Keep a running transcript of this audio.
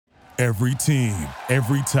Every team,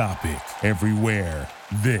 every topic, everywhere.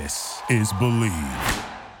 This is Believe.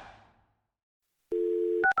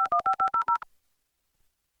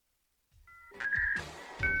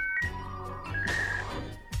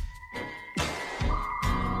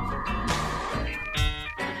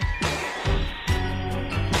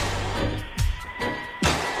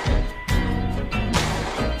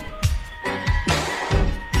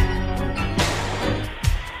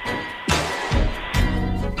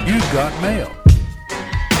 You've got mail.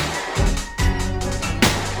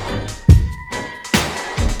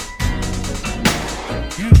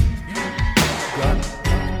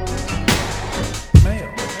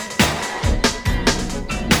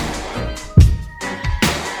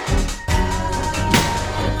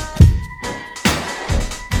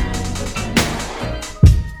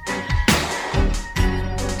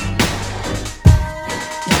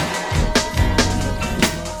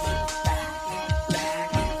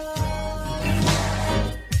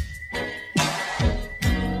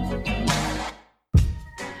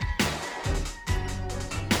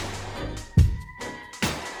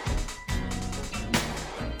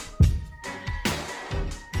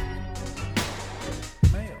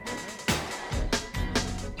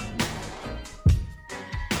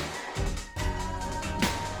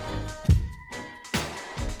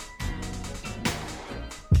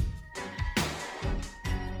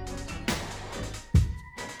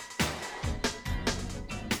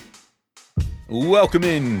 Welcome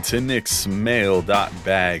in to Knick's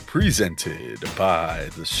Mail.bag, presented by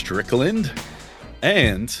the Strickland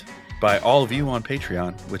and by all of you on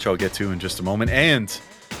Patreon, which I'll get to in just a moment, and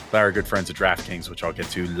by our good friends at DraftKings, which I'll get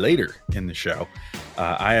to later in the show.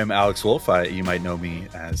 I am Alex Wolf. You might know me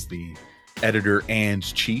as the editor and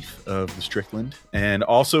chief of the Strickland, and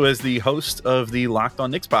also as the host of the Locked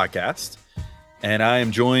on Knicks podcast. And I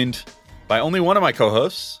am joined by only one of my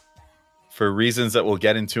co-hosts, for reasons that we'll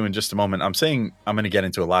get into in just a moment. I'm saying I'm going to get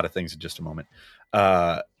into a lot of things in just a moment.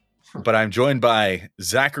 But I'm joined by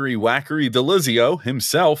Zachary Wackery Delizio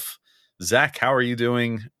himself. Zach, how are you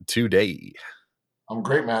doing today? I'm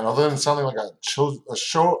great, man. Other than sounding like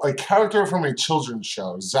a character from a children's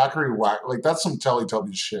show, Zachary Wackery, like that's some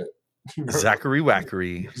Teletubby shit. Zachary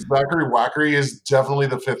Wackery. Zachary Wackery is definitely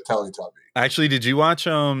the fifth Teletubby. Actually, did you watch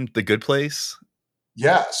The Good Place?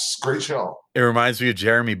 Yes, great show. It reminds me of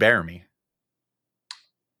Jeremy Bearimy.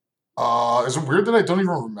 Is it weird that I don't even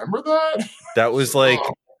remember that? That was like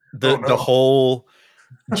the whole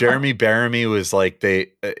Jeremy Bearimy was like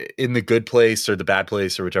they in the good place or the bad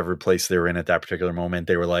place or whichever place they were in at that particular moment.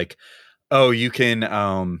 They were like, oh, you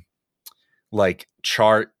can like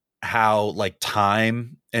chart how like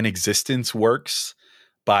time and existence works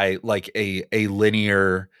by like a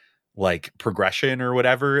linear like progression or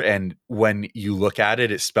whatever. And when you look at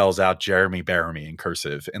it, it spells out Jeremy Bearimy in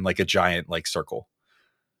cursive in like a giant like circle.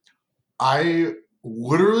 I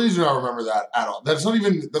literally do not remember that at all. That's not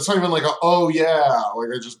even like oh yeah, like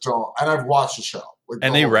I just don't. And I've watched the show. Like,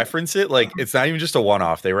 and they reference it like it's not even just a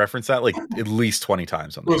one-off. They reference that like at least 20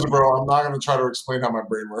 times on the Listen, bro, I'm not going to try to explain how my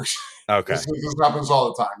brain works. Okay. This happens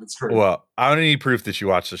all the time. It's crazy. Well, I'm going to need proof that you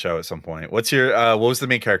watched the show at some point. What's your what was the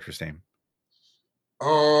main character's name?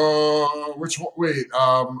 Which one? Wait,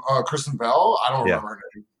 Kristen Bell? I don't remember her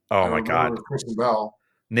name. Oh my God. Kristen Bell.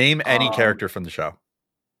 Name any character from the show.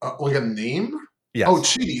 Like a name? Yes. Oh,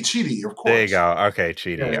 Chidi, of course. There you go. Okay,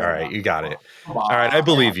 Chidi. Yeah. All right, you got it. All right, I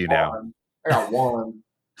believe you now. I got one.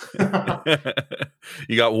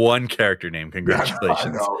 You got one character name.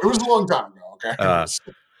 Congratulations. Yeah, it was a long time ago. Okay.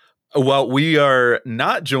 Well, we are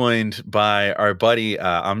not joined by our buddy.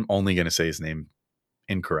 I'm only going to say his name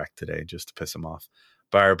incorrect today, just to piss him off.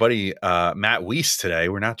 By our buddy Matt Weiss today.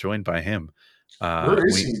 We're not joined by him. Where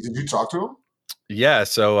is he? Did you talk to him? Yeah.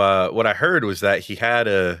 So what I heard was that he had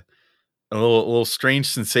a little strange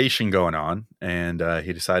sensation going on, and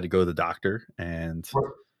he decided to go to the doctor. And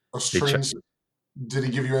did he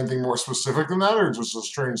give you anything more specific than that, or just a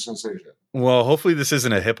strange sensation? Well, hopefully this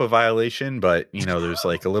isn't a HIPAA violation, but there's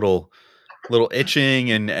like a little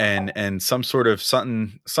itching and some sort of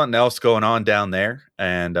something else going on down there.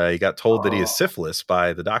 And he got told that he has syphilis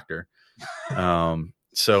by the doctor.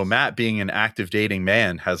 So Matt, being an active dating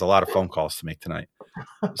man, has a lot of phone calls to make tonight.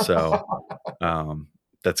 So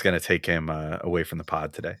that's going to take him away from the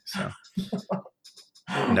pod today. So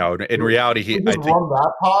no, in reality, run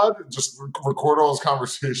that pod, just record all his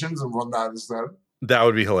conversations and run that instead. That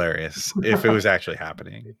would be hilarious if it was actually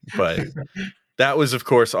happening. But that was, of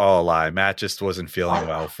course, all a lie. Matt just wasn't feeling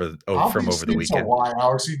well from over the weekend. It's a lie,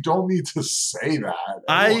 Alex. You don't need to say that.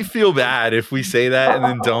 I feel bad if we say that and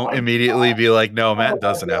then don't immediately be like, no, Matt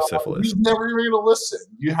doesn't have syphilis. He's never even going to listen.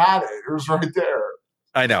 You had it. It was right there.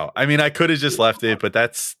 I know. I mean, I could have just left it, but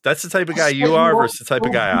that's the type of guy set you are you up versus the type of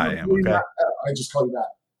so guy I am. beautifully, Okay. I just call you that.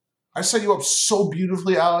 I set you up so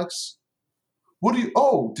beautifully, Alex. What do you?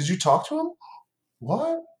 Oh, did you talk to him?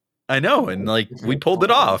 What? I know, and like we pulled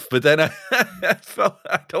it All off, but then I felt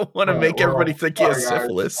I don't want to right, make well, everybody think he has sorry, guys.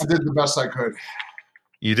 syphilis. I did the best I could.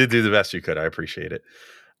 You did do the best you could. I appreciate it.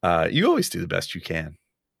 You always do the best you can.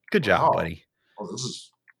 Good job, Wow. buddy. Oh, this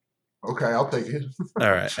is okay. I'll take it.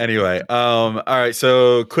 All right. Anyway, all right.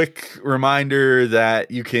 So, quick reminder that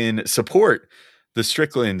you can support the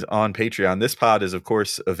Strickland on Patreon. This pod is, of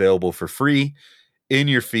course, available for free in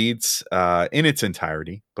your feeds in its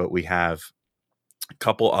entirety, but we have a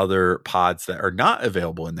couple other pods that are not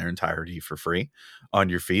available in their entirety for free on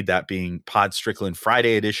your feed. That being Pod Strickland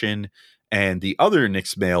Friday edition and the other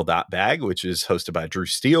Knicks Mail.bag, which is hosted by Drew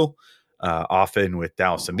Steele. Often with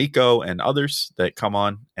Dallas Amico and others that come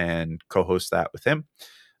on and co-host that with him.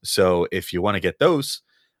 So if you want to get those,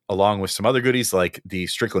 along with some other goodies like the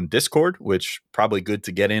Strickland Discord, which probably good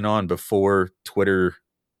to get in on before Twitter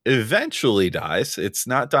eventually dies. It's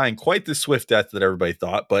not dying quite the swift death that everybody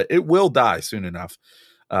thought, but it will die soon enough.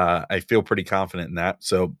 I feel pretty confident in that.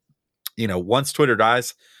 So, once Twitter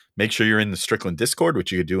dies, make sure you're in the Strickland Discord,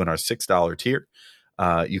 which you could do in our $6 tier.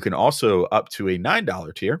 You can also up to a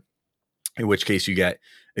 $9 tier, in which case you get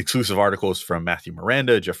exclusive articles from Matthew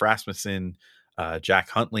Miranda, Jeff Rasmussen, Jack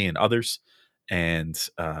Huntley, and others. And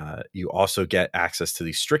you also get access to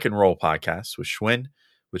the Strick and Roll podcast with Schwinn,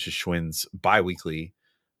 which is Schwinn's bi-weekly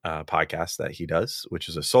podcast that he does, which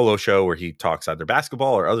is a solo show where he talks either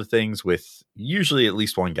basketball or other things with usually at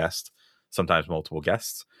least one guest, sometimes multiple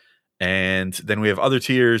guests. And then we have other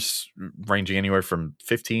tiers ranging anywhere from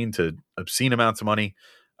 15 to obscene amounts of money.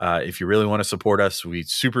 If you really want to support us, we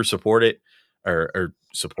super support it or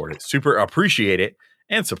support it, super appreciate it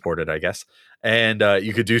and support it, I guess. And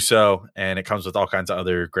you could do so. And it comes with all kinds of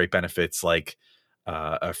other great benefits like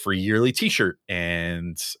a free yearly t-shirt.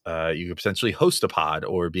 And you could potentially host a pod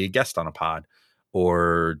or be a guest on a pod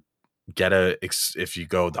or get if you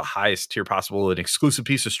go the highest tier possible, an exclusive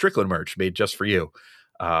piece of Strickland merch made just for you.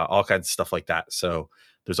 All kinds of stuff like that. So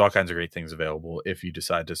there's all kinds of great things available if you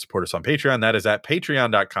decide to support us on Patreon. That is at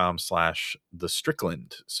patreon.com/the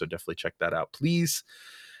Strickland. So definitely check that out, please.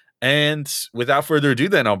 And without further ado,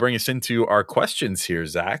 then I'll bring us into our questions here,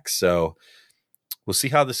 Zach. So we'll see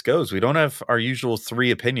how this goes. We don't have our usual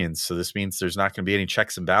 3 opinions. So this means there's not going to be any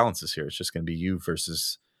checks and balances here. It's just going to be you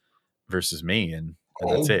versus me. And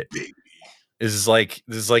that's it. Baby. This is like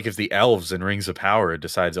if the elves in Rings of Power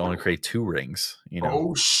decides to only create 2 rings,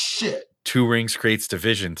 Oh shit. 2 rings creates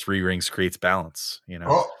division, 3 rings creates balance,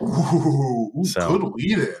 Oh, good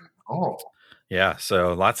lead in. Oh. Yeah,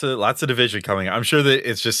 so lots of division coming. I'm sure that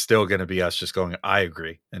it's just still going to be us just going, I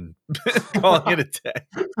agree, and calling it a day.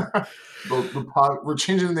 We're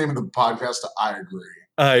changing the name of the podcast to I Agree.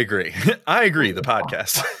 I agree. I agree, the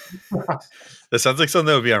podcast. That sounds like something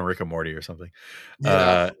that would be on Rick and Morty or something.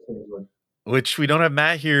 Yeah. Which we don't have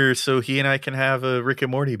Matt here, so he and I can have a Rick and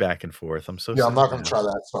Morty back and forth. I'm so I'm not going to try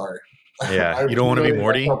that. Sorry. Yeah, you don't want to be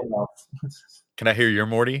Morty? Can I hear your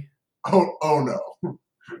Morty? Oh no.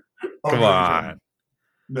 Come on.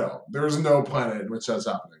 No, there's no planet in which that's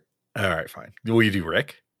happening. All right, fine. Will you do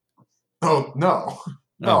Rick? Oh no.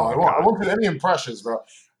 No, I won't get any impressions, bro.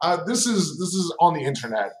 This is on the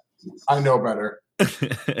internet. I know better.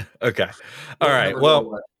 Okay. All right.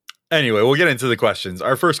 Well, anyway, we'll get into the questions.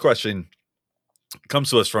 Our first question comes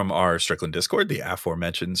to us from our Strickland Discord, the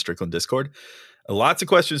aforementioned Strickland Discord. Lots of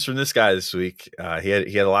questions from this guy this week. He had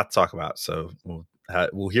a lot to talk about, so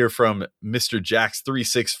we'll hear from Mr.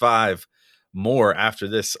 Jax365 more after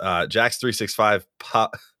this. Jax365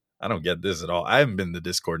 I don't get this at all. I haven't been in the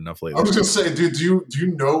Discord enough lately. I was gonna say, dude, do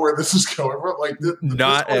you know where this is going from? Like,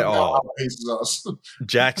 not at all. Us.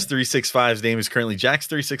 Jax365's name is currently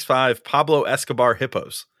Jax365 Pablo Escobar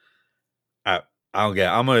Hippos. I'm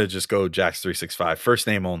gonna just go Jax365, first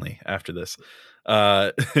name only after this.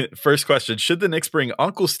 First question: should the Knicks bring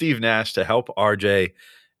Uncle Steve Nash to help RJ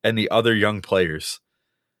and the other young players?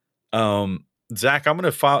 Zach, I'm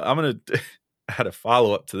gonna add a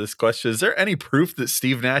follow up to this question. Is there any proof that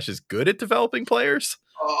Steve Nash is good at developing players?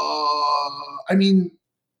 I mean,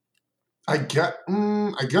 I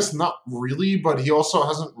guess not really, but he also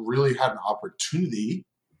hasn't really had an opportunity.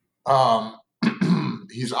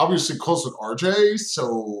 He's obviously close with RJ,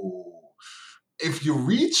 so if you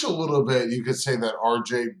reach a little bit, you could say that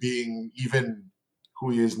RJ being even who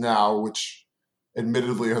he is now, which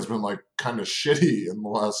admittedly has been like kind of shitty in the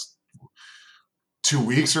last 2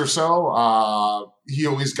 weeks or so, he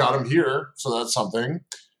always got him here, so that's something.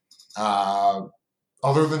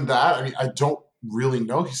 Other than that, I mean, I don't really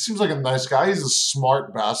know. He seems like a nice guy. He's a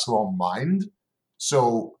smart basketball mind.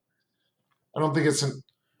 So I don't think it's an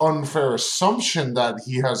unfair assumption that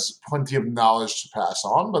he has plenty of knowledge to pass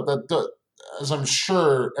on, but as I'm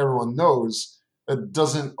sure everyone knows, that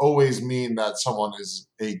doesn't always mean that someone is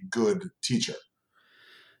a good teacher.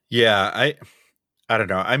 Yeah, I don't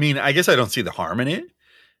know. I mean, I guess I don't see the harm in it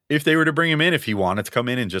if they were to bring him in, if he wanted to come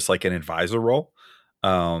in just like an advisor role.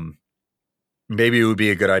 Maybe it would be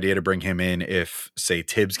a good idea to bring him in if, say,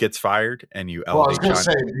 Tibbs gets fired and you Well, I was elevate going to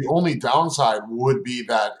John. say the only downside would be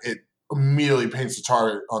that it immediately paints the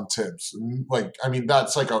target on Tibbs. Like, I mean,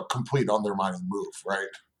 that's like a complete undermining move, right?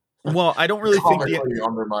 Well, I don't really think Comically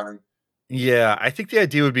undermining. Yeah, I think the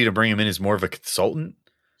idea would be to bring him in as more of a consultant.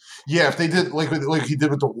 Yeah, if they did like he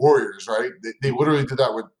did with the Warriors, right? They literally did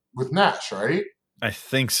that with Nash, right? I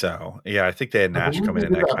think so. Yeah, I think they had I Nash believe come they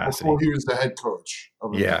in did that that before capacity. he was the head coach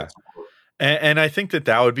of the Yeah. Nets. And I think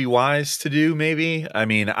that would be wise to do, maybe. I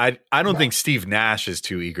mean, I don't Yeah. think Steve Nash is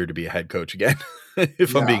too eager to be a head coach again,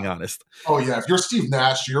 if I'm being honest. Oh, yeah. If you're Steve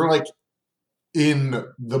Nash, you're like in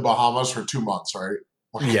the Bahamas for 2 months, right?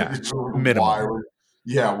 Like, Yeah, minimum.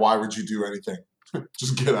 Why would you do anything?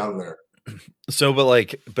 Just get out of there. So,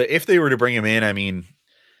 but if they were to bring him in, I mean,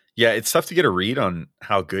 yeah, it's tough to get a read on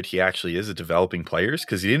how good he actually is at developing players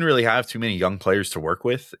because he didn't really have too many young players to work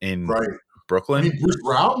with in Brooklyn. I mean, Bruce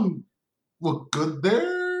Brown looked good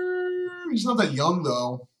there. He's not that young,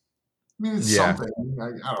 though. I mean, it's something.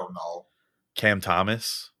 I don't know. Cam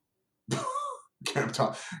Thomas.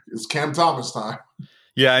 It's Cam Thomas time.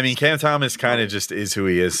 Yeah, I mean, Cam Thomas kind of just is who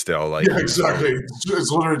he is still. Like, yeah, exactly.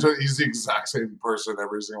 It's literally he's the exact same person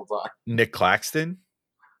every single time. Nick Claxton,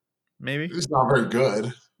 maybe. He's not very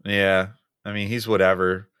good. Yeah, I mean, he's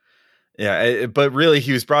whatever. Yeah, but really,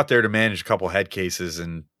 he was brought there to manage a couple head cases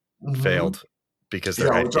and failed because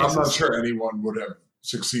they're head cases. I'm not sure anyone would have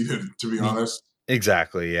succeeded, to be honest.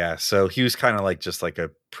 Exactly. Yeah. So he was kind of like just like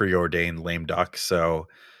a preordained lame duck. So,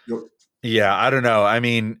 yeah, I don't know. I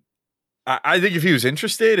mean, I think if he was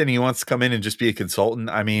interested and he wants to come in and just be a consultant,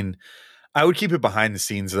 I mean, I would keep it behind the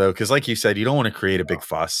scenes though, because like you said, you don't want to create a big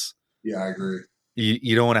fuss. Yeah, I agree.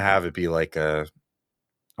 You don't want to have it be like a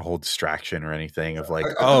whole distraction or anything of like,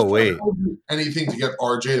 wait, anything to get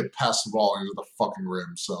RJ to pass the ball into the fucking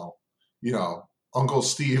rim. So, Uncle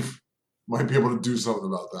Steve might be able to do something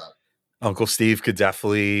about that. Uncle Steve could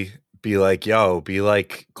definitely be like, be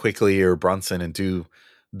like Quickly or Brunson and do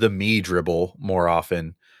the me dribble more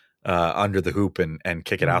often under the hoop and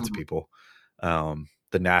kick it out to people.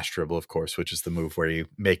 The Nash dribble, of course, which is the move where you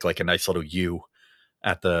make like a nice little U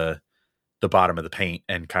at the bottom of the paint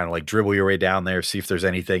and kind of like dribble your way down there, see if there's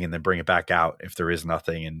anything, and then bring it back out if there is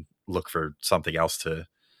nothing and look for something else to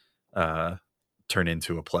turn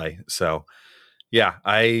into a play. So, yeah,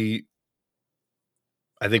 I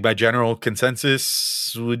think my general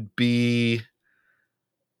consensus would be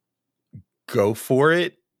go for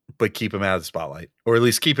it, but keep him out of the spotlight, or at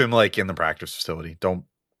least keep him like in the practice facility. Don't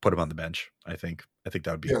put him on the bench. I think that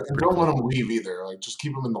would be and don't let him leave either. Like, just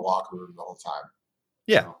keep him in the locker room the whole time.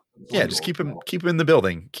 Yeah, just keep him in the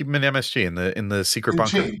building. Keep him in MSG in the secret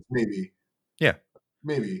bunker. Maybe. Yeah,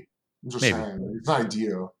 maybe. I'm just saying, it's an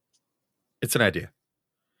idea. It's an idea.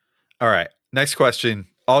 All right, next question,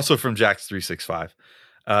 also from Jax365.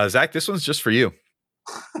 Zach, this one's just for you.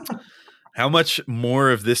 How much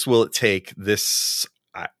more of this will it take? This,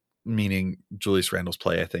 meaning Julius Randle's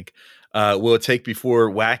play, I think. Will it take before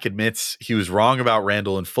Wack admits he was wrong about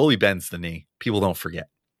Randle and fully bends the knee? People don't forget.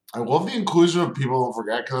 I love the inclusion of People Don't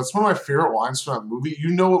Forget because that's one of my favorite lines from that movie. You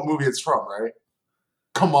know what movie it's from, right?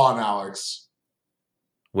 Come on, Alex.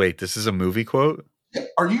 Wait, this is a movie quote?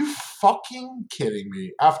 Are you fucking kidding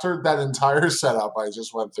me? After that entire setup I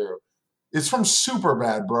just went through. It's from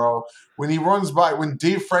Superbad, bro. When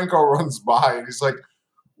Dave Franco runs by and he's like,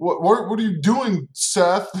 what are you doing,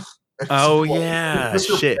 Seth? Oh, yeah.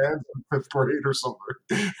 Shit. In 5th grade or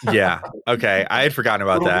something. Yeah. Okay. I had forgotten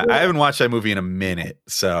about that. I haven't watched that movie in a minute,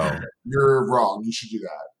 so. You're wrong. You should do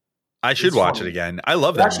that. I should watch it again. I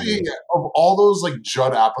love that Actually, movie. Of all those like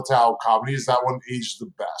Judd Apatow comedies, that one aged the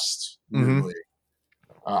best. Weirdly.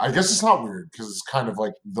 I guess it's not weird because it's kind of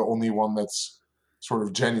like the only one that's sort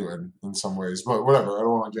of genuine in some ways, but whatever. I don't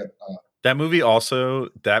want to get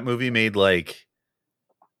that movie made like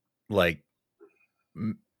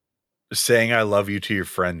saying I love you to your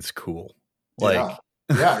friends cool. Like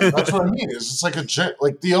yeah, that's what I mean. It's just like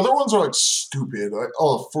like the other ones are like stupid. Like, a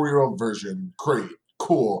 4-year-old version, great,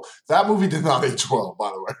 cool. That movie did not age well, by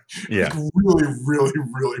the way. Yeah, like really, really,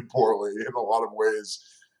 really poorly in a lot of ways.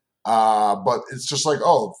 But it's just like,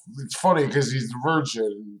 it's funny because he's a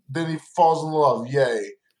virgin. Then he falls in love.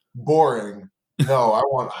 Yay. Boring. No, I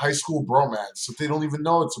want high school bromance. That they don't even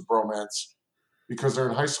know it's a bromance because they're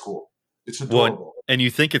in high school. It's Well, adorable. and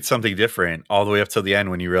you think it's something different all the way up till the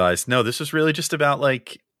end when you realize, no, this is really just about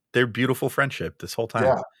like their beautiful friendship this whole time.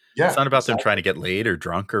 Yeah, It's yeah, not about them trying exactly. to get laid or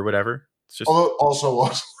drunk or whatever. It's just, Although also,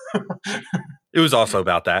 it was also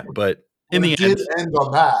about that. But in but the it did end, end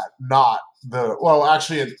on that, not the. Well,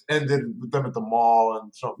 actually, it ended with them at the mall,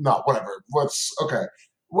 and so no, whatever. Let's okay.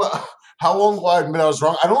 Well, how long will I admit I was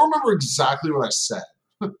wrong? I don't remember exactly what I said,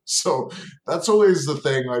 so that's always the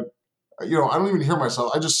thing. Like, I don't even hear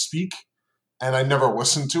myself. I just speak, and I never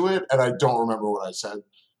listen to it, and I don't remember what I said.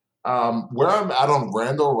 Where I'm at on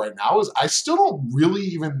Randall right now is I still don't really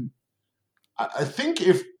even. I think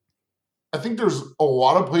if I think there's a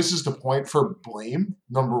lot of places to point for blame.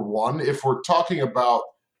 Number one, if we're talking about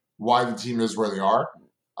why the team is where they are,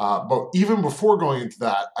 but even before going into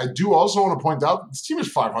that, I do also want to point out this team is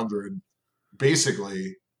 500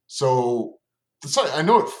 basically. So I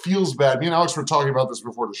know it feels bad. Me and Alex were talking about this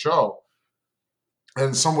before the show, and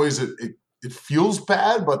in some ways it feels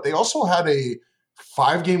bad, but they also had a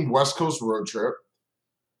 5-game West Coast road trip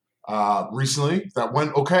recently that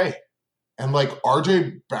went okay. And like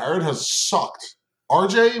RJ Barrett has sucked.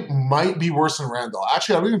 RJ might be worse than Randall.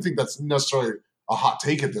 Actually, I don't even think that's necessarily a hot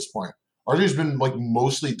take at this point. RJ's been like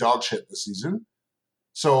mostly dog shit this season.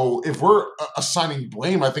 So if we're assigning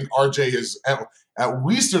blame, I think RJ is at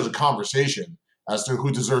least there's a conversation as to who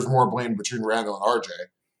deserves more blame between Randall and RJ,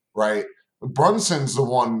 right? Brunson's the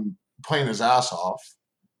one playing his ass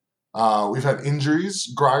off. We've had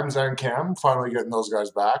injuries, Grimes and Cam finally getting those guys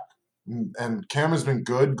back. And Cam has been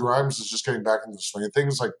good. Grimes is just getting back into the swing of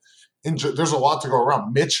things. Like, there's a lot to go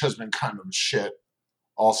around. Mitch has been kind of shit.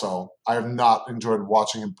 Also, I have not enjoyed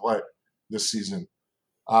watching him play this season.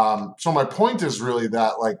 So my point is really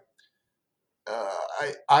that like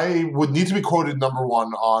I would need to be quoted number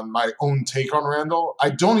one on my own take on Randall. I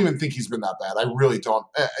don't even think he's been that bad. I really don't.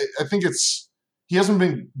 I think he hasn't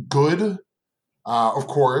been good. Of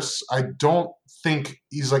course, I don't think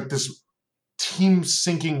he's like this team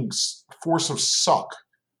sinking force of suck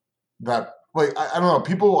that like I don't know.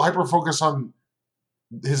 People hyper focus on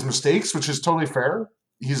his mistakes, which is totally fair.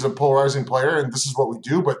 He's a polarizing player, and this is what we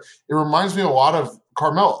do. But it reminds me a lot of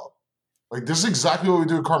Carmelo. Like this is exactly what we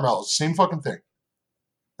do with Carmelo. Same fucking thing.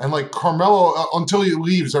 And like Carmelo, until he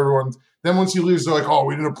leaves, everyone. Then once he leaves, they're like, "Oh,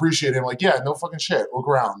 we didn't appreciate him." Like, yeah, no fucking shit. Look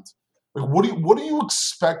around. Like, what do you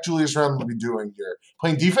expect Julius Randle to be doing here?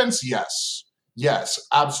 Playing defense? Yes,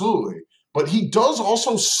 absolutely. But he does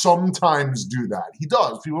also sometimes do that. He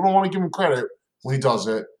does. People don't want to give him credit when he does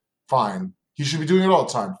it. Fine. He should be doing it all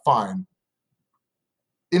the time. Fine.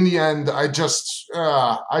 In the end, I just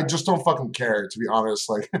don't fucking care, to be honest.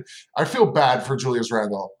 Like, I feel bad for Julius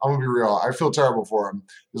Randle. I'm gonna be real. I feel terrible for him.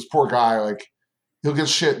 This poor guy, like, he'll get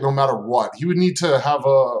shit no matter what. He would need to have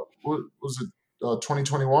what was it,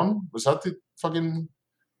 2021? Was that the fucking?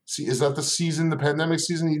 See, is that the season, the pandemic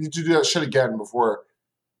season? He need to do that shit again before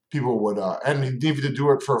people would, and he needed to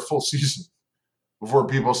do it for a full season before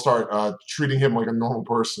people start treating him like a normal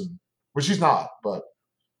person, which he's not. But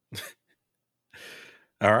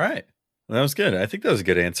all right. Well, that was good. I think that was a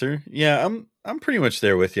good answer. Yeah, I'm pretty much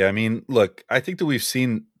there with you. I mean, look, I think that we've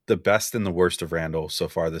seen the best and the worst of Randall so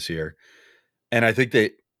far this year. And I think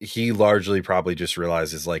that he largely probably just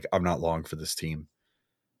realizes like I'm not long for this team.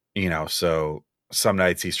 So some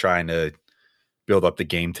nights he's trying to build up the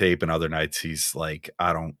game tape and other nights he's like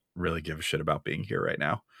I don't really give a shit about being here right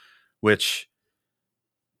now, which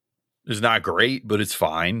is not great, but it's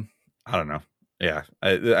fine. I don't know. Yeah,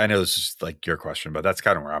 I know this is like your question, but that's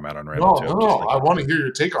kind of where I'm at on Randall no, too. no, I'm no. just I like, want to hear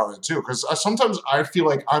your take on it too, because sometimes I feel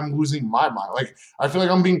like I'm losing my mind. Like I feel like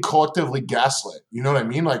I'm being collectively gaslit. You know what I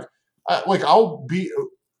mean? Like, I'll be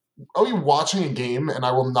watching a game and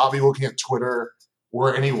I will not be looking at Twitter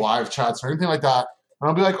or any live chats or anything like that. And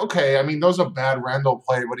I'll be like, okay, I mean, that was a bad Randall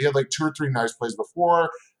play, but he had like 2 or 3 nice plays before.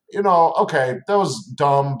 Okay, that was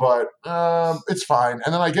dumb, but it's fine.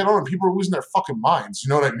 And then I get on and people are losing their fucking minds. You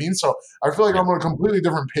know what I mean? So I feel like yeah, I'm on a completely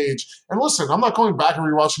different page. And listen, I'm not going back and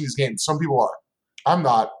rewatching these games. Some people are. I'm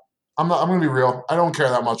not. I'm not. I'm going to be real. I don't care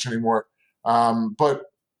that much anymore. But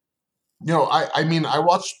I mean, I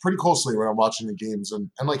watch pretty closely when I'm watching the games, and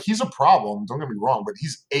like he's a problem. Don't get me wrong, but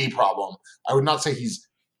he's a problem. I would not say he's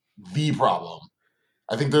the problem.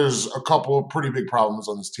 I think there's a couple of pretty big problems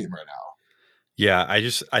on this team right now. yeah.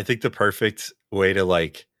 I think the perfect way to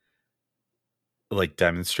like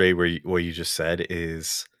demonstrate what you just said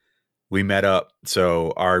is we met up.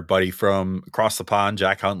 So our buddy from across the pond,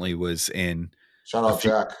 Jack Huntley, was in Shout a out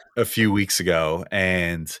few Jack. a few weeks ago,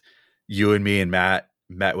 and you and me and Matt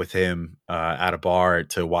met with him at a bar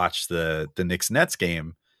to watch the Knicks Nets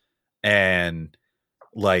game. And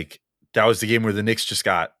like that was the game where the Knicks just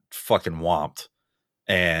got fucking whomped,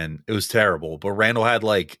 and it was terrible. But Randall had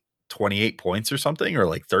like 28 points or something, or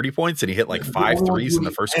like 30 points, and he hit like The 5 only one threes in the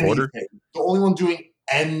doing first quarter. anything. The only one doing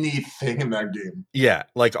anything in that game. Yeah,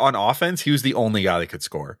 like on offense, he was the only guy that could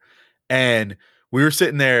score. And we were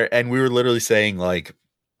sitting there and we were literally saying like,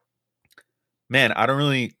 man, I don't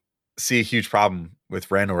really see a huge problem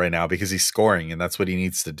with Randall right now because he's scoring and that's what he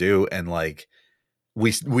needs to do. And like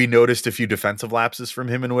we noticed a few defensive lapses from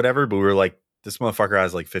him and whatever, but we were like, this motherfucker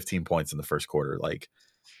has like 15 points in the first quarter. Like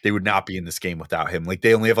they would not be in this game without him. Like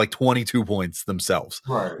they only have like 22 points themselves.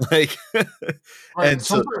 Right. Like, Right. and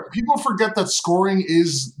so People forget that scoring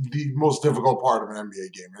is the most difficult part of an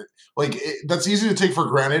NBA game. That's easy to take for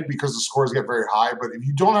granted because the scores get very high. But if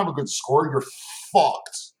you don't have a good score, you're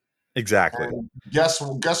fucked. exactly. And guess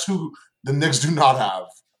who the Knicks do not have?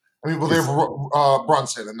 I mean, well, they have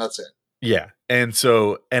Brunson, and that's it. Yeah. And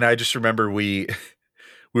so, and I just remember we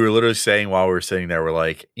were literally saying while we were sitting there, we're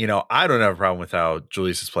like, you know, I don't have a problem with how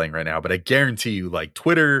Julius is playing right now, but I guarantee you, like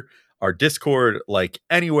Twitter, our Discord, like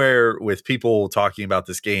anywhere with people talking about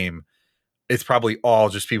this game, it's probably all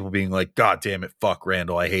just people being like, God damn it, fuck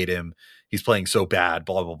Randall, I hate him. He's playing so bad,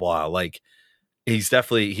 blah, blah, blah. Like he's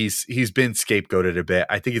definitely he's been scapegoated a bit.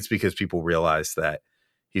 I think it's because people realize that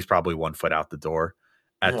he's probably 1 foot out the door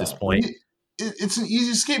at this point. It's an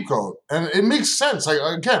easy scapegoat, and it makes sense. I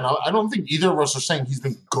don't think either of us are saying he's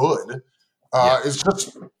been good. It's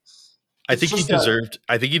just. I think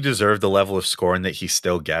he deserved the level of scoring that he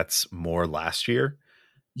still gets more last year.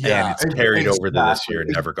 Yeah, and it's carried over to this year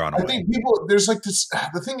and never gone away. I think there's like this.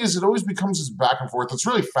 The thing is, it always becomes this back and forth. It's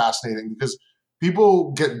really fascinating because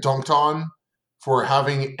people get dunked on for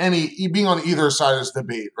being on either side of this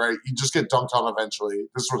debate, right? You just get dunked on eventually.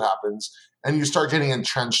 This is what happens, and you start getting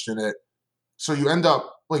entrenched in it. So you end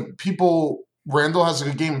up like Randall has a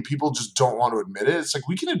good game and people just don't want to admit it. It's like,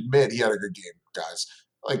 we can admit he had a good game, guys.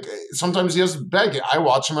 Like sometimes he has a bad game. I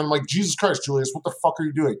watch him and I'm like, Jesus Christ, Julius, what the fuck are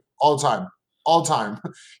you doing? All the time.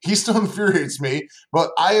 He still infuriates me,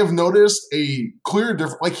 but I have noticed a clear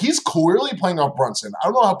difference. Like he's clearly playing off Brunson. I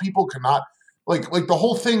don't know how people cannot like the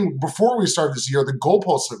whole thing before we started this year, the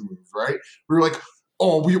goalposts have moved, right? We were like,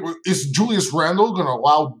 is Julius Randle going to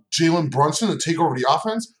allow Jalen Brunson to take over the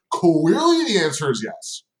offense? Clearly, the answer is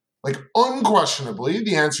yes. Like, unquestionably,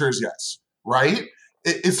 the answer is yes, right?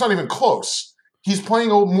 It's not even close. He's playing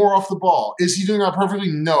more off the ball. Is he doing that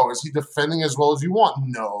perfectly? No. Is he defending as well as you want?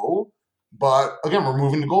 No. But, again, we're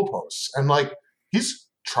moving the goalposts. And, like, he's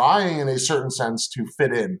trying in a certain sense to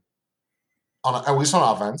fit in, at least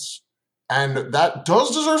on offense. And that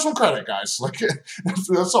does deserve some credit, guys. Like,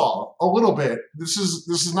 that's all. A little bit. This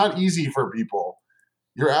is not easy for people.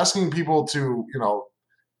 You're asking people to,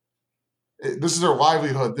 this is their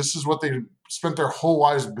livelihood. This is what they spent their whole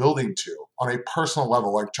lives building to on a personal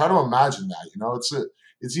level. Like, try to imagine that.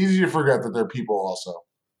 It's easy to forget that they're people also.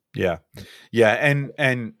 Yeah,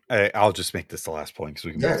 and I'll just make this the last point because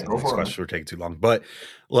we can move to the next question. We're taking too long, but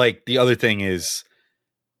like the other thing is,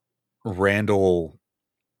 Randall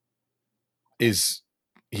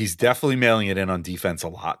he's definitely mailing it in on defense a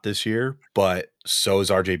lot this year, but so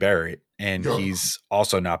is RJ Barrett. And he's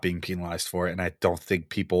also not being penalized for it. And I don't think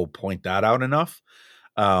people point that out enough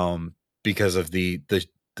because of the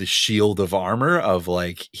shield of armor of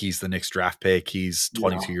like, he's the Knicks draft pick. He's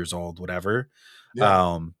 22 years old, whatever.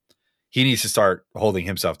 Yeah. He needs to start holding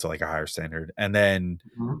himself to like a higher standard. And then,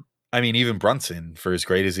 I mean, even Brunson, for as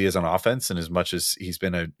great as he is on offense and as much as he's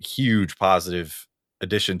been a huge positive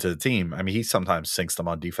addition to the team, I mean, he sometimes sinks them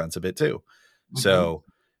on defense a bit too. So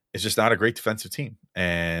it's just not a great defensive team.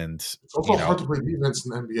 And it's also hard to play defense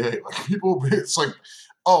in the NBA. Like it's like,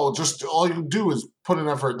 just all you do is put an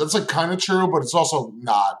effort. That's like kind of true, but it's also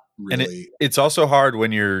not really. And it's also hard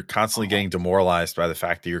when you're constantly getting demoralized by the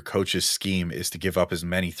fact that your coach's scheme is to give up as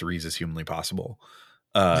many threes as humanly possible.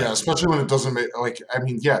 Especially when it doesn't make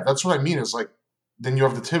that's what I mean. Is like, then you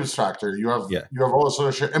have the Tibbs factor. You have all this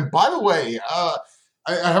other shit. And by the way,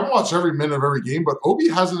 I haven't watched every minute of every game, but Obi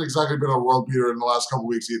hasn't exactly been a world beater in the last couple of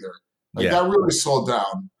weeks either. That really slowed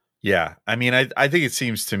down. Yeah. I mean, I think it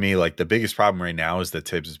seems to me like the biggest problem right now is that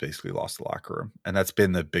Tibbs has basically lost the locker room. And that's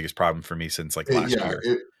been the biggest problem for me since like last year.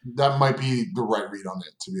 That might be the right read on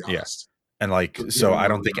it, to be honest. Yeah. And like, so I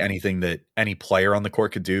don't think anything that any player on the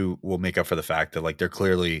court could do will make up for the fact that like they're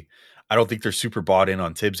clearly, I don't think they're super bought in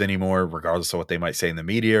on Tibbs anymore, regardless of what they might say in the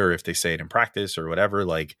media or if they say it in practice or whatever.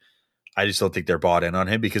 Like, I just don't think they're bought in on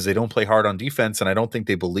him because they don't play hard on defense. And I don't think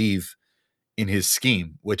they believe in his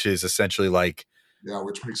scheme, which is essentially like,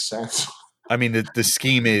 which makes sense. I mean, the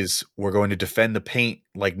scheme is we're going to defend the paint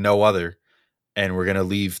like no other, and we're going to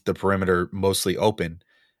leave the perimeter mostly open.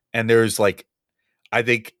 and there's like, I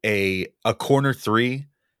think a corner three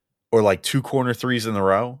or like 2 corner threes in a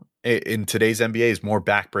row in today's NBA is more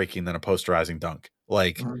backbreaking than a posterizing dunk.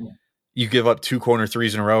 Like you give up 2 corner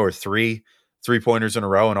threes in a row or 3-pointers in a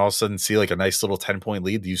row and all of a sudden see like a nice little 10-point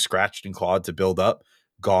lead that you scratched and clawed to build up,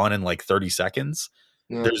 gone in like 30 seconds.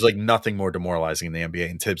 Yeah. There's like nothing more demoralizing in the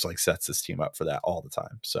NBA, and Tibbs like sets this team up for that all the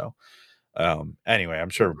time. So anyway, I'm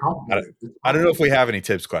sure I don't know if we have any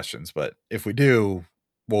Tibbs questions, but if we do,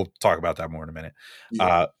 we'll talk about that more in a minute.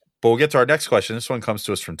 Yeah. But we'll get to our next question. This one comes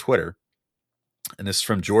to us from Twitter, and this is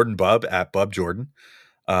from Jordan Bub at Bub Jordan.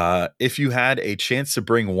 If you had a chance to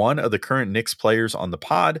bring one of the current Knicks players on the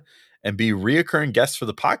pod and be reoccurring guests for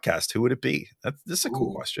the podcast, who would it be? This is a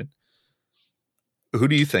cool question. Who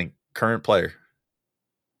do you think? Current player?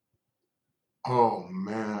 Oh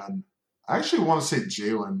man, I actually want to say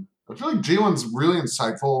Jalen. I feel like Jalen's really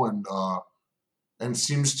insightful and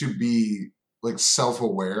seems to be like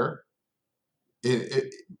self-aware.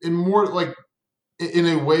 In more like in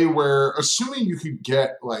a way where, assuming you could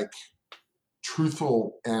get like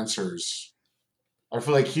truthful answers, I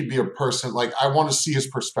feel like he'd be a person like I want to see his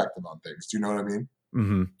perspective on things. Do you know what I mean?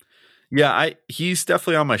 Mm-hmm. Yeah, he's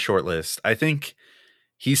definitely on my short list. I think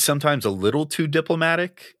he's sometimes a little too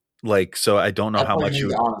diplomatic. Like, so I don't know how much you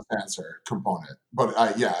need the honest answer component, but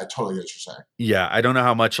I totally get what you're saying. Yeah, I don't know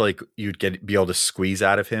how much like you'd be able to squeeze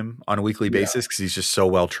out of him on a weekly basis because he's just so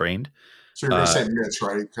well trained. So you're gonna say Mitch,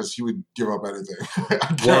 right? Because he would give up anything.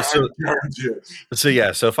 I guarantee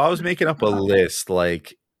it. So if I was making up a list,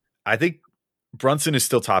 like I think Brunson is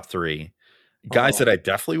still top 3. Guys that I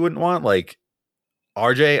definitely wouldn't want, like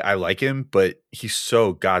RJ, I like him, but he's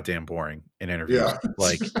so goddamn boring in interviews. Yeah.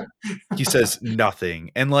 Like he says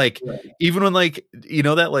nothing. And like even when like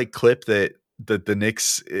that like clip that the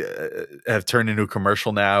Knicks have turned into a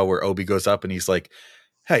commercial now where Obi goes up and he's like,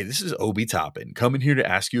 "Hey, this is Obi Toppin coming here to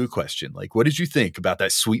ask you a question. Like, what did you think about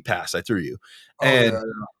that sweet pass I threw you?" And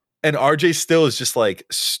RJ still is just like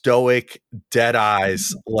stoic, dead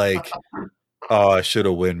eyes, like, "Oh, I should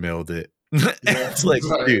have windmilled it." It's like,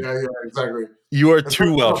 dude, exactly. You are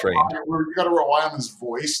too well trained. You got to rely on his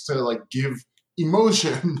voice to like give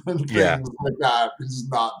emotion and things like that. He's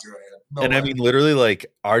not doing it. No way. I mean, literally, like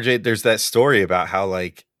RJ, there's that story about how,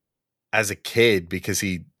 like, as a kid, because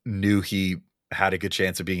he knew he had a good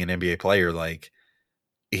chance of being an NBA player, like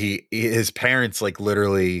his parents, like,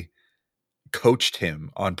 literally coached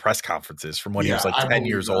him on press conferences from when he was like 10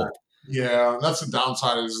 years old. Yeah, that's the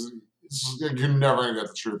downside. Is you're never gonna get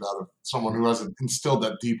the truth out of someone who hasn't instilled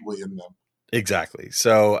that deeply in them. Exactly.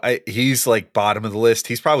 So he's like bottom of the list.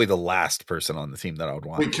 He's probably the last person on the team that I would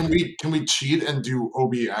want. Wait, can we cheat and do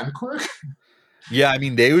Obi and Quick? Yeah, I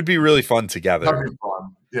mean, they would be really fun together. That'd be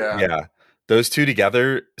fun. Yeah. Yeah. Those two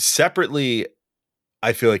together. Separately,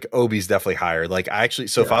 I feel like Obi's definitely higher. Like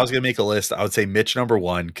if I was gonna make a list, I would say Mitch number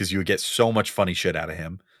 1 because you would get so much funny shit out of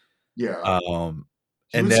him. Yeah.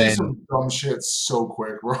 And then say some dumb shit so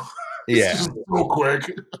quick, bro. Just so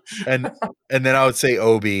quick. and then I would say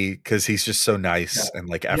Obi because he's just so nice and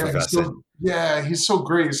like effervescent. He's so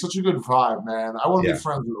great. He's such a good vibe, man. I want to be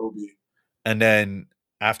friends with Obi. And then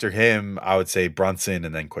after him, I would say Brunson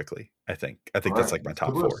and then Quickly. I think that's like my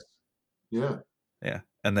top 4. Yeah. Yeah.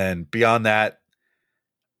 And then beyond that,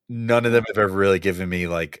 none of them have ever really given me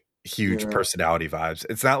like huge personality vibes.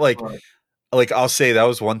 It's not like like I'll say that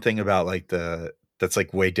was one thing about like that's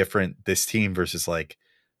like way different this team versus like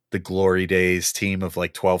the glory days team of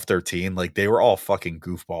like 12-13. Like they were all fucking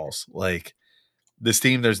goofballs. Like this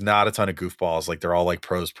team, there's not a ton of goofballs. Like they're all like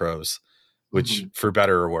pros, which for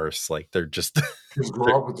better or worse, like they're just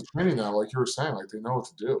grow up with the training now, like you were saying, like they know what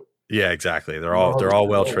to do. Yeah, exactly. They're all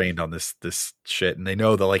well trained on this shit, and they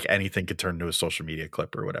know that like anything could turn into a social media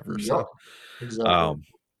clip or whatever. Yep, so exactly.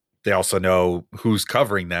 They also know who's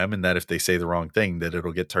covering them, and that if they say the wrong thing, that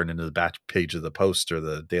it'll get turned into the back page of the Post or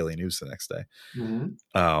the Daily News the next day.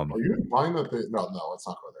 Are you implying that no, let's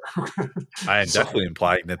not go there. I am definitely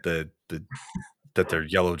implying that that they're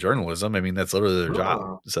yellow journalism. I mean, that's literally their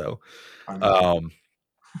job. So,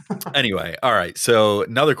 anyway, all right. So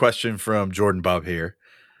another question from Jordan Bub here.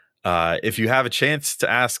 If you have a chance to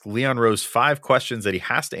ask Leon Rose 5 questions that he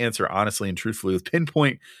has to answer honestly and truthfully with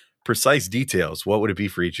pinpoint precise details, what would it be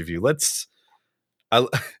for each of you? I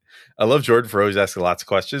love Jordan for always asking lots of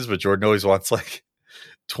questions, but Jordan always wants like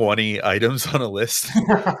 20 items on a list.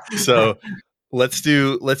 So let's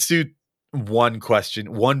do one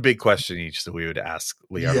question, one big question each that we would ask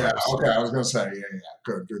Leon Rose. Okay. I was gonna say,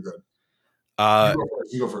 good.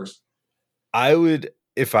 You go first. I would,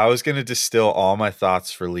 if I was going to distill all my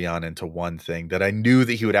thoughts for Leon into one thing that I knew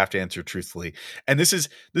that he would have to answer truthfully, and this is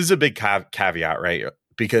a big caveat, right?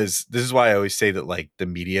 because this is why I always say that like the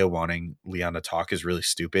media wanting Leon to talk is really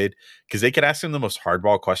stupid, because they could ask him the most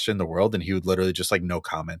hardball question in the world and he would literally just like no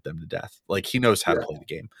comment them to death. Like he knows how to play the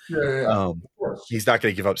game. Yeah. Of course. He's not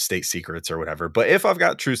going to give up state secrets or whatever. But if I've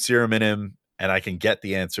got truth serum in him and I can get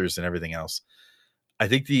the answers and everything else, I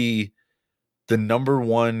think the number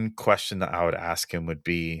one question that I would ask him would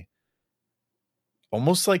be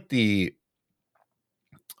almost like the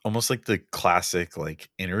classic like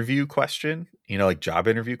interview question, like job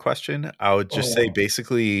interview question. I would just say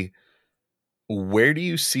basically, where do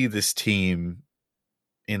you see this team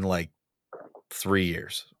in like 3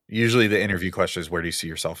 years? Usually the interview question is where do you see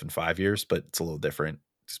yourself in 5 years, but it's a little different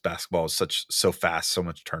because basketball is so fast, so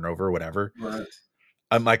much turnover, whatever. Right.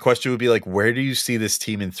 My question would be like, where do you see this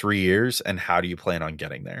team in 3 years and how do you plan on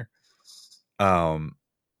getting there?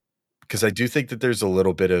 Because I do think that there's a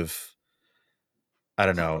little bit of, I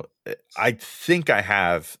don't know. I think I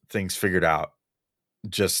have things figured out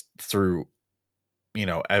just through,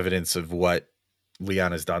 evidence of what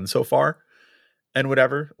Leon has done so far and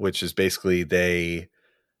whatever, which is basically they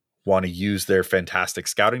want to use their fantastic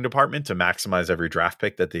scouting department to maximize every draft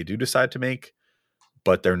pick that they do decide to make,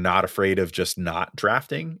 but they're not afraid of just not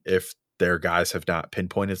drafting if their guys have not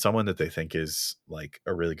pinpointed someone that they think is like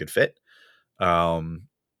a really good fit.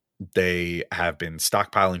 They have been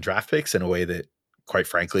stockpiling draft picks in a way that, quite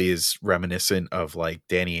frankly, is reminiscent of like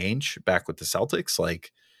Danny Ainge back with the Celtics,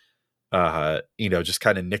 like, just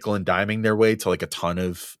kind of nickel and diming their way to like a ton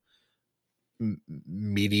of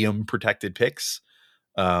medium protected picks,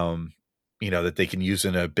 that they can use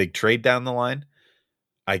in a big trade down the line.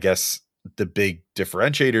 I guess the big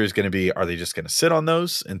differentiator is going to be, are they just going to sit on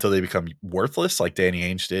those until they become worthless like Danny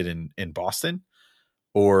Ainge did in Boston?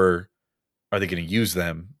 Or are they going to use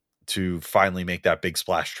them to finally make that big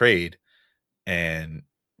splash trade and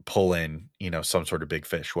pull in, some sort of big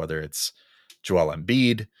fish, whether it's Joel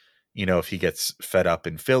Embiid, if he gets fed up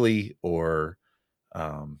in Philly, or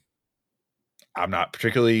I'm not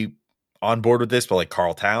particularly on board with this, but like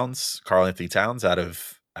Carl Anthony Towns out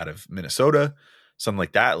of Minnesota, something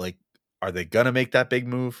like that. Like, are they going to make that big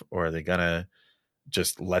move, or are they going to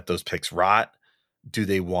just let those picks rot? Do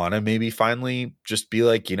they want to maybe finally just be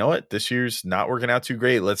like, you know what, this year's not working out too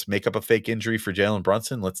great. Let's make up a fake injury for Jalen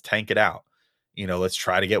Brunson. Let's tank it out. Let's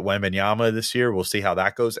try to get Wembanyama this year. We'll see how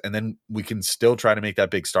that goes. And then we can still try to make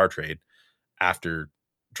that big star trade after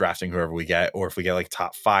drafting whoever we get. Or if we get like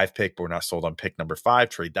top 5 pick, but we're not sold on pick number 5,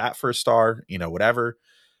 trade that for a star, whatever.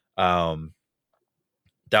 That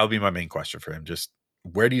would be my main question for him. Just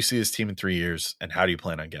where do you see this team in 3 years and how do you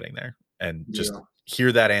plan on getting there? And just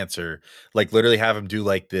hear that answer, like literally have him do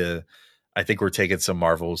like I think we're taking some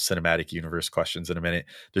Marvel Cinematic Universe questions in a minute.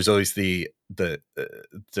 There's always the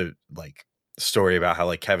like story about how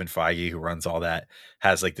like Kevin Feige, who runs all that,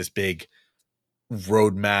 has like this big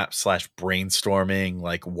roadmap / brainstorming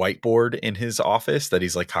like whiteboard in his office that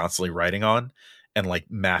he's like constantly writing on and like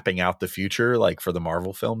mapping out the future, like for the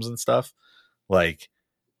Marvel films and stuff. Like,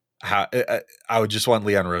 how I would just want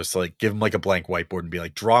Leon Rose to like give him like a blank whiteboard and be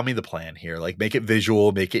like, draw me the plan here, like make it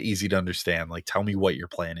visual, make it easy to understand, like tell me what your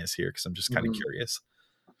plan is here, because I'm just kind of curious.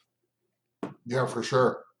 Yeah, for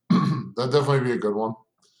sure. That'd definitely be a good one.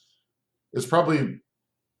 It's probably,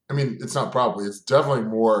 it's not probably, it's definitely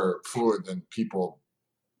more fluid than people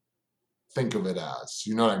think of it as.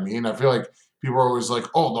 You know what I mean? I feel like people are always like,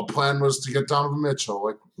 oh, the plan was to get Donovan Mitchell.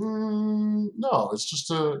 Like, no, it's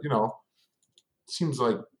just seems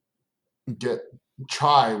like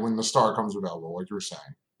try when the star comes available, like you were saying.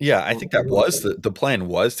 Yeah, I think that was the plan,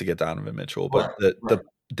 was to get Donovan Mitchell, but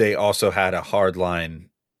they also had a hard line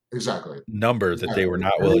number that they were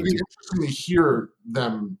not willing to. It'd be interesting to hear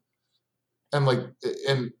them,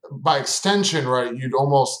 and by extension, right, you'd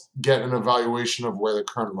almost get an evaluation of where the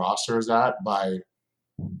current roster is at by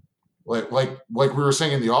like we were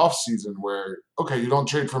saying in the off season, where okay, you don't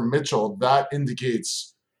trade for Mitchell, that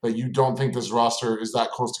indicates that you don't think this roster is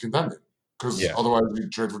that close to contending. Because otherwise you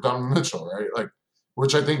trade for Donovan Mitchell, right? Like,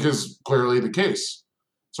 which I think is clearly the case.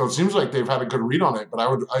 So it seems like they've had a good read on it. But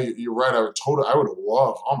you're right. I would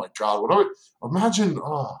love. Oh my God, what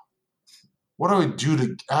I would do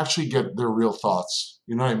to actually get their real thoughts.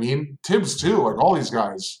 You know what I mean? Tibbs too, like all these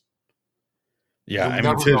guys. Yeah, I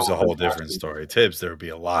mean, Tibbs is a whole different story. Tibbs, there would be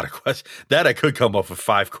a lot of questions. That I could come up with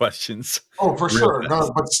 5 questions. Oh, for sure.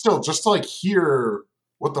 No, but still, just to like hear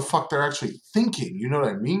what the fuck they're actually thinking. You know what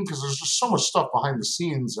I mean? Because there's just so much stuff behind the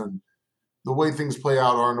scenes, and the way things play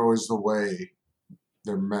out aren't always the way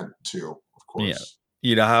they're meant to, of course. Yeah.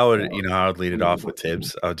 You know how I would lead it off with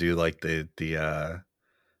Tibbs? I'll do like the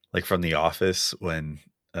like from The Office when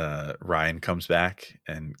Ryan comes back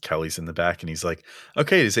and Kelly's in the back and he's like,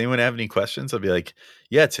 okay, does anyone have any questions? I'll be like,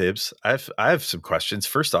 yeah, Tibbs, I have some questions.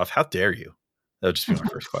 First off, how dare you? That'll just be my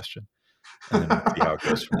first question. And then see how it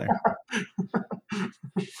goes from there.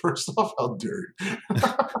 First off, how dare you?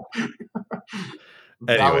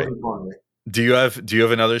 That Anyway, would be funny. do you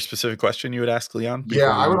have another specific question you would ask Leon? Yeah,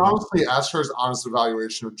 I would move on? honestly ask for his honest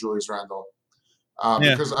evaluation of Julius Randle.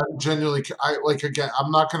 Yeah. Because I'm genuinely, again,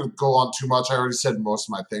 I'm not going to go on too much. I already said most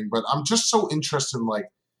of my thing, but I'm just so interested in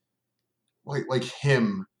like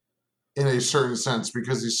him in a certain sense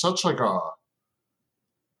because he's such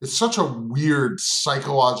it's such a weird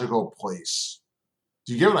psychological place.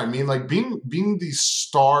 Do you get what I mean? Like being the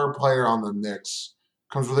star player on the Knicks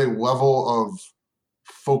comes with a level of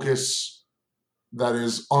focus that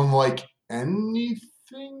is unlike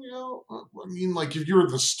anything else. I mean, like if you're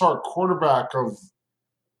the star quarterback of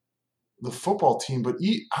the football team, but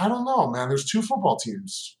I don't know, man. There's two football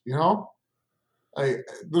teams, you know.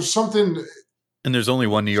 There's something And there's only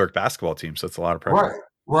one New York basketball team, so it's a lot of pressure. right.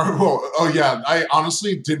 Right. Well, oh yeah. I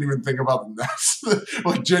honestly didn't even think about the Nets.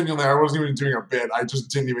 Like genuinely, I wasn't even doing a bit. I just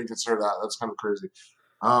didn't even consider that. That's kind of crazy.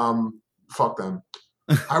 Fuck them.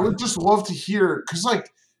 I would just love to hear because,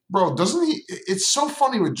 like, bro, doesn't he? It's so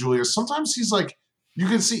funny with Julius. Sometimes he's like, you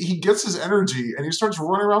can see he gets his energy and he starts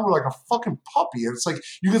running around with like a fucking puppy. And it's like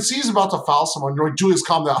you can see he's about to foul someone. You're like, Julius,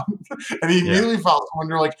 calm down. And he immediately fouls someone.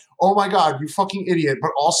 You're like, oh my god, you fucking idiot.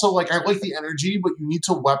 But also, like, I like the energy, but you need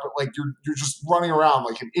to weapon. Like, you're just running around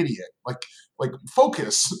like an idiot. Like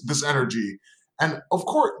focus this energy. And of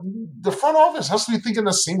course, the front office has to be thinking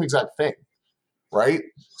the same exact thing. Right?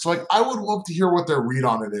 So, like, I would love to hear what their read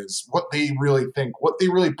on it is, what they really think, what they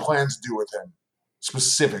really plan to do with him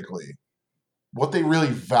specifically, what they really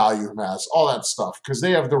value him as, all that stuff, because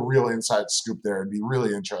they have the real inside scoop there. It'd be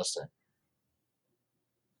really interesting.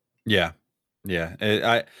 Yeah.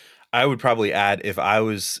 Yeah. I would probably add, if I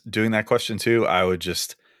was doing that question too, I would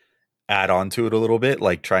just add on to it a little bit,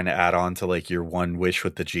 like trying to add on to like your one wish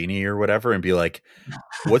with the genie or whatever and be like,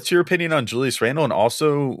 what's your opinion on Julius Randle? And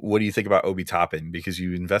also, what do you think about Obi Toppin? Because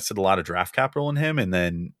you invested a lot of draft capital in him, and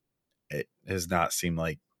then it has not seemed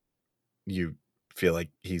like you feel like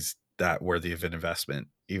he's that worthy of an investment,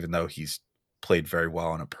 even though he's played very well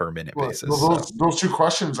on a per minute basis. Well, So those two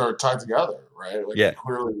questions are tied together, right? Like they yeah,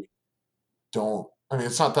 clearly don't. I mean,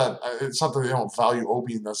 it's not that they don't value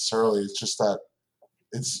Obi necessarily. It's just that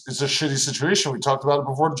it's a shitty situation. We talked about it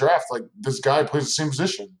before the draft. Like this guy plays the same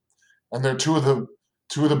position, and they're two of the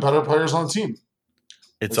better players on the team.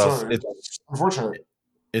 it's It's unfortunate.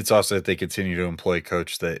 it's also that they continue to employ a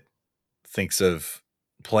coach that thinks of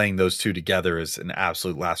playing those two together as an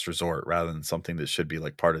absolute last resort rather than something that should be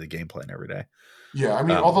like part of the game plan every day. Yeah, I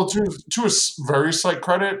mean, although to his very slight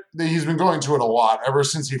credit, he's been going to it a lot ever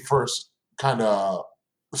since he first kind of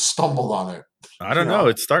stumbled on it. I don't know.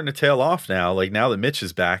 It's starting to tail off now. Like now that Mitch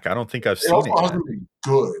is back, I don't think I've seen it yet. Hasn't been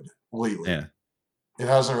good lately. Yeah. It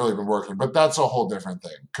hasn't really been working, but that's a whole different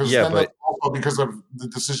thing. Because that's also because of the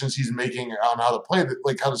decisions he's making on how to play,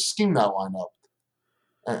 like how to scheme that lineup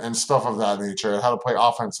and stuff of that nature, how to play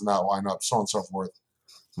offense in that lineup, so on and so forth.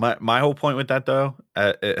 My whole point with that, though,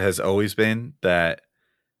 it has always been that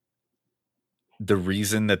the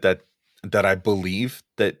reason that I believe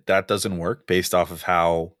that doesn't work based off of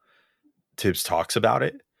how Tibbs talks about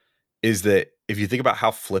it is that if you think about how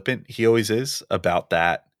flippant he always is about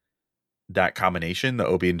that combination, the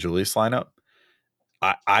Obi and Julius lineup,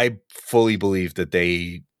 I fully believe that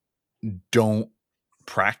they don't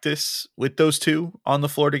practice with those two on the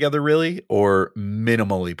floor together really, or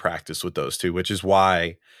minimally practice with those two, which is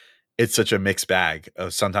why it's such a mixed bag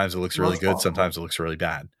of sometimes it looks really good, sometimes it looks really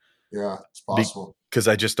bad. Yeah, it's possible. Because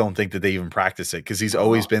I just don't think that they even practice it because he's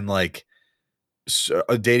always been like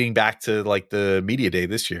dating back to like the media day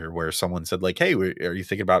this year where someone said like, hey, are you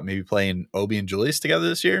thinking about maybe playing Obi and Julius together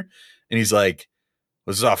this year? And he's like,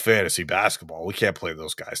 this is not fantasy basketball. We can't play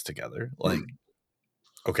those guys together. Like,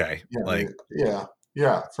 okay.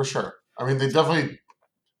 Yeah, for sure. I mean, they definitely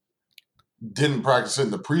didn't practice it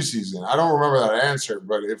in the preseason. I don't remember that answer,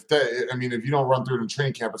 but if you don't run through it in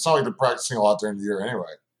training camp, it's not like they're practicing a lot during the year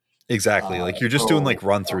anyway. Exactly. Like you're just doing like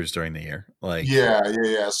run throughs during the year. Like yeah.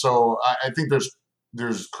 So I think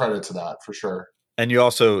there's credit to that for sure. And you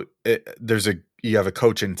also you have a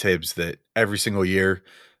coach in Tibbs that every single year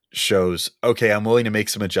shows, okay, I'm willing to make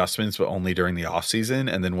some adjustments, but only during the off season.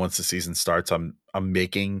 And then once the season starts, I'm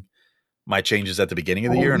making my changes at the beginning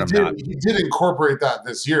of the year. And he did incorporate that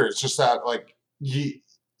this year. It's just that like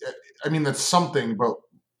that's something, but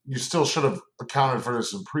you still should have accounted for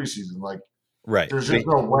this in preseason. Like, right. There's just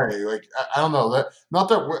no way. Like, I don't know that. Not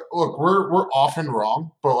that we're often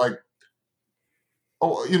wrong, but like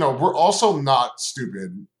Oh, we're also not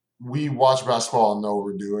stupid. We watch basketball and know what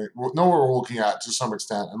we're doing, know what we're looking at to some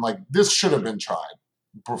extent, and like this should have been tried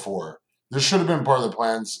before. This should have been part of the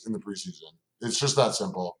plans in the preseason. It's just that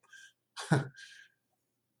simple.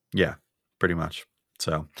 Yeah, pretty much.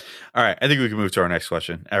 So, all right, I think we can move to our next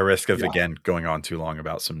question at risk of again going on too long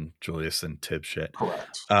about some Julius and Tibbs shit.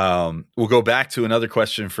 Correct. We'll go back to another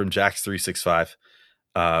question from Jax365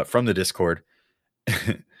 from the Discord.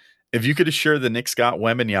 If you could assure the Knicks got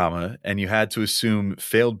Wembanyama and you had to assume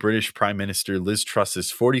failed British Prime Minister Liz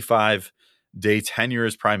Truss's 45-day tenure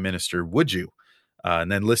as Prime Minister, would you? And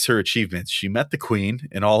then list her achievements. She met the Queen,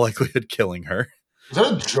 in all likelihood killing her. Is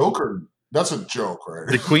that a joke or that's a joke, right?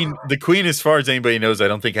 The Queen, as far as anybody knows, I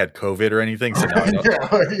don't think had COVID or anything. So no,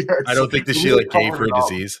 I don't think that she gave her a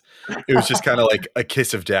disease. It was just kind of like a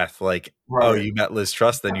kiss of death. Like, oh, you met Liz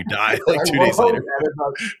Truss, then you die like 2 days later.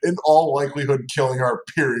 In all likelihood, killing her.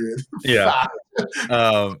 Period. Yeah.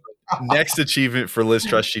 Next achievement for Liz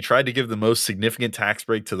Truss: she tried to give the most significant tax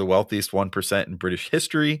break to the wealthiest 1% in British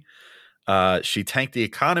history. She tanked the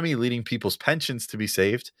economy, leading people's pensions to be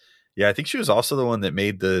saved. Yeah, I think she was also the one that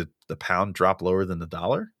made the pound drop lower than the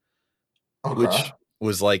dollar, which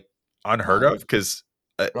was like unheard of because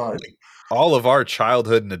like, all of our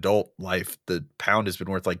childhood and adult life, the pound has been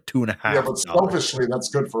worth like $2.50. Yeah, but selfishly, that's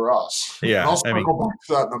good for us. Yeah, I'll circle back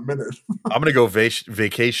to that in a minute. I'm gonna go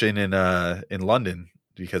vacation in London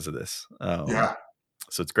because of this. Yeah,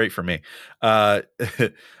 so it's great for me.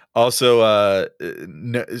 Also,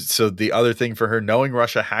 so the other thing for her, knowing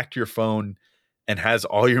Russia hacked your phone and has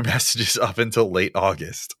all your messages up until late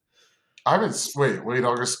August. I haven't. Late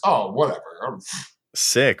August. Oh, whatever.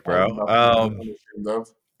 Sick, bro.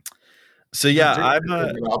 So yeah, I'm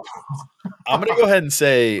gonna go ahead and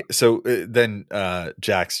say. So then,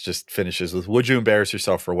 Jax just finishes with, "Would you embarrass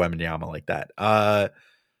yourself for Wembanyama like that?"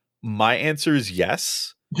 My answer is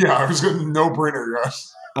yes. Yeah, I was going no brainer.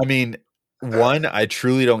 Yes. I mean, one, I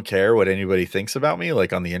truly don't care what anybody thinks about me,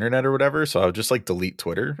 like on the internet or whatever. So I'll just like delete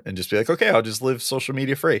Twitter and just be like, okay, I'll just live social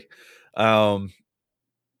media free, and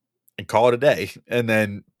call it a day. And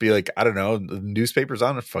then be like, I don't know, the newspapers,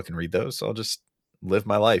 I don't fucking read those. So I'll just live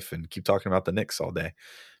my life and keep talking about the Knicks all day.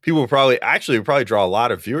 People will probably draw a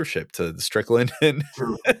lot of viewership to the Strickland. And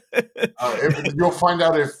you'll find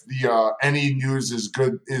out if the any news is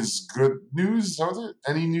good news.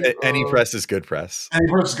 Any news? Any press is good press. Any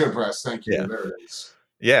press is good press. Thank you. Yeah. There it is.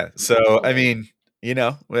 Yeah. So I mean,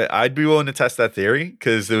 I'd be willing to test that theory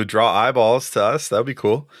because it would draw eyeballs to us. That'd be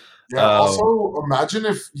cool. Yeah. Also, imagine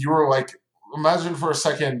if you were imagine for a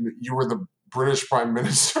second you were the British Prime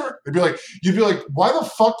Minister. You'd be like, why the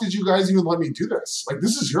fuck did you guys even let me do this? Like,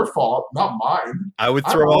 this is your fault, not mine. I would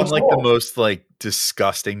throw on like the most like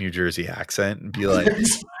disgusting New Jersey accent and be like,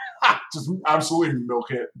 just absolutely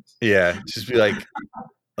milk it. Yeah, just be like,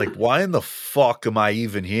 why in the fuck am I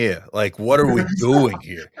even here? Like, what are we doing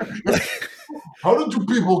here? Like, how did you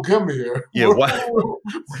people get me here? Yeah, what?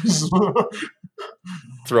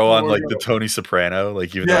 Throw on like the Tony Soprano,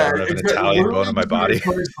 like even though I don't have an Italian bone in my body.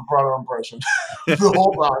 Tony Soprano impression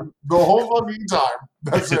the whole fucking time.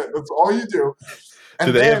 That's it. That's all you do. And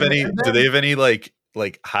do they have any like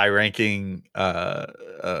high-ranking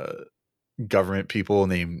government people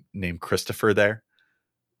named Christopher there?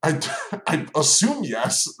 I assume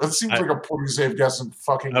yes. That seems like a pretty safe guess in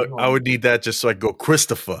fucking I would need that just so I go,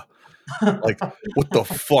 Christopher. Like, what the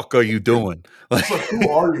fuck are you doing? Like, who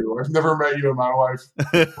are you? I've never met you in my life.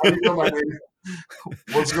 How do you know my name?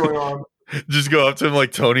 What's going on? Just go up to him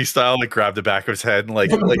like Tony style, like grab the back of his head and like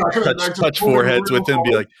touch foreheads with him,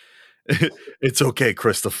 be like, "It's okay,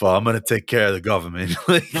 Christopher. I'm gonna take care of the government."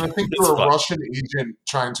 Like, I think you're a Russian agent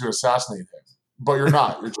trying to assassinate him, but you're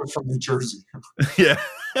not. You're just from New Jersey. Yeah.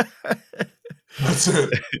 That's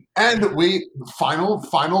it. And wait, final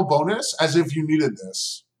bonus, as if you needed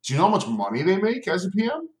this. Do you know how much money they make as a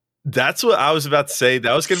PM? That's what I was about to say.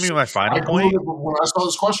 That was going to be my final point. When I saw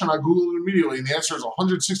this question, I Googled it immediately, and the answer is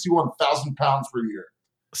 £161,000 per year.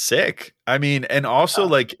 Sick. I mean, and also,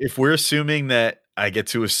 like, if we're assuming that I get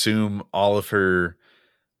to assume all of her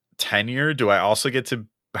tenure, do I also get to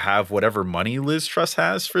have whatever money Liz Truss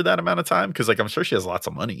has for that amount of time? Because, like, I'm sure she has lots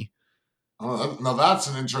of money. Oh, now that's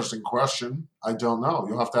an interesting question. I don't know.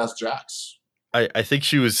 You'll have to ask Jax. I think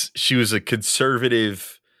she was a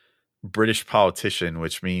conservative British politician,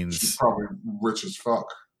 which means she's probably rich as fuck.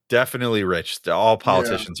 Definitely rich. All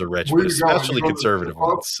politicians are rich, but especially conservative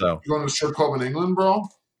ones. So you going to a strip club in England, bro?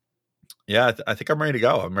 Yeah, I think I'm ready to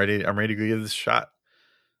go. I'm ready to go give this a shot.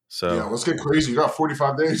 So yeah, let's get crazy. You got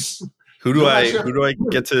 45 days. Who do I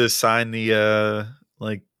get to sign the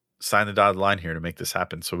dotted line here to make this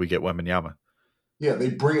happen so we get Wembanyama? Yeah, they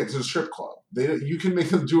bring it to the strip club. You can make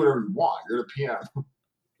them do whatever you want. You're the PM.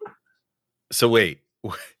 So wait,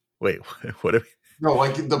 what? No,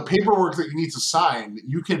 like the paperwork that you need to sign,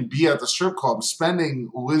 you can be at the strip club spending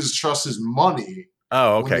Liz Truss's money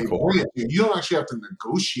Oh, when okay, they cool. bring it to you. You don't actually have to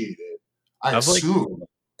negotiate it. I I've like assume.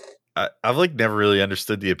 I've like never really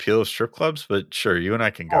understood the appeal of strip clubs, but sure, you and I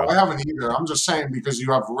can Oh, go. I haven't either. I'm just saying because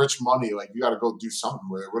you have rich money, like you got to go do something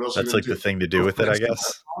with it. What else are you That's gonna like the do? thing to do Go with it, I fancy guess.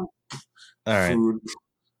 restaurant? All right. Food.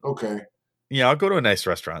 Okay. Yeah, I'll go to a nice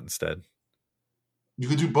restaurant instead. You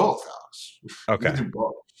could do both, Alex. You Okay. could do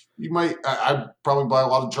both. You might. I'd probably buy a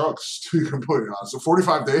lot of drugs, to be completely honest. So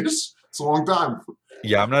 45 days? It's a long time.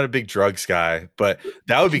 Yeah, I'm not a big drugs guy, but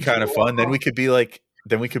that would be kind of fun. Then we could be like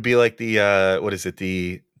the what is it?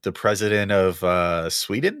 The president of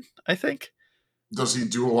Sweden, I think. Does he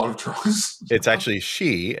do a lot of drugs? It's actually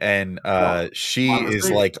she, and No, she my is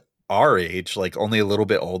mistake. like our age, like only a little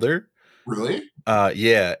bit older. Really?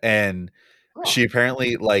 Yeah, and Oh. she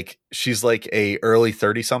apparently like she's like a early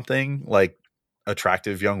 30 something, like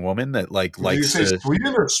attractive young woman that like Did you likes say to.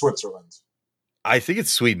 Sweden or Switzerland? I think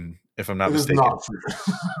it's Sweden, if I'm not It is mistaken. not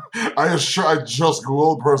Sweden. I just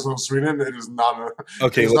googled person of Sweden. It is not a. It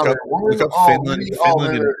Okay, is not a woman. look up Oh, Finland, maybe. Oh,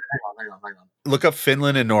 Finland maybe. and Hang on. look up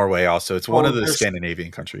Finland and Norway. Also, it's one Oh, of the they're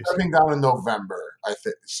Scandinavian countries. stepping down in November. I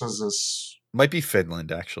think it says this. Might be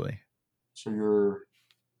Finland actually. So you're.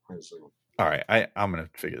 Wait a second. All right, I'm gonna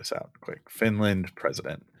figure this out quick. Finland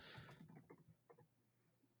president.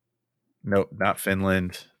 Nope, not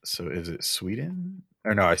Finland. So is it Sweden?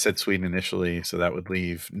 Or no, I said Sweden initially, so that would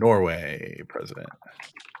leave Norway president.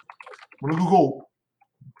 I'm gonna Google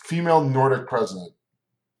female Nordic president.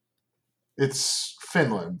 It's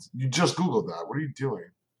Finland. You just Googled that. What are you doing?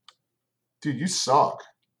 Dude, you suck.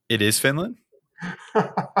 It is Finland?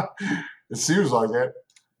 It seems like it.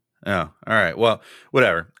 Oh, all right. Well,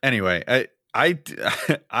 whatever. Anyway, I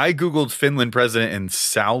I googled Finland president and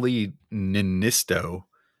Sauli Niinisto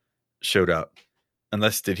showed up.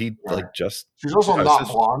 Unless did he Yeah. like just? She's also Oh, it not says-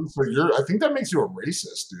 blonde, so I think that makes you a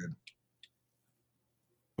racist, dude.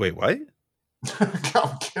 wait, what?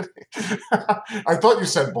 I'm kidding. I thought you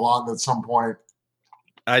said blonde at some point.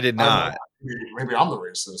 I did not. Maybe I'm the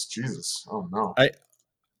racist. Jesus. Oh no.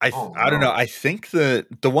 I don't know. no. I think the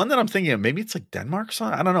one that I'm thinking of, maybe it's like Denmark or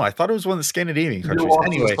something. I don't know. I thought it was one of the Scandinavian You're countries. lost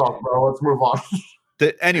in Anyway, talk, bro. Let's move on.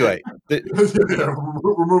 Yeah,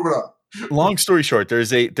 we're moving on. Long story short,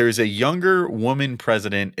 there's a younger woman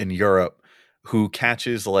president in Europe who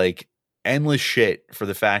catches like endless shit for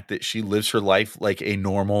the fact that she lives her life like a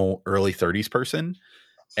normal early 30s person,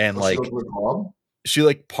 and like she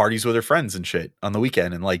like parties with her friends and shit on the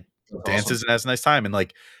weekend and like dances and has a nice time, and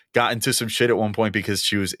like got into some shit at one point because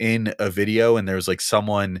she was in a video and there was like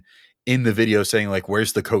someone in the video saying like,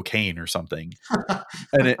 where's the cocaine or something.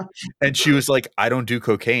 and she was like, I don't do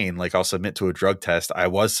cocaine. Like I'll submit to a drug test. I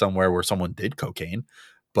was somewhere where someone did cocaine,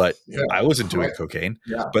 but I wasn't doing cocaine.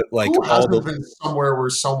 Yeah. But like who hasn't been somewhere where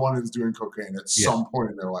someone is doing cocaine at some point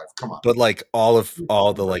in their life? Come on. But like all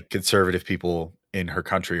the like conservative people in her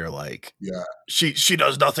country are like, she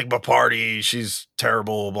does nothing but party. She's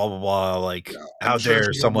terrible, blah, blah, blah. Like how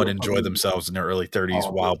dare someone enjoy themselves in their early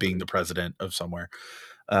 30s while being the president of somewhere.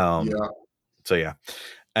 So yeah.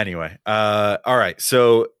 Anyway, all right.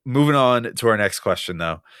 So moving on to our next question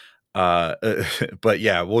though. But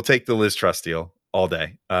yeah, we'll take the Liz Truss deal all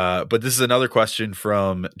day. But this is another question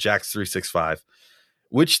from Jax365.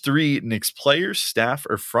 Which three Knicks players, staff,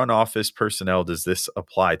 or front office personnel does this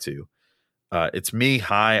apply to? It's me.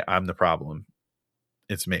 Hi, I'm the problem.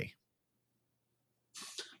 It's me.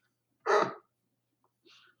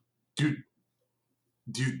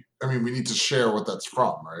 Dude, I mean, we need to share what that's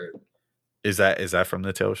from, right? Is that from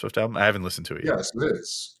the Taylor Swift album? I haven't listened to it yet. Yes, it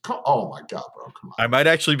is. Oh my god, bro! Come on. I might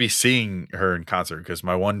actually be seeing her in concert because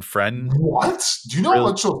my one friend. What? Do you know how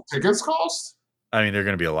much those tickets cost? I mean, they're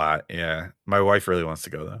going to be a lot. Yeah, my wife really wants to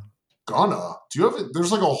go though. Do you have it?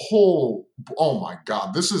 There's like a whole. Oh my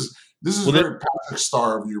god, this is very Patrick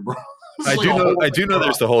Star of you, bro. I do know.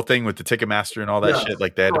 There's the whole thing with the Ticketmaster and all that shit.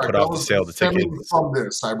 Like they had to put off the sale of the tickets from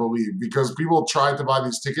this, I believe, because people tried to buy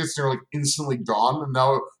these tickets, they're like instantly gone, and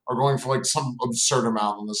now are going for like some absurd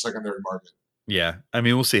amount on the secondary market. Yeah, I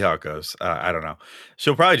mean, we'll see how it goes. I don't know.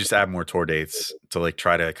 She'll probably just add more tour dates to like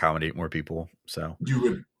try to accommodate more people. So you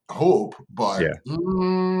would hope, but I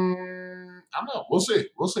don't know. We'll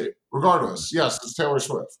see. Regardless, yes, it's Taylor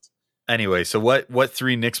Swift. Anyway, so what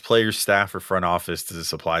three Knicks players, staff, or front office does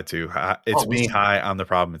this apply to? It's me. Hi, I'm the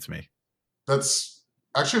problem. It's me. That's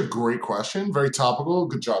actually a great question. Very topical.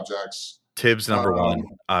 Good job, Jax. Tibbs number one,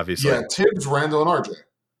 obviously. Yeah, Tibbs, Randall, and RJ.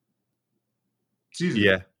 It's easy.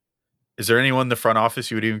 Yeah. Is there anyone in the front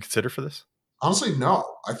office you would even consider for this? Honestly, no.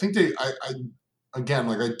 I think I again,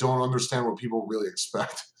 like, I don't understand what people really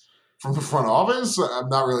expect from the front office. I'm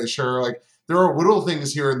not really sure. Like, there are little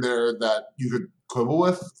things here and there that you could quibble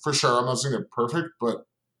with, for sure. I'm not saying they're perfect, but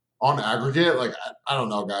on aggregate, like, I don't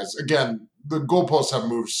know, guys. Again, the goalposts have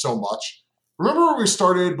moved so much. Remember where we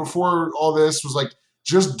started before all this was like,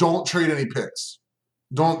 just don't trade any picks.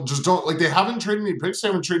 Don't like, they haven't traded any picks, they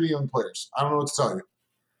haven't traded any young players. I don't know what to tell you.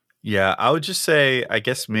 Yeah, I would just say, I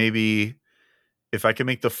guess maybe if I can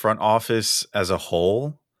make the front office as a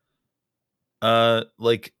whole,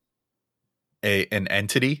 like an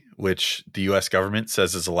entity, which the U.S. government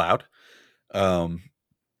says is allowed. Um,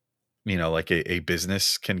 like a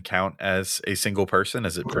business can count as a single person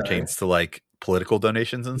as it Okay. pertains to like political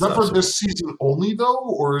donations and Is that stuff. for So this season only, though,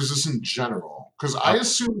 or is this in general? Because I uh,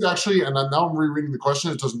 assumed, actually, and now I'm rereading the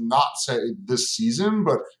question, it does not say this season,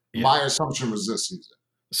 but yeah. my assumption was this season.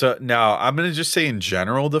 So now I'm going to just say in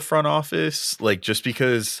general, the front office, like just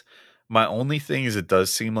because my only thing is it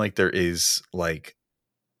does seem like there is like,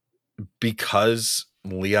 because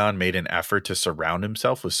Leon made an effort to surround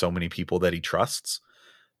himself with so many people that he trusts,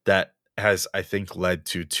 that has, I think, led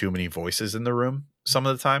to too many voices in the room some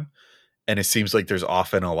of the time. And it seems like there's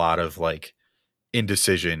often a lot of like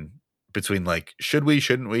indecision between like, should we,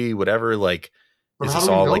 shouldn't we, whatever. Like, But is how this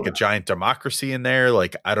do we all know like a that? giant democracy in there?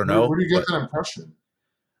 Like, I don't Where know. do you get But that impression?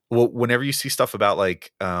 well, whenever you see stuff about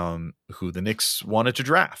like who the Knicks wanted to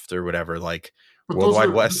draft or whatever, like But Worldwide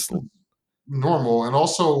this West, is normal, and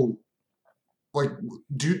also, like,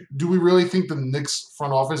 do we really think the Knicks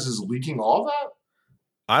front office is leaking all that?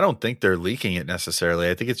 I don't think they're leaking it necessarily.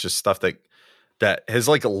 I think it's just stuff that has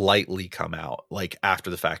like lightly come out like after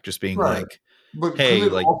the fact, just being Right. like, But couldn't hey,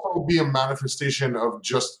 it like, also be a manifestation of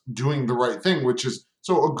just doing the right thing, which is,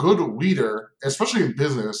 so a good leader, especially in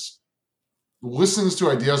business, listens to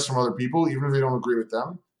ideas from other people, even if they don't agree with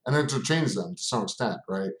them, and entertains them to some extent,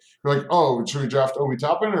 right? You're like, oh, should we draft Obi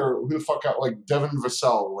Toppin or who the fuck out, like Devin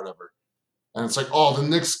Vassell or whatever? And it's like, oh, the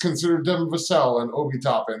Knicks considered Devin Vassell and Obi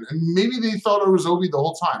Toppin. And maybe they thought it was Obi the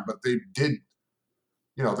whole time, but they did,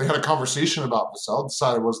 they had a conversation about Vassell,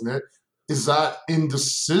 decided it wasn't it. Is that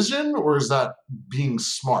indecision or is that being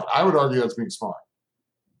smart? I would argue that's being smart.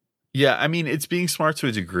 yeah, I mean, it's being smart to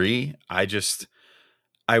a degree.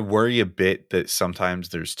 I worry a bit that sometimes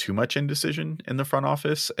there's too much indecision in the front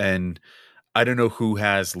office. And I don't know who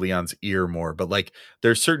has Leon's ear more, but like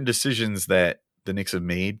there's certain decisions that the Knicks have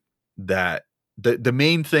made that the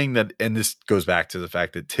main thing that, and this goes back to the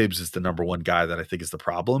fact that Tibbs is the number one guy that I think is the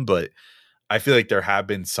problem, but I feel like there have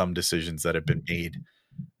been some decisions that have been made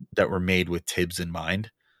that were made with Tibbs in mind.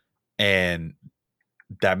 And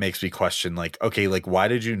that makes me question, like, okay, like why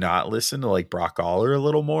did you not listen to like Brock Aller a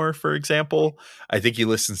little more, for example? I think he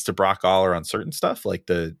listens to Brock Aller on certain stuff, like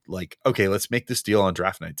okay, let's make this deal on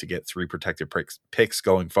draft night to get 3 protected picks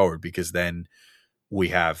going forward, because then we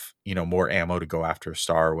have, more ammo to go after a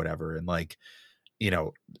star or whatever. And like,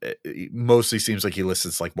 it mostly seems like he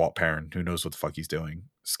listens to like Walt Perrin, who knows what the fuck he's doing,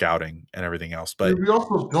 scouting and everything else. I But mean, we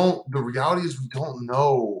also don't, the reality is we don't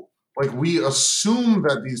know. Like, we assume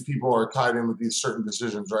that these people are tied in with these certain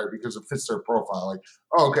decisions, right? Because it fits their profile. Like,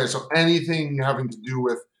 oh, okay, so anything having to do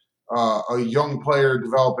with a young player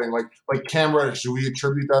developing, like Cam Reddish, do we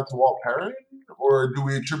attribute that to Walt Perrin, or do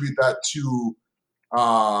we attribute that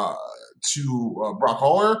uh, Brock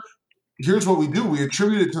Aller? Here's what we do: we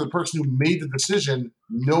attribute it to the person who made the decision,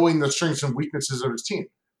 knowing the strengths and weaknesses of his team.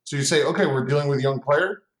 So you say, okay, we're dealing with a young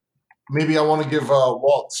player. Maybe I want to give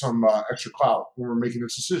Walt some extra clout when we're making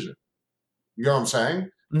this decision. You know what I'm saying?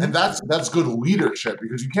 And mhm, that's good leadership,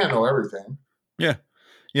 because you can't know everything. yeah,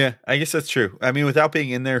 yeah, I guess that's true. I mean, without being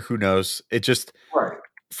in there, who knows? It just, Right.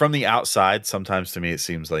 from the outside, sometimes to me, it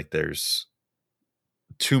seems like there's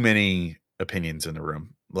too many opinions in the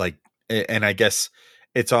room. Like, and I guess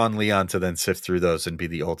it's on Leon to then sift through those and be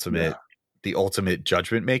Yeah. the ultimate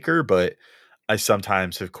judgment maker. But I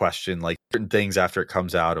sometimes have questioned like certain things after it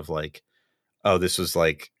comes out of like, oh, this was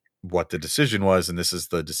like what the decision was, and this is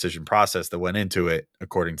the decision process that went into it,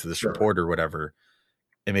 according to this Sure. report or whatever.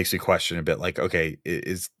 It makes me question a bit, like, okay,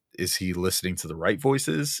 is he listening to the right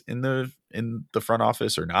voices in the front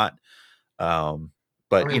office or not? I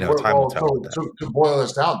But mean, time will well, tell with so that. to boil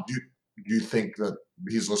this down, do you think that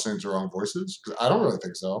he's listening to wrong voices? Because I don't really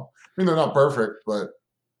think so. I mean, they're not perfect, but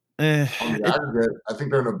Eh, on the it, aggregate, I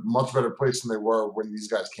think they're in a much better place than they were when these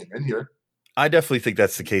guys came in here. I definitely think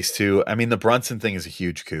that's the case too. I mean, the Brunson thing is a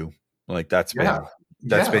huge coup. Like Yeah. that's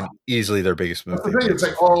Yeah. been easily their biggest That's move the they've thing. made It's so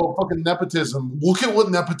like, far. oh, fucking nepotism. Look at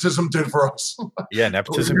what nepotism did for us. Yeah,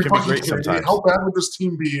 nepotism You're can be fucking great kidding me. sometimes. How bad would this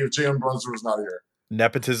team be if Jalen Brunson was not here?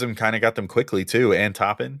 nepotism kind of got them quickly too, and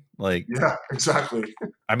Toppin. Like, Yeah, exactly.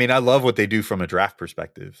 I mean, I love what they do from a draft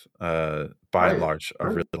perspective. By and Right. large, I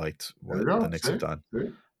Right. really liked There you what go. the Knicks See? have done.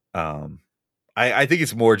 See? Um, I think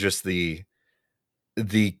it's more just the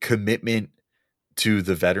commitment to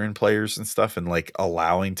the veteran players and stuff, and like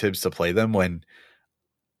allowing Tibbs to play them when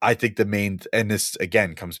I think the main, and this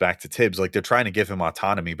again comes back to Tibbs, like they're trying to give him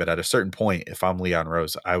autonomy, but at a certain point, if I'm Leon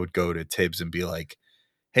Rose, I would go to Tibbs and be like,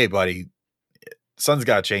 hey, buddy, sun's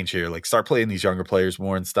got to change here. Like, start playing these younger players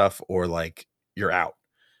more and stuff, or like you're out.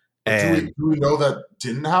 But And do we know that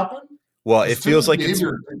didn't happen? well, Because Tibbs'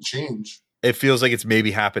 behavior didn't change. it feels like it's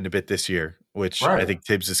maybe happened a bit this year, which I Right. think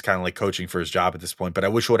Tibbs is kind of like coaching for his job at this point, but I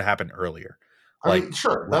wish it would have happened earlier. I mean,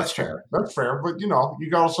 sure, that's year. fair. That's fair. But you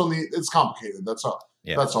got also need. It's complicated. That's all.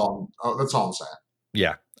 Yeah. That's all. That's all I'm saying.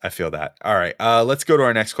 Yeah, I feel that. All right, let's go to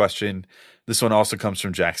our next question. This one also comes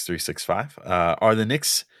from Jax365. Are the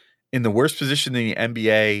Knicks in the worst position in the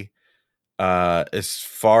NBA as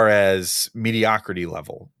far as mediocrity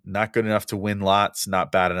level? Not good enough to win lots,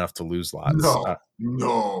 not bad enough to lose lots.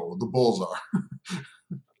 No, the Bulls are.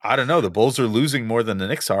 I don't know. The Bulls are losing more than the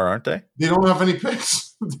Knicks are, aren't they? They don't have any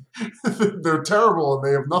picks. They're terrible and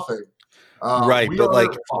they have nothing. Right, but like,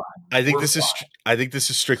 fine. I think this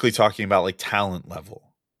is strictly talking about like talent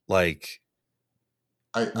level. Like,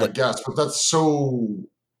 I guess, but that's so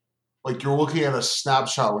like you're looking at a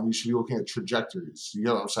snapshot when you should be looking at trajectories. You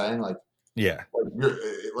know what I'm saying? Like, yeah,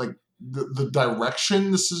 like the direction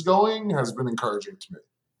this is going has been encouraging to me.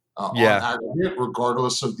 On aggregate,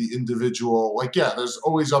 regardless of the individual. Like, yeah, there's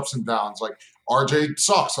always ups and downs. Like, RJ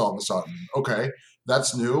sucks all of a sudden. Okay,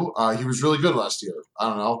 that's new. He was really good last year. I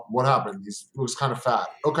don't know what happened. He was kind of fat.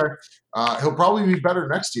 Okay, he'll probably be better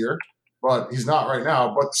next year, but he's not right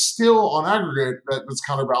now. But still, on aggregate, that's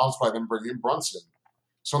counterbalanced by them bringing Brunson.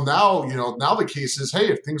 So now, now the case is,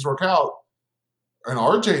 hey, if things work out, and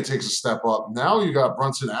RJ takes a step up, now you got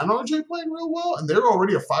Brunson and RJ playing real well, and they're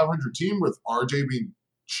already a 500 team with RJ being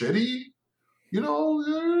shitty.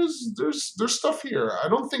 There's stuff here. I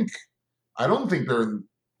don't think they're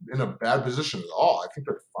in a bad position at all. I think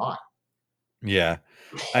they're fine. Yeah,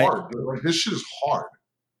 it's hard. Like, this shit is hard.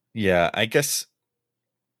 Yeah, I guess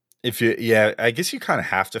I guess you kind of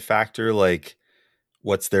have to factor like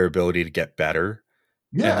what's their ability to get better.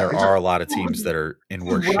 Yeah, and there are a lot of teams that are in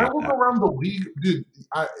worse shape. When I look around the league, dude,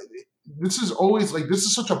 this is always like, this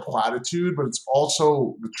is such a platitude, but it's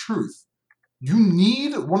also the truth. You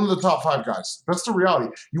need one of the top 5 guys. That's the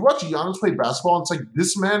reality. You watch Giannis play basketball, and it's like,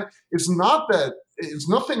 this man, it's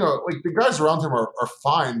nothing, like, the guys around him are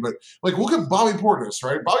fine, but, like, look at Bobby Portis,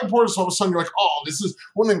 right? Bobby Portis, all of a sudden, you're like, oh, this is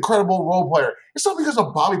what an incredible role player. It's not because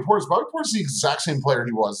of Bobby Portis. Bobby Portis is the exact same player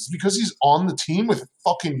he was. It's because he's on the team with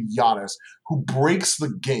fucking Giannis, who breaks the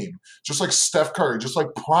game, just like Steph Curry, just like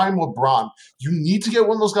prime LeBron. You need to get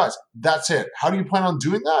one of those guys. That's it. How do you plan on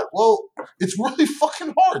doing that? Well, it's really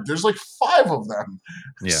fucking hard. There's like 5 of them.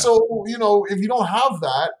 Yeah. So, if you don't have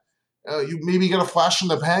that, you maybe get a flash in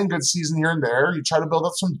the pan, good season here and there. You try to build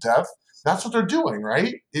up some depth. That's what they're doing,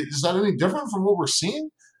 right? Is that any different from what we're seeing?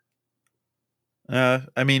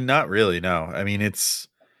 I mean, not really. No. I mean, it's.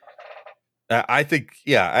 I think,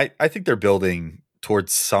 I think they're building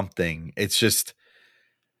towards something. It's just,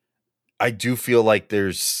 I do feel like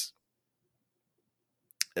there's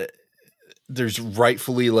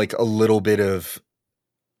rightfully like a little bit of,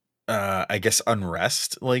 I guess,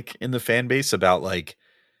 unrest like in the fan base about like,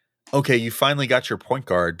 okay, you finally got your point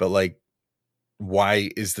guard, but like,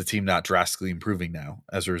 why is the team not drastically improving now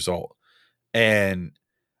as a result? And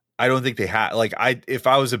I don't think they have, like, if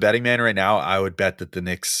I was a betting man right now, I would bet that the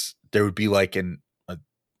Knicks, there would be like a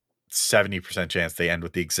 70% chance they end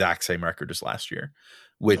with the exact same record as last year,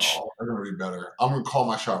 which they're going to be better. I'm going to call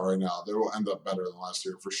my shot right now. They will end up better than last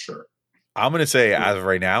year for sure. I'm going to say, as of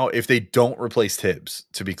right now, if they don't replace Tibbs,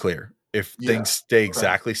 to be clear, if things stay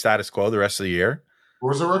exactly status quo the rest of the year. What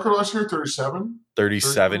was the record last year? 37?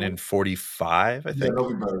 37 and 45, I think. Yeah, they'll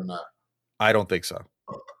be better than that. I don't think so.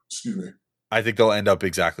 Excuse me. I think they'll end up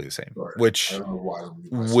exactly the same, which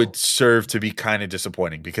would serve to be kind of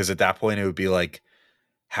disappointing, because at that point it would be like,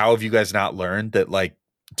 how have you guys not learned that, like,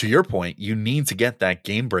 to your point, you need to get that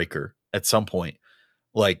game breaker at some point.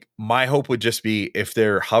 Like, my hope would just be if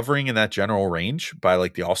they're hovering in that general range by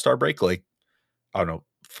like the All-Star break, like, I don't know,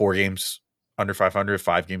 4 games under 500,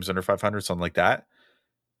 5 games under 500, something like that.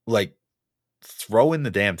 Like, throw in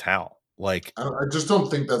the damn towel. Like, I just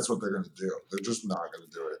don't think that's what they're going to do. They're just not going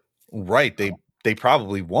to do it. Right. They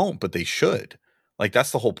probably won't, but they should. Like,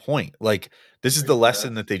 that's the whole point. Like, this is the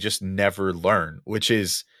lesson that they just never learn, which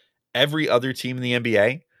is every other team in the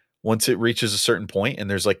NBA, once it reaches a certain point and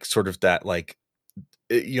there's like sort of that, like,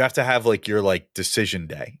 you have to have like your like decision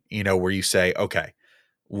day, where you say, okay,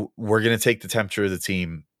 we're going to take the temperature of the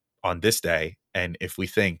team on this day. And if we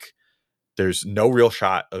think there's no real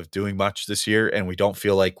shot of doing much this year and we don't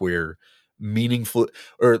feel like we're meaningful,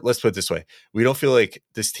 or let's put it this way, we don't feel like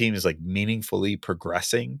this team is like meaningfully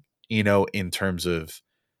progressing, in terms of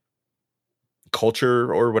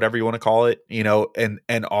culture or whatever you want to call it,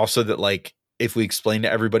 and also that like if we explain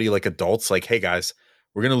to everybody like adults, like, hey guys,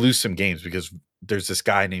 we're going to lose some games because there's this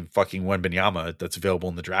guy named fucking Wembanyama that's available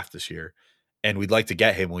in the draft this year, and we'd like to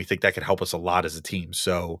get him, and we think that could help us a lot as a team.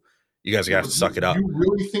 So you guys are gonna have to suck it up. You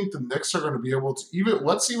really think the Knicks are going to be able to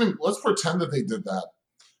let's pretend that they did that.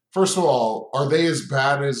 First of all, are they as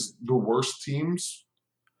bad as the worst teams?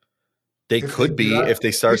 They could be if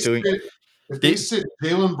they start doing. If they sit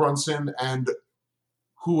Jalen Brunson and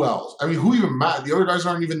who else? I mean, who even matters? The other guys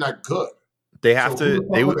aren't even that good. They have to.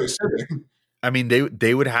 They would. I mean,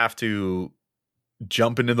 they would have to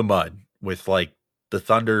jump into the mud with like the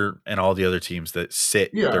Thunder and all the other teams that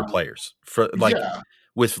sit their players for like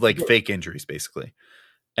with like fake injuries, basically.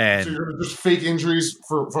 And so you're going to just fake injuries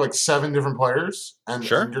for like 7 different players, and, and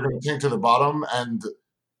you're going to tank to the bottom, and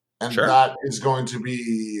that is going to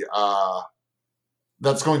be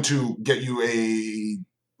that's going to get you a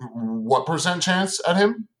what % chance at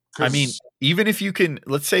him? I mean, even if you can,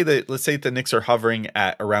 let's say the Knicks are hovering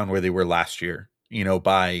at around where they were last year,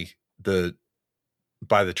 by the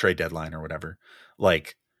trade deadline or whatever,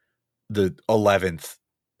 like the 11th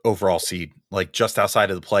overall seed, like just outside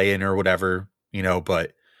of the play-in or whatever,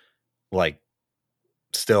 but like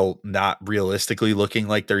still not realistically looking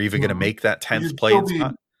like they're even going to make that 10th play-in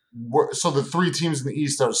spot. So the 3 teams in the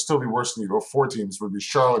East that would still be worse than you, or 4 teams would be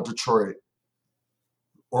Charlotte, Detroit,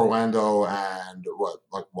 Orlando, and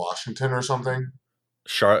like Washington or something?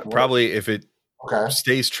 Probably if it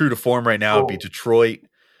stays true to form right now, it'd be Detroit,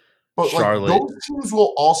 but Charlotte. Like those teams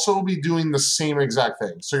will also be doing the same exact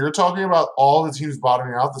thing. So you're talking about all the teams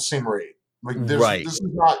bottoming out the same rate. Like this is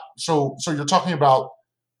not so you're talking about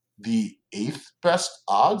the 8th best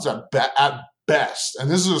odds at best.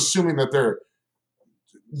 And this is assuming that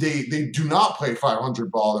they do not play 500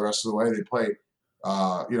 ball the rest of the way. They play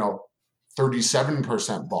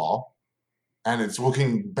 37% ball, and it's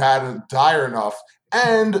looking bad and dire enough.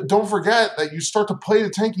 And don't forget that you start to play the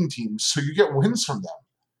tanking teams, so you get wins from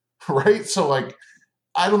them, right? So, like,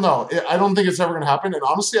 I don't know. I don't think it's ever going to happen. And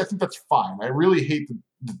honestly, I think that's fine. I really hate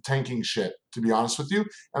the tanking shit, to be honest with you.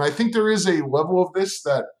 And I think there is a level of this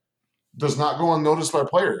that does not go unnoticed by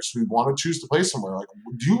players who want to choose to play somewhere. Like,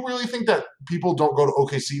 do you really think that people don't go to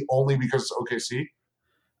OKC only because it's OKC?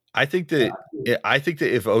 I think that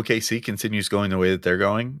if OKC continues going the way that they're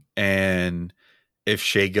going, and if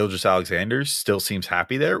Shai Gilgeous-Alexander still seems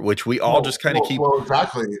happy there, which we all just kind of keep. Well,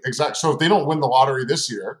 exactly. So if they don't win the lottery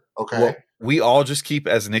this year, we all just keep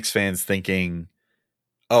as Knicks fans thinking,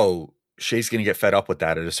 oh, Shai's going to get fed up with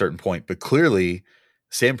that at a certain point. But clearly,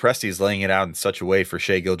 Sam Presti is laying it out in such a way for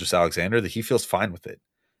Shai Gilgeous-Alexander that he feels fine with it.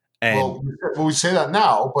 And we say that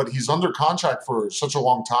now, but he's under contract for such a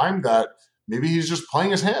long time that maybe he's just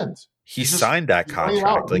playing his hand. He signed that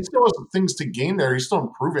contract. Like, he still has things to gain there. He's still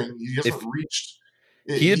improving. He hasn't reached.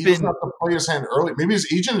 He doesn't have to play his hand early. Maybe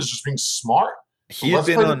his agent is just being smart. He had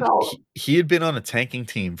been on a tanking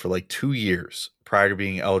team for like 2 years prior to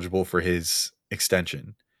being eligible for his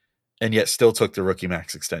extension, and yet still took the rookie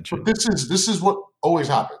max extension. But this is what always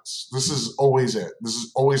happens. This is always it. This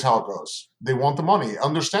is always how it goes. They want the money,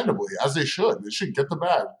 understandably, as they should. They should get the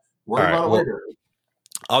bag. Worry about it later.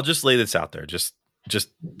 I'll just lay this out there, just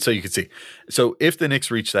so you can see. So if the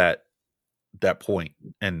Knicks reach that point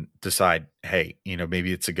and decide, hey,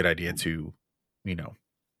 maybe it's a good idea to,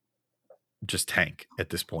 just tank at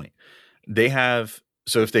this point.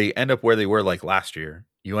 So if they end up where they were like last year,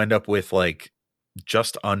 you end up with like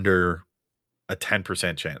just under a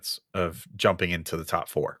 10% chance of jumping into the top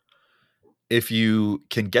 4. If you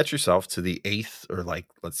can get yourself to the 8th or like,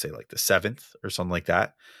 let's say like the 7th or something like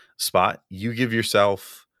that spot, you give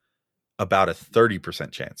yourself about a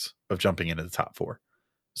 30% chance of jumping into the top 4.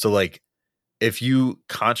 So like if you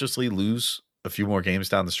consciously lose a few more games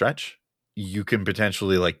down the stretch, you can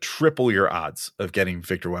potentially like triple your odds of getting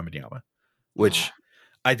Victor Wembanyama, which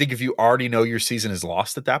I think if you already know your season is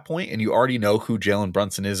lost at that point and you already know who Jalen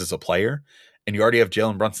Brunson is as a player and you already have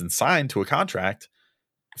Jalen Brunson signed to a contract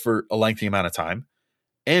for a lengthy amount of time,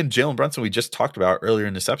 and Jalen Brunson we just talked about earlier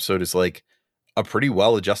in this episode is like a pretty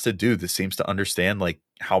well-adjusted dude that seems to understand like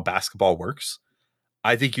how basketball works.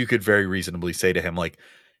 I think you could very reasonably say to him like,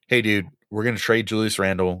 hey dude, we're going to trade Julius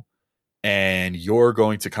Randle and you're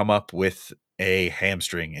going to come up with a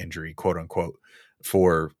hamstring injury, quote unquote,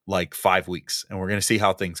 for like 5 weeks. And we're going to see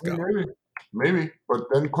how things go. Maybe, but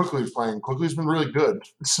then Quickly's playing. Quickly's been really good.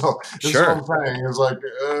 So this is what Sure. I'm saying. Is like,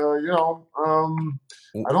 I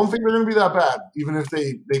don't think they're going to be that bad, even if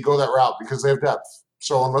they go that route because they have depth.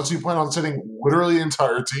 So unless you plan on sitting literally the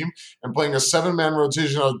entire team and playing a 7-man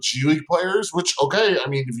rotation of G League players, which okay, I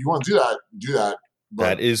mean, if you want to do that. But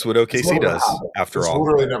That is what it's OKC never going to does, happen. after It's all.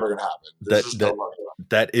 literally never going to happen. There's That just no that luck.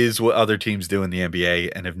 that is what other teams do in the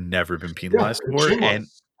NBA and have never been Yeah, penalized it's for, and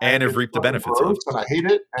shameless. and And have it's reaped the fucking benefits of. gross, and I hate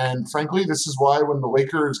it. And frankly, this is why when the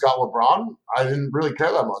Lakers got LeBron, I didn't really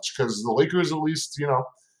care that much because the Lakers, at least,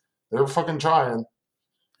 they're fucking trying.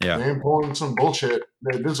 Yeah. They ain't pulling some bullshit.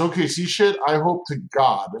 This OKC shit, I hope to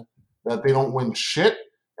God that they don't win shit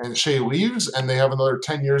and Shea leaves and they have another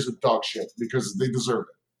 10 years of dog shit because they deserve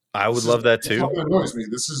it. I would This is love that this too. fucking annoys me.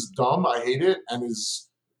 This is dumb. I hate it, and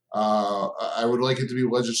I would like it to be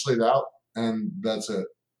legislated out, and that's it.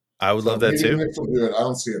 I would So love that maybe the too. Knicks will do it. I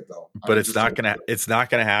don't see it though. But it's not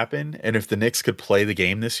gonna happen. And if the Knicks could play the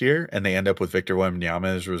game this year and they end up with Victor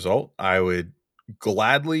Wembanyama as a result, I would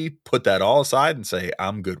gladly put that all aside and say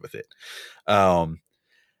I'm good with it.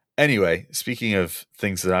 Anyway, speaking of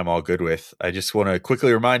things that I'm all good with, I just want to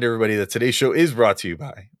quickly remind everybody that today's show is brought to you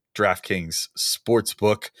by DraftKings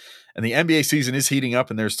Sportsbook. And the NBA season is heating up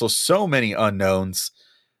and there's still so many unknowns.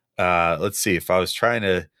 Let's see, if I was trying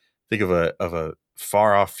to think of a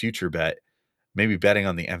far off future bet, maybe betting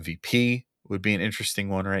on the MVP would be an interesting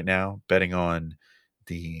one right now. Betting on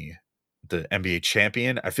the NBA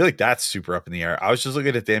champion, I feel like that's super up in the air. I was just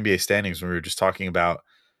looking at the NBA standings when we were just talking about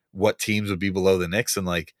what teams would be below the Knicks, and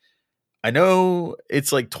like I know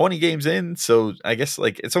it's like 20 games in, so I guess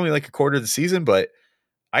like it's only like a quarter of the season, but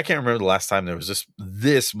I can't remember the last time there was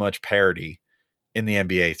this much parity in the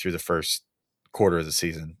NBA through the first quarter of the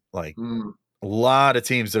season. Like a lot of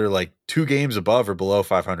teams that are like 2 games above or below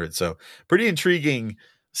 500. So pretty intriguing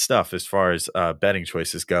stuff as far as betting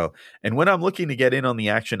choices go. And when I'm looking to get in on the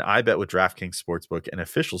action, I bet with DraftKings Sportsbook, an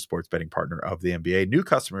official sports betting partner of the NBA. New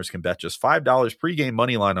customers can bet just $5 pregame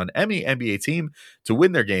money line on any NBA team to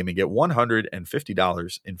win their game and get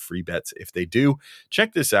 $150 in free bets if they do.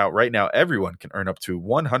 Check this out. Right now, everyone can earn up to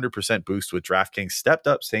 100% boost with DraftKings stepped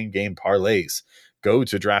up same game parlays. Go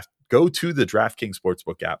to the DraftKings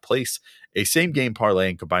Sportsbook app, place a same game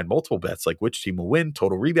parlay, and combine multiple bets like which team will win,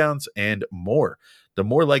 total rebounds, and more. The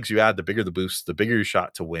more legs you add, the bigger the boost, the bigger your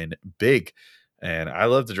shot to win big. And I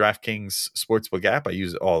love the DraftKings Sportsbook app. I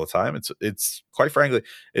use it all the time. It's quite frankly,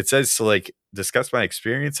 it says to like discuss my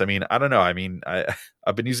experience. I mean, I don't know. I mean,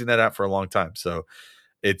 I've been using that app for a long time, so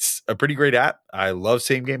it's a pretty great app. I love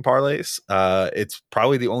same game parlays. It's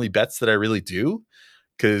probably the only bets that I really do,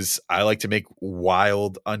 because I like to make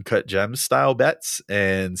wild uncut gems style bets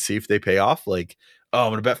and see if they pay off. Like, oh,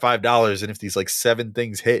 I'm going to bet $5. And if these like 7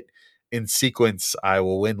 things hit in sequence, I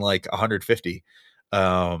will win like 150.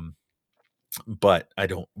 But I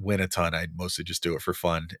don't win a ton. I mostly just do it for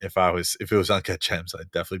fun. If it was uncut gems,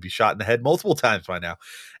 I'd definitely be shot in the head multiple times by now.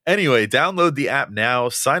 Anyway, download the app now,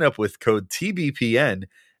 sign up with code TBPN.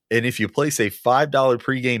 And if you place a $5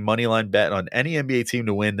 pregame moneyline bet on any NBA team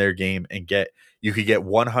to win their game you could get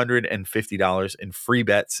 $150 in free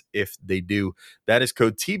bets if they do. That is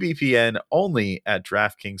code TBPN only at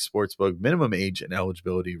DraftKings Sportsbook. Minimum age and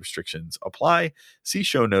eligibility restrictions apply. See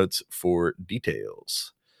show notes for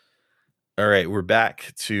details. All right, we're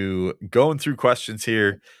back to going through questions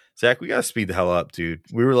here. Zach, we got to speed the hell up, dude.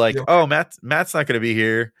 We were like, oh, Matt's not going to be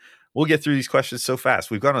here. We'll get through these questions so fast.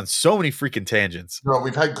 We've gone on so many freaking tangents. No,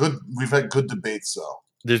 we've had good debates though.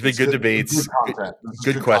 There's been good debates, good content.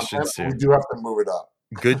 good questions content, too. we do have to move it up.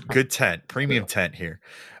 Good tent, premium tent here.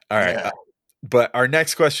 All right. Yeah. But our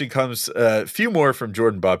next question comes a few more from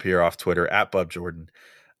Jordan Bubb here off Twitter at Bubb Jordan.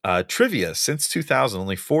 Trivia: since 2000,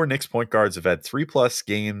 only 4 Knicks point guards have had 3+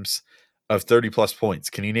 games of 30+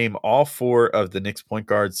 points. Can you name all 4 of the Knicks point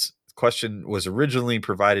guards? The question was originally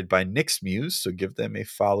provided by Knicks Muse, so give them a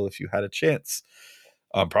follow if you had a chance.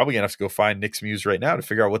 I'm probably gonna have to go find Knicks Muse right now to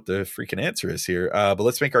figure out what the freaking answer is here. But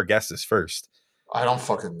let's make our guesses first. I don't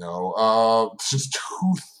fucking know. Since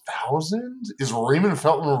 2000, is Raymond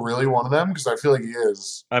Felton really one of them? Because I feel like he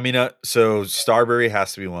is. I mean, so Starbury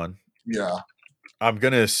has to be one. Yeah. I'm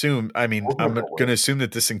gonna assume. I mean, I'm gonna assume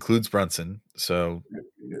that this includes Brunson. So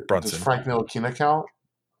Brunson. Does Frank Ntilikina count?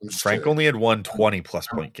 Frank only had 1 20+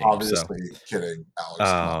 point game. Obviously, kidding,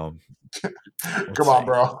 Alex. Come on,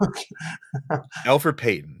 bro. Elfrid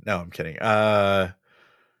Payton. No, I'm kidding. I'm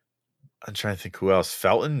trying to think who else.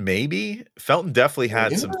 Felton, maybe. Felton definitely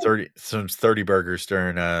had some 30 burgers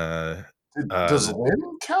during. Does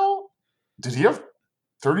Lynn count? Did he have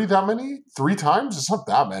 30 that many? 3 times? It's not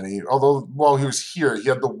that many. Although, while he was here, he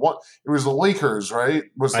had the one. It was the Lakers, right?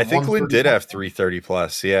 Was the I think Lynn 130? did have 330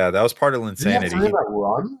 plus. Yeah, that was part of Did he have Linsanity. 3 in that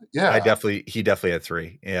run? Yeah. He definitely had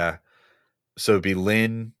 3. Yeah. So it'd be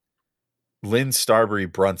Lynn, Starbury,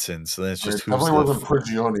 Brunson. So then it's It just who's definitely the wasn't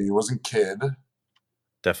Prigioni. It wasn't Kidd.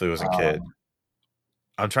 definitely wasn't Kid. Um,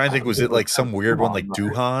 I'm trying to I think, don't was think it it was like some weird one like Esteban,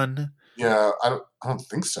 right? Duhan? Yeah, I don't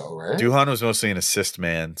think so, right? Duhan was mostly an assist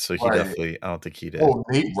man, so he Right. definitely I don't think he did. Oh,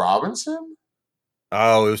 Nate Robinson?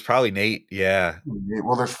 Oh, it was probably Nate. Yeah.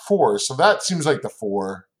 Well, there's 4, so that seems like the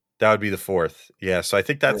 4. That would be the 4th. Yeah, so I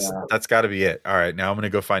think that's Yeah. got to be it. All right, now I'm going to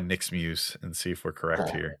go find Nick's Muse and see if we're correct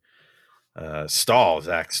Okay. here. Stall,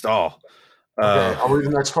 Zach, stall. Okay, I'll read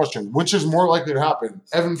the next question. Which is more likely to happen?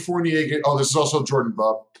 Evan Fournier this is also Jordan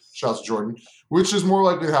Bub. Shout out to Jordan. Which is more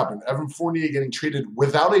likely to happen? Evan Fournier getting traded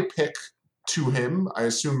without a pick to him, I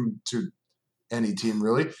assume to any team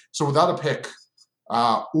really. So without a pick,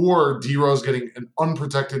 or D Rose getting an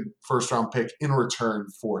unprotected first round pick in return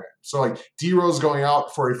for him. So like D Rose going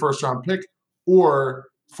out for a first round pick, or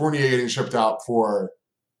Fournier getting shipped out for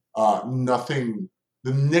nothing.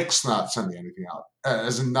 The Knicks not sending anything out,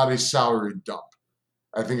 as in not a salary dump,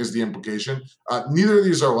 I think is the implication. Neither of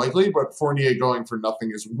these are likely, but Fournier going for nothing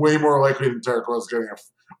is way more likely than Derrick Rose getting an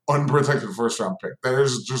unprotected first round pick. That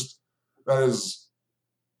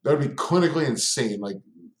would be clinically insane. Like,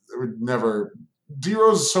 it would never. D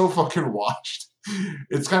Rose is so fucking washed.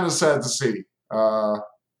 It's kind of sad to see.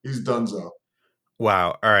 He's donezo.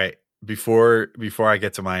 Wow. All right. Before I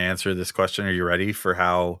get to my answer to this question, are you ready for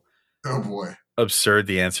how Oh boy. absurd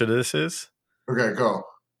the answer to this is? Okay, go.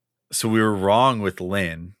 So we were wrong with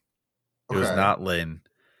Lynn. It was Okay. not Lynn.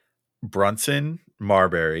 Brunson,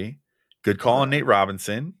 Marbury. Good call on Nate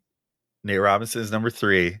Robinson. Nate Robinson is number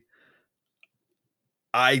 3.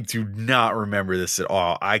 I do not remember this at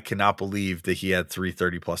all. I cannot believe that he had 3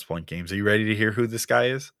 30-plus point games. Are you ready to hear who this guy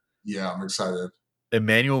is? Yeah, I'm excited.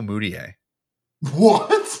 Emmanuel Mudiay.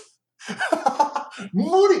 What?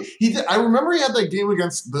 Moody. He did. I remember he had that game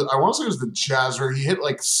against I want to say it was the Jazz where he hit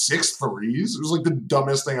like 6 threes. It was like the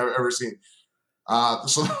dumbest thing I've ever seen.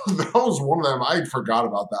 So that was one of them. I forgot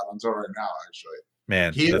about that until right now, actually.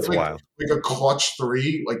 Man, He that's had wild. like a clutch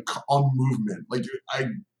 3, like on movement. Like I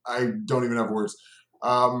don't even have words.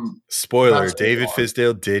 Spoiler, David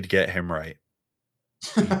Fizdale did get him right.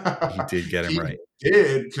 He did get him he right.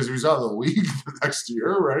 did, because he was out of the league the next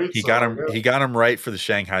year, right? He got him. Yeah. He got him right for the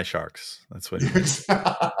Shanghai Sharks. That's what he did.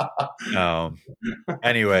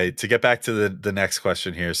 Anyway, to get back to the next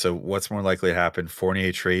question here. So, what's more likely to happen?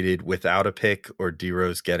 Fournier traded without a pick, or D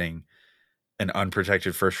Rose getting an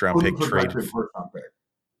unprotected first round pick traded?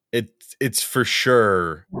 It's for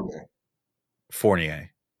sure Fournier.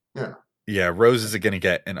 Yeah. Yeah, Rose is going to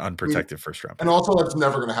get an unprotected first round pick. And also, that's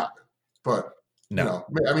never going to happen. But no.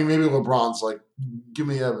 I mean, maybe LeBron's like, give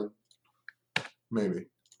me Evan. Maybe.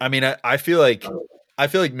 I mean, I feel like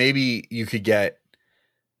maybe you could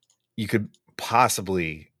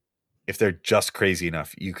possibly, if they're just crazy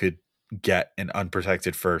enough, you could get an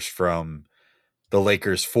unprotected first from the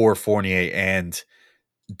Lakers for Fournier and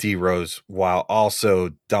D Rose while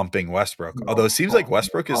also dumping Westbrook. Although it seems like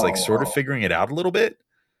Westbrook is like sort of figuring it out a little bit.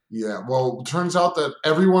 Yeah, well, it turns out that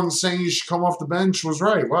everyone saying you should come off the bench was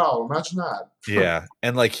right. Wow, imagine that. Yeah,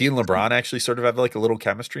 and like he and LeBron actually sort of have like a little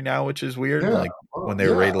chemistry now, which is weird. Yeah. Like when they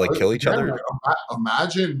were ready to like kill each other. Like,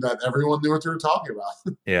 imagine that everyone knew what they were talking about.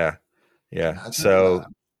 Yeah. So,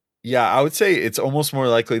 yeah, I would say it's almost more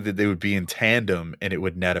likely that they would be in tandem and it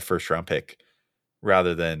would net a first round pick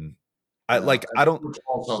rather than I don't. Which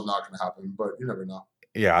also not going to happen, but you never know.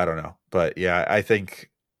 Yeah, I don't know, but yeah, I think.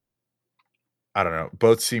 I don't know.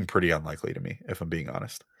 Both seem pretty unlikely to me, if I'm being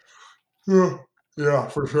honest. Yeah,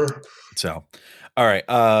 for sure. So, all right.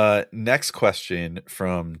 Next question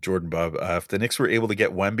from Jordan Bub. If the Knicks were able to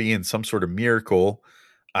get Wemby in some sort of miracle,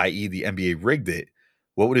 i.e. the NBA rigged it,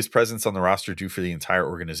 what would his presence on the roster do for the entire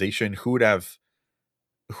organization? Who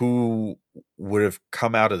would have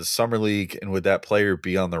come out of the summer league, and would that player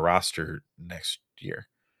be on the roster next year?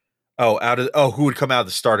 Who would come out of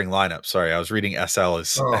the starting lineup? Sorry, I was reading SL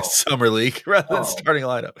as summer league rather than starting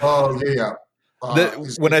lineup. Oh, yeah.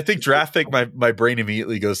 When I think draft pick, my brain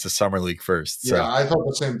immediately goes to summer league first. So. Yeah, I thought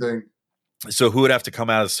the same thing. So who would have to come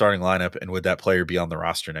out of the starting lineup, and would that player be on the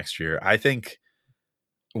roster next year? I think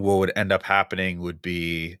what would end up happening would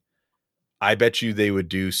be, I bet you they would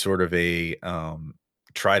do sort of a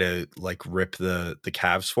try to like rip the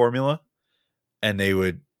Cavs formula, and they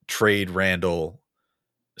would trade Randall.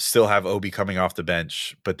 Still have Obi coming off the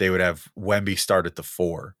bench, but they would have Wemby start at the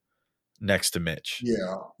 4 next to Mitch.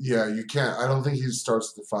 Yeah, you can't. I don't think he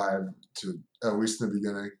starts at the 5 to at least in the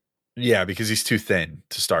beginning. Yeah, because he's too thin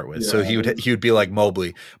to start with. So Yeah, he would be like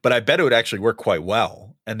Mobley, but I bet it would actually work quite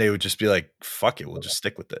well. And they would just be like, "Fuck it, we'll just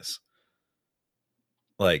stick with this."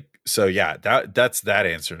 Like, so yeah, that's that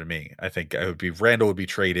answer to me. I think it would be Randall would be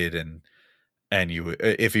traded, and you would,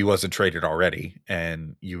 if he wasn't traded already,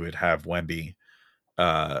 and you would have Wemby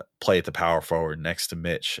play at the power forward next to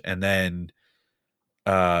Mitch, and then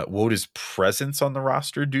what would his presence on the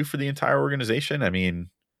roster do for the entire organization? I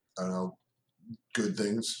mean, I don't know, good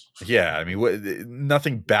things. yeah, I mean,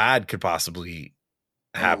 nothing bad could possibly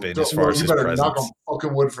happen as far Well, as you his better knock on presence.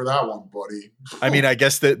 fucking wood for that one, buddy. I mean, I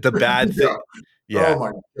guess the bad thing, Yeah. yeah, Oh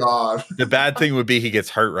my god. the bad thing would be he gets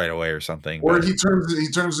hurt right away or something. Or But he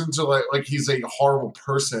turns into like he's a horrible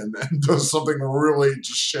person and does something really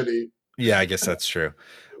just shitty. yeah, I guess that's true.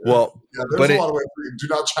 Well, Yeah, there's but a lot of ways. Do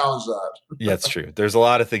not challenge that. yeah, it's true. There's a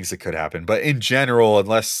lot of things that could happen, but in general,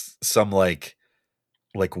 unless some like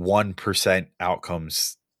 1%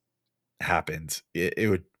 outcomes happened, it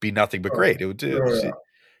would be nothing but great. It would do. Yeah.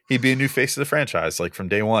 He'd be a new face of the franchise, like from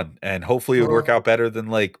day one, and hopefully it would work out better than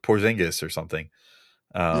like Porzingis or something.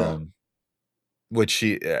 Yeah. Which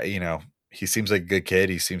he seems like a good kid.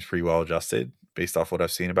 He seems pretty well adjusted based off what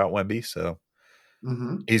I've seen about Wemby. So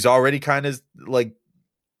he's already kind of like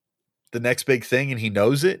the next big thing, and he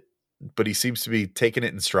knows it, but he seems to be taking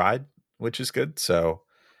it in stride, which is good. So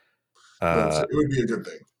It would be a good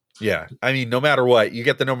thing. yeah, I mean, no matter what, you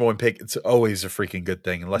get the number one pick. It's always a freaking good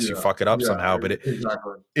thing, unless you fuck it up somehow. But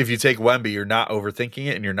exactly. If you take Wemby, you're not overthinking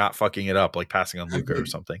it, and you're not fucking it up like passing on Luka or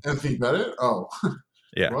something. Anthony Bennett? Oh,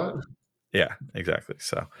 yeah. What? Yeah, exactly.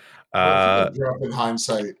 So, draft in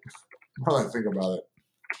hindsight. Now that I think about it.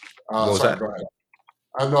 What was that? Go ahead.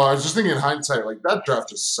 No, I was just thinking in hindsight, like that draft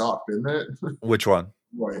just sucked, didn't it? Which one?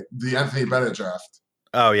 Right, the Anthony Bennett draft.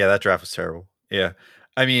 Oh yeah, that draft was terrible. Yeah,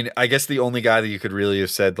 I mean, I guess the only guy that you could really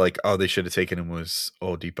have said like, oh, they should have taken him was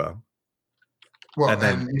Oladipo. Well,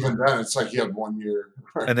 and even then, it's like he had 1 year.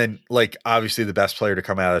 And then, like, obviously, the best player to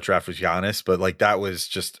come out of the draft was Giannis, but like that was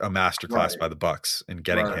just a masterclass by the Bucks in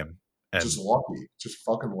getting him. And just lucky, just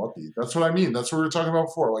fucking lucky. That's what I mean. That's what we were talking about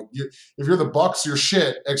before. Like, if you're the Bucks, you're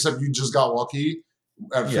shit. Except you just got lucky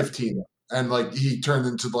at 15, and like he turned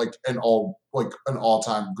into like an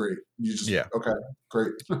all-time great. You just okay,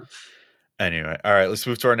 great. Anyway, all right, let's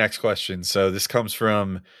move to our next question. So this comes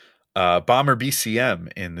from Bomber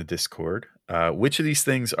BCM in the Discord. Which of these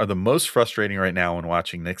things are the most frustrating right now when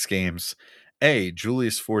watching Knicks games? A,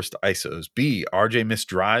 Julius forced ISOs. B, RJ missed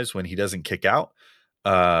drives when he doesn't kick out.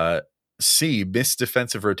 C, missed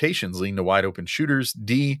defensive rotations leading to wide open shooters.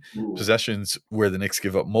 D, possessions where the Knicks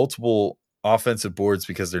give up multiple offensive boards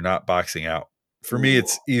because they're not boxing out. For me,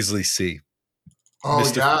 it's easily C.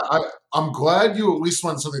 Oh, yeah. I'm glad you at least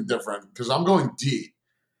went something different because I'm going D.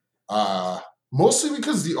 Mostly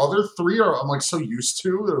because the other three I'm like so used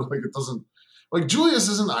to. They're like it doesn't like Julius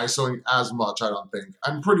isn't ISOing as much. I don't think.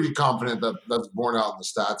 I'm pretty confident that that's borne out in the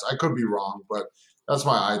stats. I could be wrong, but that's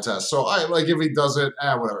my eye test. So I like if he does it,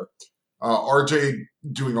 whatever. RJ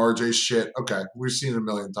doing RJ shit. Okay, we've seen it a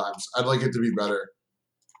million times. I'd like it to be better.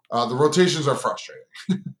 The rotations are frustrating,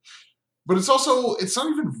 but it's not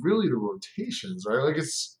even really the rotations, right? Like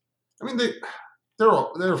I mean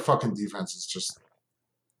their fucking defense is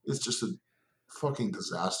it's just a fucking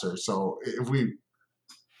disaster. So if we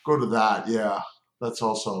go to that, that's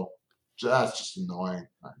just annoying.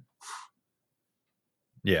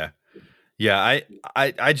 Yeah,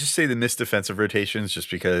 I just say the missed defensive rotations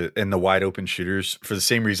just because, and the wide open shooters for the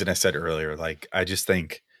same reason I said earlier. Like, I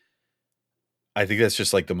think that's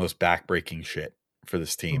just like the most backbreaking shit for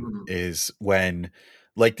this team is when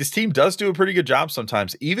like this team does do a pretty good job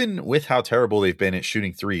sometimes, even with how terrible they've been at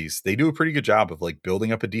shooting threes. They do a pretty good job of like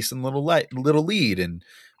building up a decent little lead and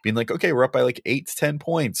being like, okay, we're up by like 8 to 10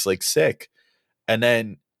 points, like sick. And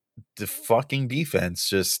then the fucking defense,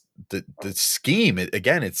 just the scheme,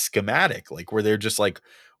 again, it's schematic, like where they're just like,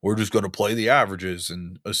 we're just going to play the averages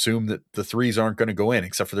and assume that the threes aren't going to go in,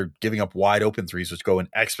 except for they're giving up wide open threes, which go in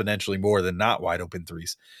exponentially more than not wide open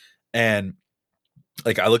threes. And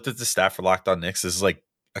like, I looked at the stat for Locked On Knicks. This is like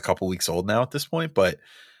a couple weeks old now at this point, but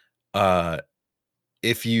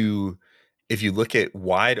if you look at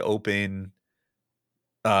wide open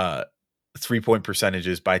 3-point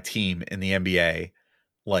percentages by team in the NBA,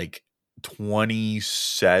 like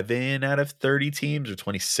 27 out of 30 teams or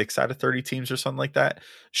 26 out of 30 teams or something like that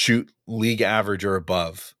shoot league average or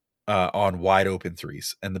above on wide open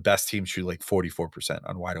threes, and the best teams shoot like 44%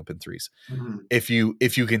 on wide open threes. If you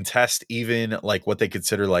contest even like what they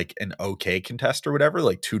consider like an okay contest or whatever,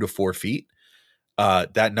 like 2 to 4 feet,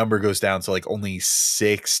 that number goes down to like only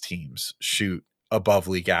 6 teams shoot above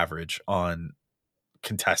league average on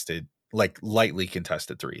contested like lightly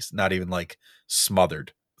contested threes, not even like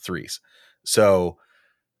smothered threes. So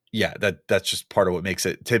yeah, that's just part of what makes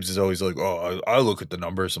it. Tibbs is always like, oh, I look at the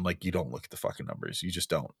numbers. I'm like, you don't look at the fucking numbers. You just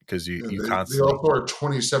don't, because you They constantly. also are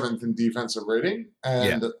 27th in defensive rating, Yeah.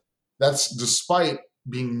 and that's despite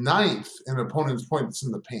being ninth in opponent's points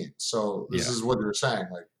in the paint. So this is what you're saying.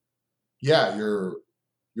 Like, yeah,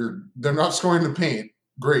 they're not scoring the paint.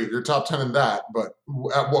 Great, you're top 10 in that, but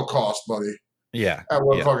at what cost, buddy? Yeah. At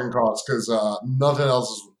what fucking cost? Because nothing else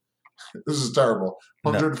is. This is terrible.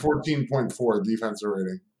 No, 114.4 defensive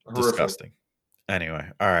rating. Horrific. disgusting. Anyway,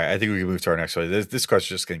 all right. I think we can move to our next one. This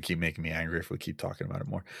question is just going to keep making me angry if we keep talking about it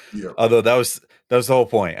more. Yeah. Although that was the whole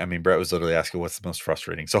point. I mean, Brett was literally asking what's the most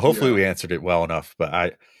frustrating. So hopefully we answered it well enough.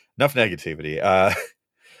 But enough negativity.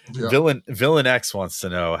 Villain X wants to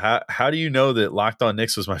know how do you know that Locked On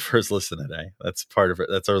Knicks was my first listen today? That's part of it.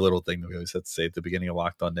 That's our little thing that we always have to say at the beginning of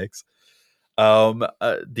Locked On Knicks.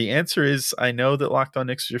 The answer is I know that Locked On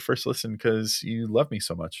Knicks was your first listen because you love me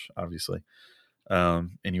so much, obviously, and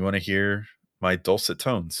you want to hear my dulcet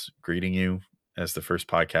tones greeting you as the first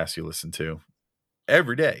podcast you listen to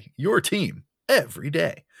every day. Your team every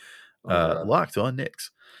day. Locked On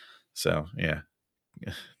Knicks. So yeah,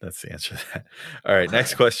 that's the answer to that. All right,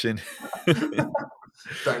 next question.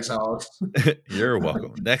 Thanks, Alex. You're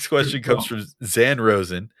welcome. Next question comes from Zan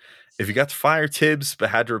Rosen. If you got to fire Tibbs but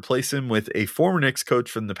had to replace him with a former Knicks coach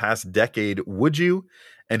from the past decade, would you?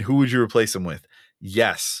 And who would you replace him with?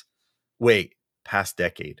 Yes. Wait, past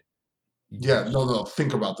decade. Yeah, no.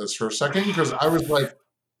 Think about this for a second, because I was like,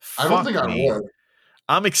 I don't think I would.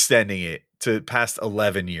 I'm extending it to past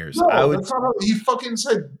 11 years. No, that's not how he fucking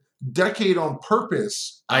said decade on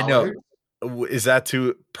purpose. Alex. I know. Is that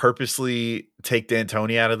to purposely take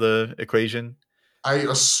D'Antoni out of the equation? I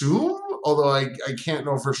assume, although I can't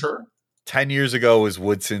know for sure. 10 years ago was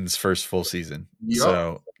Woodson's first full season. Yep.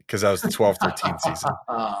 So, because that was the 12-13 season.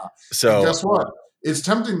 So, and guess what? It's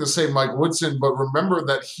tempting to say Mike Woodson, but remember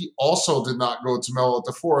that he also did not go to Melo at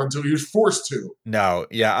the 4 until he was forced to. No,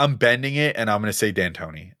 yeah, I'm bending it, and I'm going to say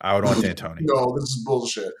D'Antoni. I would want D'Antoni. No, this is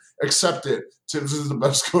bullshit. Accept it. Tibbs is the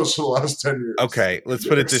best coach for the last 10 years. Okay, let's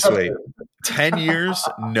put it this way. 10 years?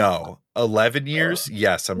 No. 11 years?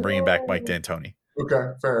 Yes, I'm bringing back Mike D'Antoni.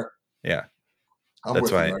 Okay, fair. Yeah.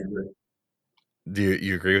 That's why. I agree. Do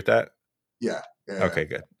you agree with that? Yeah. Okay,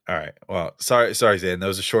 good. All right. Well, sorry, Zan. That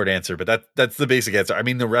was a short answer, but that's the basic answer. I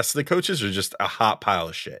mean, the rest of the coaches are just a hot pile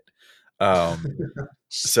of shit.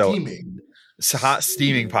 Steaming. It's a hot,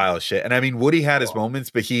 steaming pile of shit. And I mean, Woody had his moments,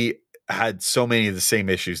 but he had so many of the same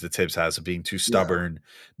issues that Tibbs has of being too stubborn. Yeah.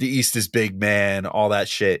 The East is big, man, all that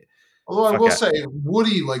shit. Although I will say,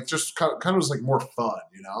 Woody just kind of was like more fun,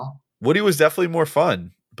 you know? Woody was definitely more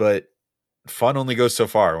fun, but fun only goes so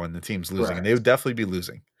far when the team's losing. Correct. And they would definitely be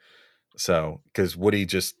losing. So, because Woody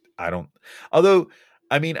although,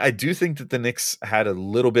 I mean, I do think that the Knicks had a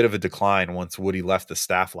little bit of a decline once Woody left the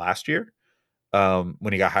staff last year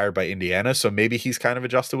when he got hired by Indiana. So maybe he's kind of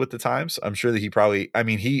adjusted with the times. I'm sure that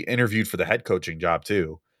he interviewed for the head coaching job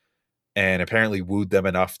too, and apparently wooed them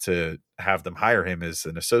enough to have them hire him as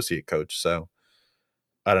an associate coach. So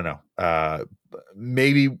I don't know.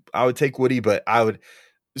 Maybe I would take Woody, but I would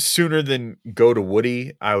sooner than go to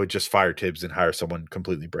Woody, I would just fire Tibbs and hire someone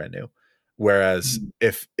completely brand new. Whereas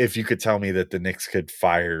if you could tell me that the Knicks could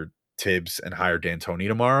fire Tibbs and hire D'Antoni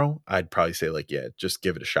tomorrow, I'd probably say like, yeah, just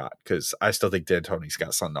give it a shot. Cause I still think D'Antoni's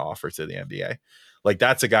got something to offer to the NBA. Like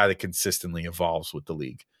that's a guy that consistently evolves with the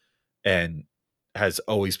league and has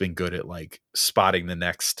always been good at like spotting the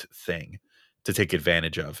next thing to take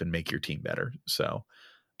advantage of and make your team better. So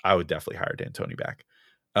I would definitely hire D'Antoni back.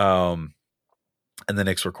 And the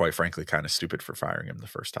Knicks were quite frankly kind of stupid for firing him the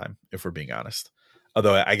first time, if we're being honest.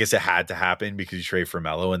 Although I guess it had to happen because you trade for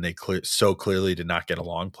Melo and they so clearly did not get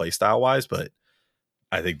along play style wise. But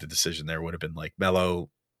I think the decision there would have been like, Melo,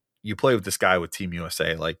 you play with this guy with Team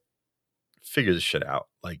USA, like figure this shit out.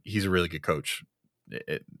 Like he's a really good coach.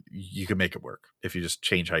 You can make it work if you just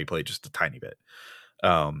change how you play just a tiny bit.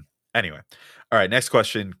 Anyway. All right. Next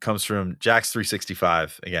question comes from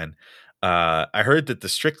Jax365 again. I heard that the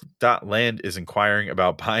Strict.land is inquiring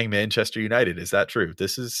about buying Manchester United. Is that true?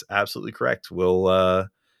 This is absolutely correct. We'll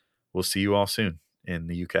see you all soon in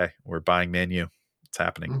the UK. We're buying Man U. It's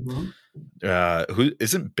happening. Mm-hmm. Who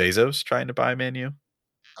isn't Bezos trying to buy Man U?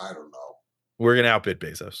 I don't know. We're gonna outbid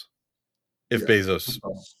Bezos. If Bezos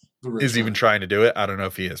is even trying to do it, I don't know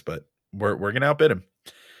if he is, but we're gonna outbid him.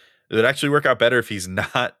 It would actually work out better if he's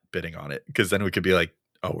not bidding on it, because then we could be like,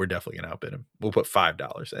 oh, we're definitely going to outbid him. We'll put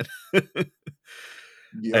 $5 in.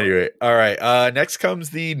 Yep. Anyway, all right. Next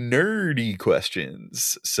comes the nerdy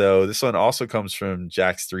questions. So this one also comes from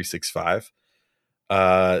Jax365.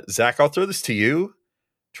 Zach, I'll throw this to you.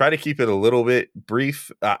 Try to keep it a little bit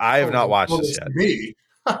brief. I have not watched this yet. Me?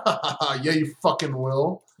 Yeah, you fucking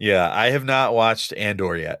will. Yeah, I have not watched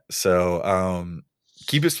Andor yet. So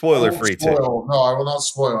keep it spoiler free too. No, I will not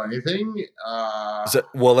spoil anything.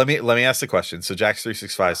 Well, let me ask the question. So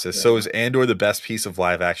Jax365 says, so is Andor the best piece of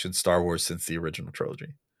live action Star Wars since the original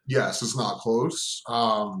trilogy? Yes, it's not close.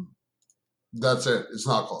 That's it. It's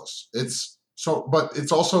not close. But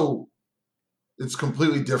it's also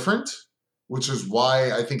completely different, which is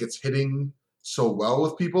why I think it's hitting so well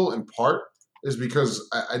with people. In part, is because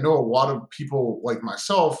I know a lot of people like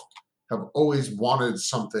myself have always wanted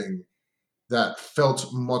something that felt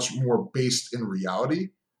much more based in reality.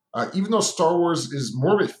 Even though Star Wars is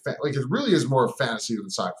more of it really is more fantasy than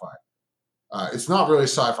sci-fi. It's not really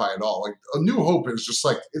sci-fi at all. Like A New Hope is just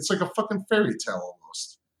like it's like a fucking fairy tale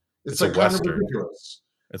almost. It's like kind of ridiculous.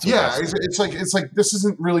 It's like this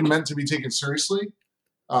isn't really meant to be taken seriously,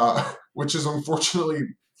 which is unfortunately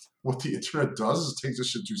what the internet does. Is it takes this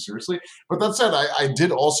shit too seriously. But that said, I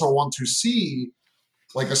did also want to see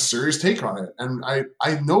like a serious take on it, and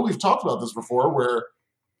I know we've talked about this before, where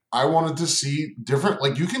I wanted to see different,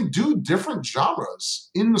 like you can do different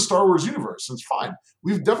genres in the Star Wars universe. It's fine.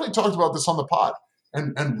 We've definitely talked about this on the pod.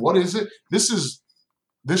 And what is it?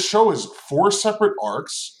 This show is 4 separate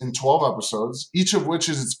arcs in 12 episodes, each of which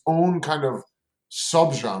is its own kind of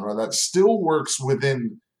subgenre that still works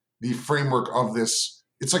within the framework of this.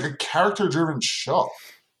 It's like a character-driven show.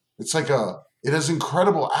 It has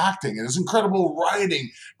incredible acting. It has incredible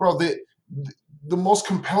writing. Bro, the most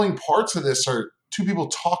compelling parts of this are 2 people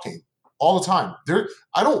talking all the time.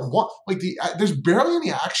 I don't want there's barely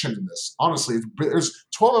any action in this. Honestly, there's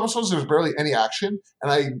 12 episodes. There's barely any action,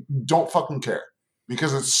 and I don't fucking care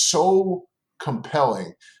because it's so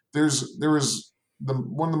compelling. There was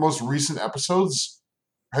one of the most recent episodes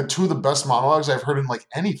had 2 of the best monologues I've heard in like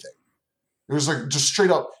anything. It was like just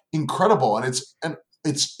straight up incredible, and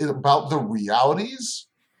it's about the realities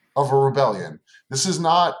of a rebellion. This is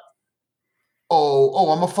not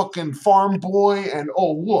I'm a fucking farm boy, and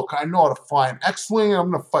look, I know how to fly an X-Wing, and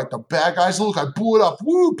I'm gonna fight the bad guys. Look, I blew it up.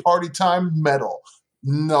 Woo, party time, medal.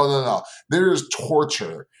 No. There is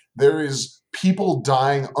torture. There is people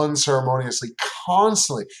dying unceremoniously,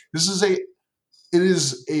 constantly. It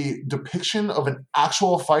is a depiction of an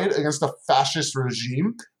actual fight against a fascist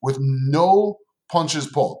regime with no punches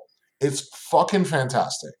pulled. It's fucking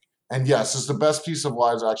fantastic. And yes, it's the best piece of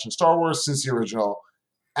live action Star Wars since the original.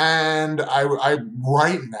 And I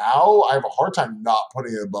right now I have a hard time not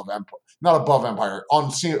putting it above Empire, not above Empire, on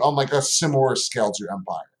like a similar scale to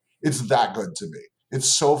Empire. It's that good to me. It's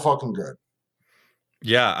so fucking good.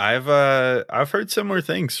 Yeah, I've heard similar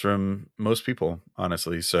things from most people,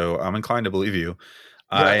 honestly. So I'm inclined to believe you.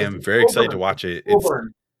 Yeah, I am very excited to watch it. It's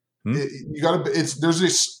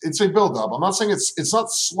a build up. I'm not saying it's not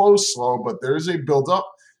slow, but there is a build up.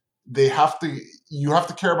 You have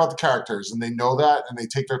to care about the characters, and they know that, and they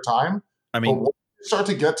take their time. I mean, but when you start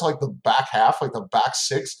to get to like the back half, like the back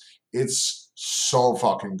 6, it's so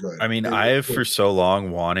fucking good. I mean, I have for so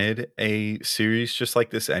long wanted a series just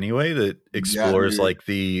like this anyway that explores like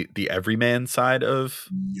the everyman side of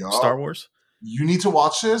Star Wars. You need to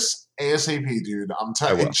watch this ASAP, dude. I'm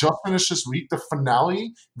telling you, it just finished this week. The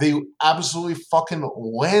finale, they absolutely fucking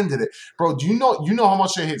landed it, bro. You know how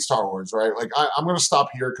much I hate Star Wars, right? Like, I'm gonna stop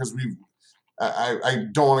here because I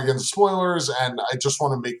don't want to get into spoilers, and I just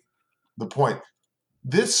want to make the point.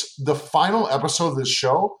 The final episode of this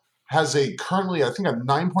show has currently, I think, a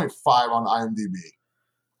 9.5 on IMDb,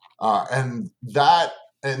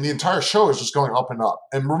 and the entire show is just going up and up.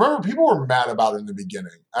 And remember, people were mad about it in the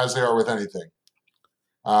beginning, as they are with anything.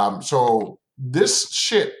 So this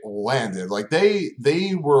shit landed. Like they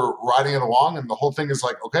were riding it along, and the whole thing is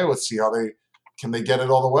like, okay, let's see how can they get it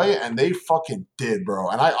all the way, and they fucking did, bro.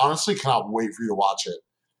 And I honestly cannot wait for you to watch it.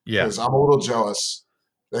 Yeah, because I'm a little jealous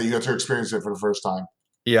that you got to experience it for the first time.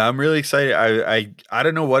 Yeah, I'm really excited. I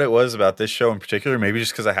don't know what it was about this show in particular. Maybe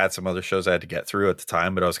just because I had some other shows I had to get through at the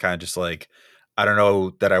time, but I was kind of just like, I don't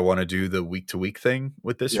know that I want to do the week to week thing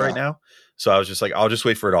with this right now. So I was just like, I'll just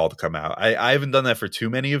wait for it all to come out. I haven't done that for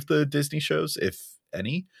too many of the Disney shows, if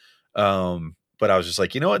any. But I was just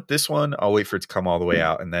like, you know what, this one, I'll wait for it to come all the way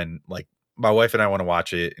out. And then like my wife and I want to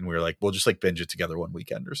watch it, and we were like, we'll just like binge it together one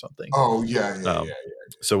weekend or something. Oh yeah.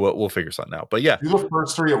 So we'll figure something out. But yeah, do the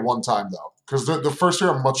first 3 at one time though, because the first 3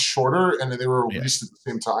 are much shorter, and they were released at the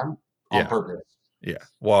same time on purpose. Yeah.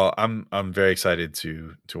 Well, I'm very excited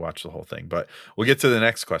to watch the whole thing, but we'll get to the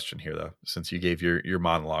next question here though, since you gave your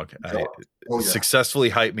monologue. Successfully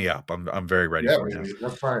hyped me up. I'm very ready for it now.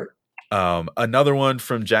 That's right. Another one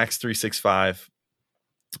from Jax365.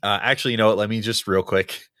 Actually, you know what? Let me just real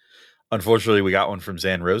quick. Unfortunately, we got one from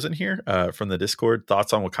Zan Rosen here from the Discord.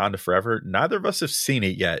 Thoughts on Wakanda Forever? Neither of us have seen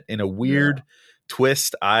it yet. In a Yeah. weird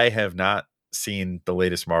twist, I have not seen the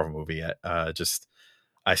latest Marvel movie yet. Just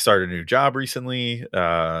I started a new job recently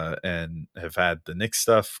and have had the Knicks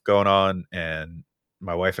stuff going on, and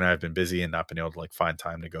my wife and I have been busy and not been able to like find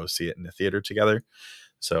time to go see it in the theater together.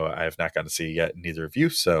 So I have not gotten to see it yet. Neither of you.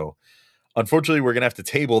 So unfortunately, we're gonna have to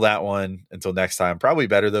table that one until next time. Probably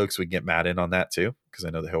better though, because we can get Matt in on that too, because I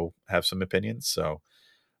know that he'll have some opinions. So,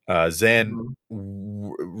 Zan,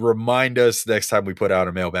 Mhm. remind us next time we put out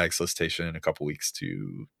a mailbag solicitation in a couple weeks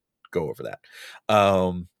to go over that.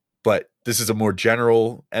 But this is a more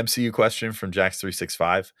general MCU question from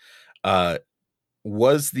Jax365. Uh,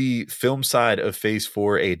 was the film side of Phase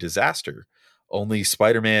 4 a disaster? Only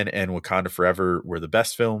Spider-Man and Wakanda Forever were the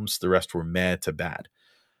best films. The rest were meh to bad.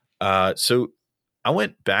 So I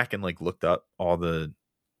went back and like looked up all the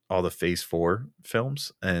Phase 4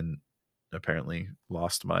 films and apparently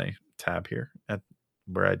lost my tab here at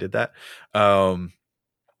where I did that.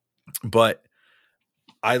 But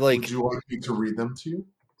I Would like you like me to read them to you?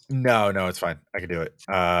 no, it's fine. I can do it.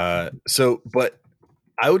 But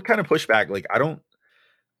I would kind of push back. Like I don't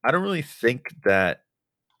really think that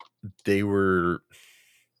they were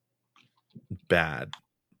bad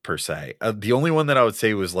per se. The only one that I would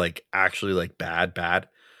say was like actually like bad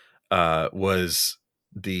was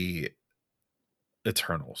the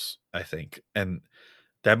Eternals, I think. And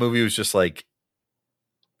that movie was just like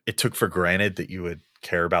it took for granted that you would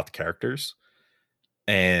care about the characters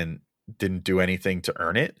and didn't do anything to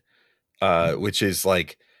earn it. Which is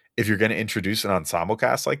like if you're going to introduce an ensemble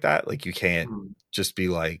cast like that, like you can't Mhm. just be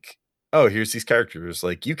like, oh, here's these characters.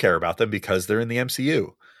 Like you care about them because they're in the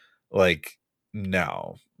MCU. Like,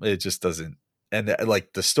 no, it just doesn't. And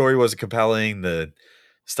like the story wasn't compelling. The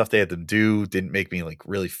stuff they had them do didn't make me like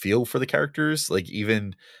really feel for the characters. Like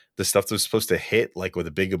even the stuff that was supposed to hit, like with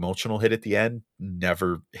a big emotional hit at the end,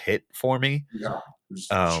 never hit for me. Yeah, it was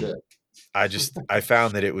shit. Um, I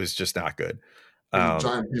found that it was just not good. It was a Um,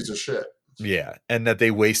 giant piece of shit. yeah, and that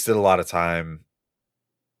they wasted a lot of time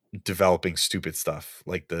developing stupid stuff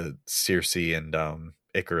like the Circe and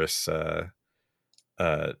Icarus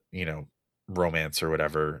you know, romance or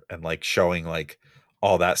whatever, and like showing like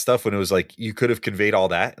all that stuff when it was like you could have conveyed all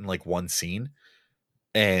that in like one scene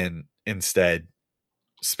and instead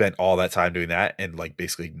spent all that time doing that and like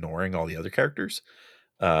basically ignoring all the other characters.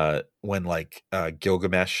 When like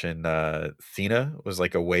Gilgamesh and Thena was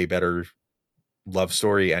like a way better love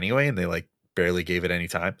story anyway, and they like barely gave it any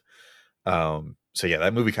time. So yeah,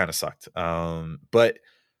 that movie kind of sucked. But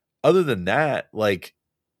other than that, like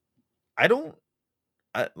I don't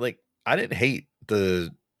like I didn't hate the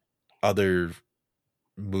other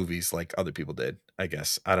movies like other people did, I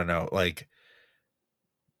guess. I don't know. Like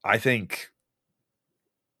I think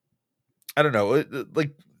I don't know.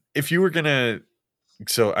 Like if you were gonna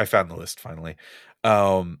so I found the list finally.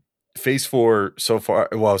 Um Phase 4 so far,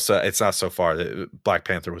 well, so it's not so far. Black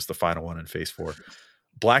Panther was the final one in Phase 4.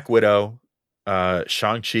 Black Widow,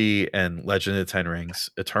 Shang-Chi and Legend of the Ten Rings,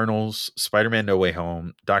 Eternals, Spider-Man No Way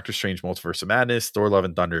Home, Doctor Strange Multiverse of Madness, Thor Love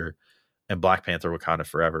and Thunder, and Black Panther Wakanda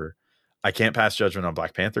Forever. I can't pass judgment on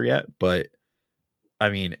Black Panther yet, but I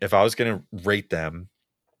mean, if I was going to rate them,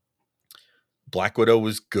 Black Widow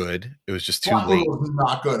was good. It was just too Black Widow late. was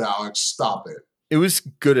not good, Alex. Stop it. It was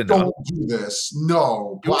good enough. Don't do this.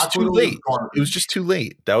 No, It was Black too Widow is late. It was just garbage. too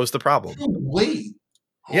late. That was the problem. Too late.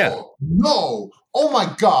 Yeah. Oh, no. Oh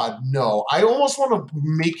my God, no. I almost want to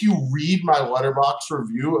make you read my letterbox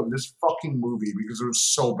review of this fucking movie because it was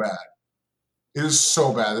so bad. It is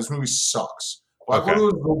so bad. This movie sucks. Black Okay. Widow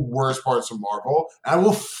is the worst parts of Marvel, and I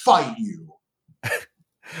will fight you.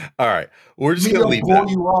 All right. We're just Maybe going to I'll leave blow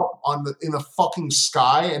that. you up in the fucking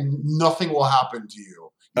sky, and nothing will happen to you.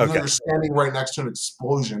 Even though Okay. you're standing right next to an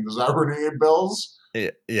explosion. Does that ring any bells?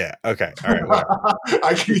 Yeah. Okay. All right. Whatever.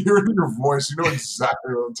 I can hear it in your voice. You know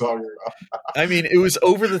exactly what I'm talking about. I mean, it was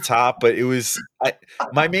over the top, but it was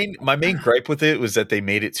my main gripe with it was that they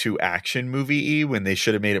made it too action movie-y when they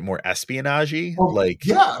should have made it more espionage-y, Well,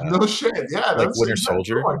 yeah, no shit. Yeah, like that's Winter exactly. Oh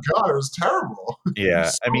Soldier. my God, it was terrible. It Yeah.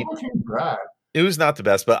 was I so mean, fucking bad. it was not the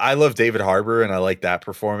best, but I love David Harbour and I like that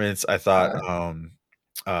performance. I thought Okay.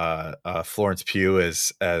 Florence Pugh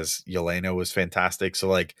as Yelena was fantastic. So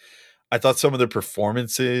like I thought some of the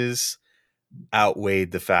performances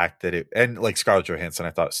outweighed the fact that it and like Scarlett Johansson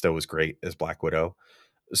I thought still was great as Black Widow.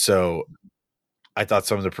 So I thought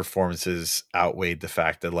some of the performances outweighed the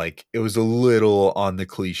fact that like it was a little on the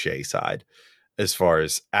cliche side as far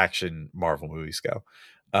as action Marvel movies go.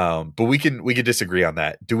 But we can disagree on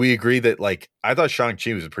that. Do we agree that like I thought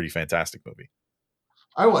Shang-Chi was a pretty fantastic movie?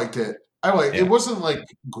 I liked it. It Yeah. wasn't like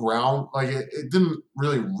it didn't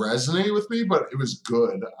really resonate with me, but it was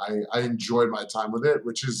good. I enjoyed my time with it,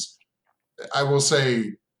 which is, I will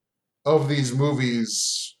say, of these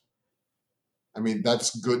movies, I mean,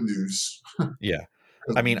 that's good news. Yeah.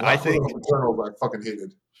 Because I mean, Black Widow and Eternals, I fucking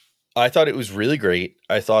hated. I thought it was really great.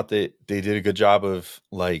 I thought that they did a good job of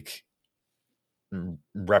like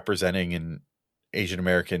representing an Asian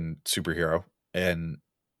American superhero and,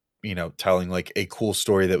 telling like a cool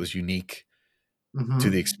story that was unique to the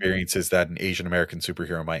Mm-hmm. experiences that an Asian American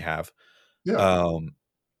superhero might have. Yeah. Um,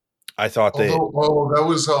 I thought that, Although, that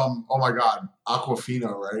was oh my god,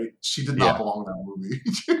 Aquafina, right? She did not yeah, belong in that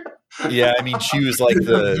movie. yeah. I mean, She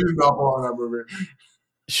did not belong in that movie.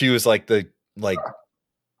 she was like the like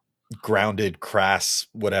grounded, crass,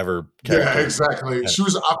 whatever Yeah, character. exactly. She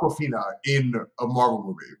was Aquafina in a Marvel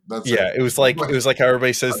movie. That's it. Yeah, it was like how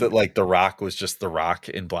everybody says that like The Rock was just The Rock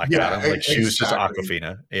in Black Yeah, Adam. Like she was just exactly,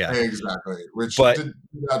 Aquafina. Yeah. exactly. Which But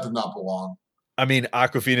that did not belong. I mean,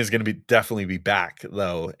 Aquafina is going to be definitely be back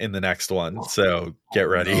though in the next one. So get Oh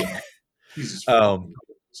ready. no, Jesus um, fucking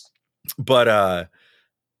Christ. but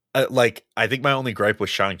like I think my only gripe with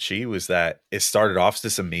Shang-Chi was that it started off as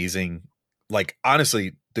this amazing, like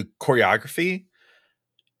honestly, the choreography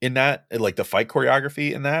in that, like the fight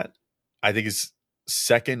choreography in that, I think is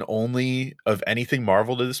second only of anything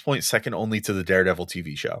Marvel to this point, second only to the Daredevil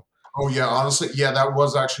TV show. Oh yeah, honestly, yeah, that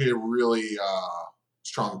was actually a really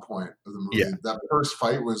strong point of the Yeah, movie. That first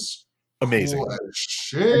fight was amazing. cool as And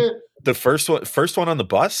shit. the first one on the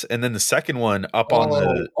bus, and then the second one up on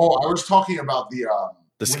I was talking about the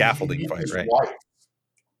when he scaffolding meets fight, his right? wife,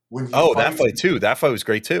 when he Oh, that fights. fight too. That fight was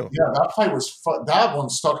great too. Yeah, that fight was fun. That one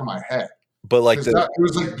stuck in my head But like because it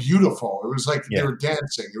was like beautiful. It was like they yeah, were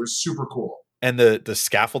dancing. It was super cool. and the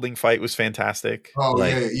scaffolding fight was fantastic. Oh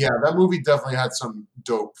Like yeah, yeah. That movie definitely had some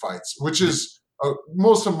dope fights. Which th- is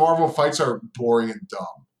most of Marvel fights are boring and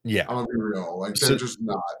dumb. yeah. I'm gonna be real. Like they're So just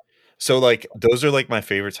not. so like those are like my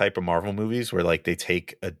favorite type of Marvel movies where like they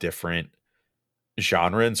take a different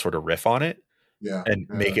genre and sort of riff on it Yeah, and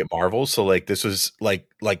yeah, make it Marvel. So like this was like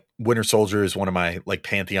Winter Soldier is one of my like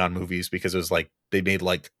pantheon movies because it was like they made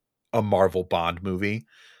like a Marvel Bond movie,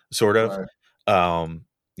 sort of. right. Um,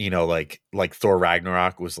 like Thor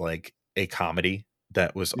Ragnarok was like a comedy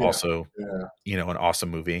that was Yeah, also yeah, an awesome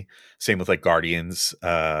movie. Same with like Guardians,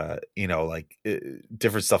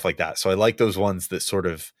 different stuff like that. So I like those ones that sort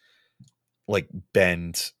of like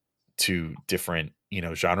bend to different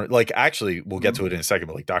genre. Like actually we'll get to it in a second,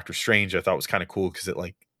 but like Doctor Strange I thought was kind of cool because it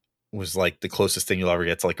like was like the closest thing you'll ever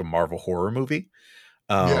get to like a Marvel horror movie.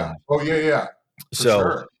 yeah. um Oh yeah, yeah, for so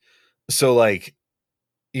sure. like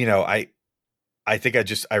I think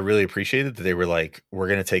I really appreciated that they were like, we're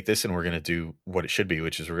gonna take this and we're gonna do what it should be,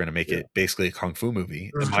 which is we're gonna make Yeah. it basically a kung fu movie.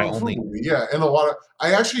 It was And a my kung fu only movie, yeah, and a lot of.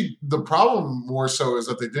 I actually, the problem more so is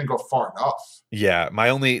that they didn't go far enough. yeah,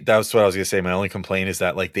 that was what I was gonna say. My only complaint is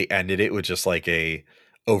that like they ended it with just like a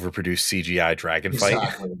overproduced CGI dragon fight.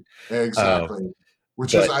 Exactly, um exactly.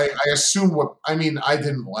 Which is, but I assume what I mean. I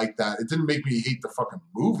didn't like that. It didn't make me hate the fucking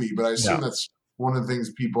movie, but I assume no, that's one of the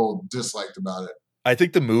things people disliked about it. I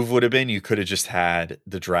think the move would have been you could have just had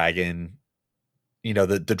the dragon,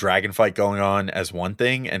 the dragon fight going on as one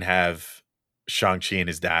thing and have Shang-Chi and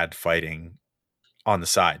his dad fighting on the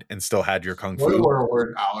side and still had your kung fu. Spoiler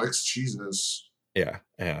alert, Alex. Jesus. Yeah,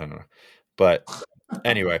 I don't know. But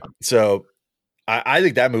anyway, so I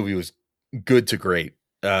think that movie was good to great.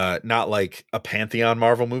 Not like a pantheon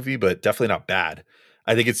Marvel movie, but definitely not bad.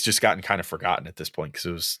 I think it's just gotten kind of forgotten at this point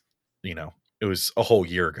because you know, it was a whole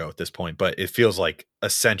year ago at this point, but it feels like a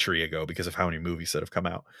century ago because of how many movies that have come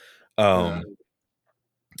out. Yeah,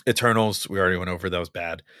 Eternals, we already went over. That was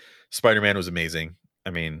bad. Spider-Man was amazing.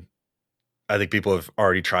 I mean, I think people have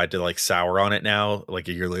already tried to like sour on it now, like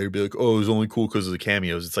a year later, be like, "Oh, it was only cool because of the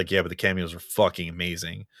cameos." It's like, yeah, but the cameos were fucking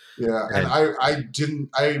amazing. yeah. And And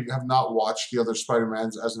I have not watched the other Spider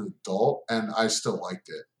Mans as an adult, and I still liked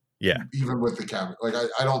it, yeah, even with the camera. Like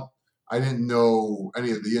I didn't know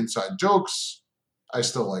any of the inside jokes. I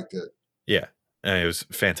still liked it. yeah, and it was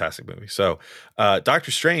a fantastic movie. So,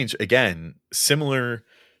 Doctor Strange, again, similar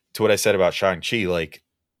to what I said about Shang-Chi, like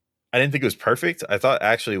I didn't think it was perfect. I thought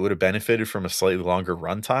actually it would have benefited from a slightly longer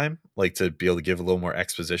runtime, like to be able to give a little more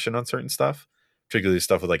exposition on certain stuff, particularly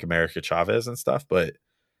stuff with like America Chavez and stuff. But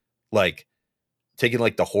like taking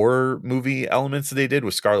like the horror movie elements that they did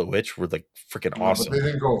with Scarlet Witch were like freaking Yeah, but they awesome.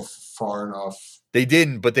 didn't go far enough. They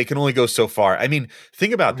didn't, but they can only go so far. I mean,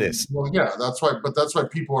 think I about mean, this, well, yeah, that's why. But that's why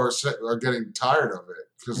people are getting tired of it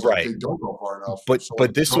because like right? they don't go far enough. So But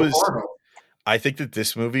like this go was, far enough. I think that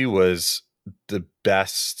this movie was the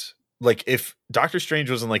best. Like if Doctor Strange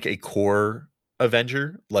wasn't like a core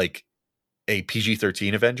Avenger, like a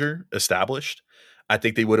PG-13 Avenger established, I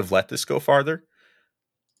think they would have let this go farther.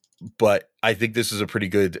 But I think this is a pretty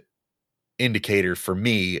good indicator for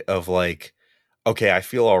me of like, okay, I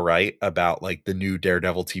feel all right about like the new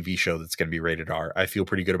Daredevil TV show that's going to be rated R. I feel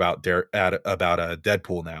pretty good about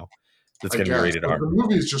Deadpool now that's I going to be guess, rated but R. the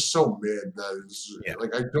movie is just so mid that it's Yeah.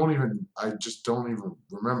 like I just don't even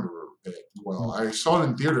remember it well. I saw it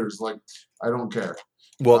in theaters. Like I don't care.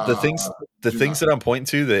 Well, Uh, the do things not. that I'm pointing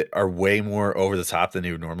to that are way more over the top than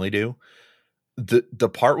they would normally do. The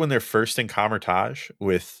part when they're first in Camertage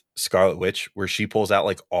with Scarlet Witch, where she pulls out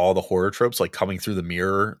like all the horror tropes, like coming through the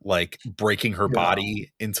mirror, like breaking her Yeah.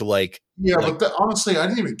 body into like Yeah, but honestly, I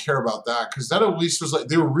didn't even care about that because that at least was like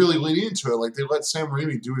they were really leaning into it. Like they let Sam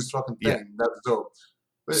Raimi do his fucking yeah. thing. That's dope.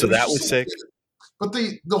 But So it was that just was sick. but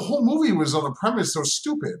the whole movie was on a premise so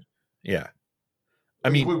stupid. Yeah. I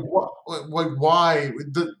mean, why?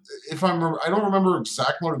 If I don't remember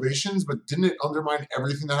exact motivations, but didn't it undermine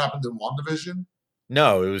everything that happened in WandaVision?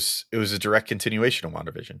 no, it was a direct continuation of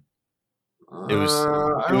WandaVision. I It was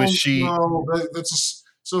don't she. know.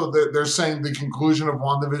 So they're saying the conclusion of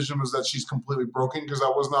WandaVision was that she's completely broken because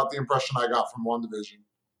that was not the impression I got from WandaVision.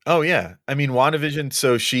 Oh yeah, I mean WandaVision.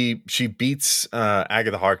 So she beats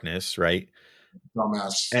Agatha Harkness, right?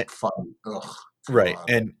 Dumbass And, fight. Ugh, right,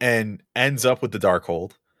 God. and ends up with the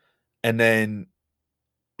Darkhold, and then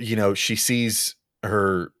she sees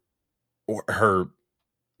her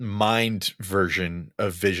mind version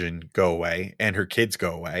of Vision go away, and her kids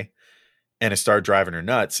go away, and it started driving her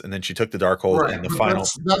nuts. And then she took the Darkhold, Right, and the but final.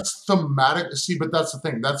 that's thematic. See, but that's the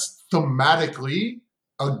thing. That's thematically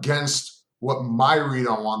against what my read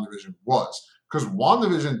on WandaVision was. Because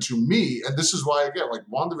WandaVision, to me, and this is why I get like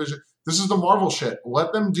WandaVision. This is the Marvel shit.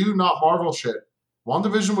 Let them do not Marvel shit.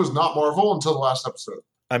 WandaVision was not Marvel until the last episode.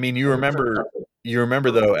 I mean, And it's fantastic. you remember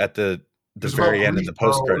though at the It was about very end of grief, the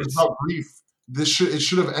post bro. It was credits. about grief. It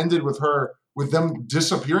should have ended with her with them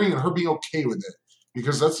disappearing and her being okay with it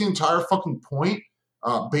because that's the entire fucking point.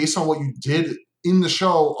 Based on what you did in the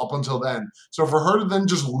show up until then. So for her to then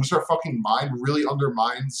just lose her fucking mind really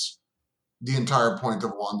undermines the entire point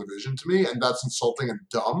of WandaVision to me, and that's insulting and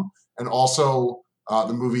dumb. And also,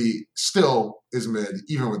 the movie still is mid,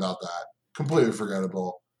 even without that. Completely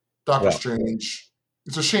forgettable. Doctor Well, Strange.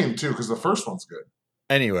 It's a shame too because the first one's good.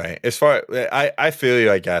 anyway, as far I feel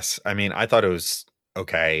you, I guess. I mean, I thought it was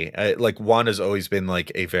okay. Like Wanda's always been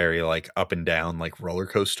like a very like up and down like roller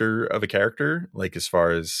coaster of a character, like as far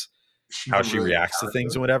as Is she how even she really a reacts to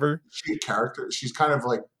things character? and whatever. Is she a character? She's kind of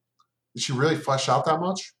like, is she really fleshed out that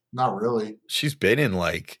much? Not really. She's been in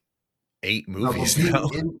like 8 No, but movies being now.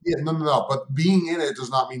 in yeah, no. But being in it does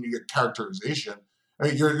not mean you get characterization. I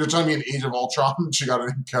mean, you're telling me in Age of Ultron she got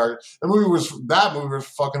a character. That movie was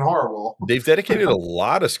fucking horrible. They've dedicated a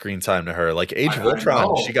lot of screen time to her. Like Age of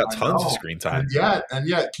Ultron, she got I tons of know. screen And time.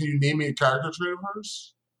 yet, can you name me a character trait of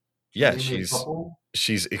hers? Can you Yeah, name me a couple?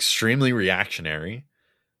 she's extremely reactionary.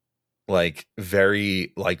 Like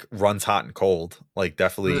very like runs hot and cold. Like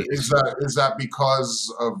definitely. Is that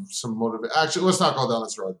because of some motive? Actually, let's not go down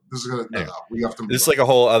this road. This is gonna Anyway, we have to move this is on. like a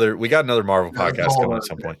whole other. We got another Marvel Yeah, it's a podcast whole coming at other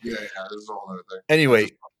some thing. point. Yeah, this is a whole other thing. Anyway,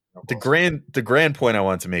 Just, the grand point I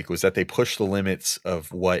wanted to make was that they pushed the limits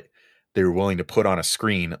of what they were willing to put on a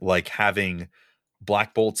screen, like having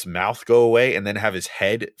Black Bolt's mouth go away and then have his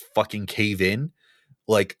head fucking cave in,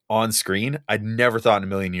 like on screen. I'd never thought in a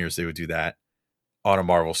million years they would do that on a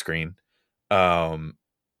Marvel screen.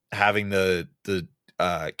 Having the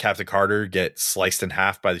Captain Carter get sliced in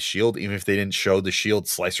half by the shield, even if they didn't show the shield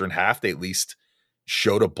slice her in half, they at least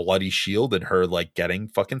showed a bloody shield and her like getting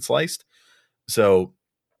fucking sliced. So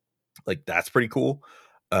like that's pretty cool.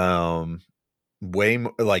 Like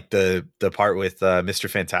the part with Mr.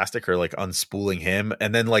 Fantastic, or like unspooling him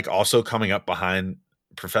and then like also coming up behind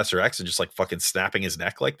Professor X and just like fucking snapping his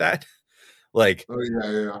neck like that. Like, oh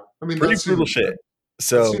yeah. I mean, pretty that brutal seems shit. good. That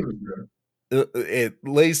So seems good. it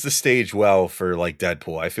lays the stage well for like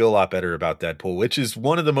Deadpool. I feel a lot better about Deadpool, which is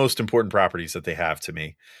one of the most important properties that they have to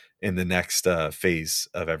me in the next phase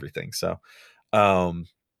of everything. So, and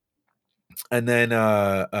then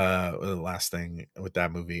the last thing with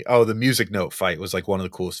that movie, the music note fight was like one of the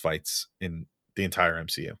coolest fights in the entire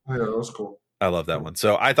MCU. Yeah, that was cool. I love that one.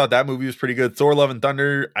 So I thought that movie was pretty good. Thor: Love and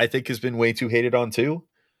Thunder, I think, has been way too hated on too.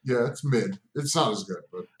 Yeah, it's mid. It's not as good,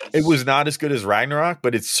 but It was not as good as Ragnarok,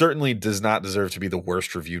 but it certainly does not deserve to be the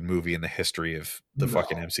worst reviewed movie in the history of the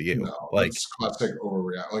fucking MCU. No, Like, that's classic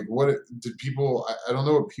overreact. Like, what did people? I don't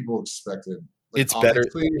know what people expected. Like, it's better.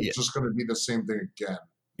 obviously, Yeah, it's just going to be the same thing again.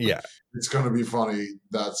 Yeah. It's going to be funny.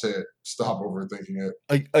 That's it. Stop overthinking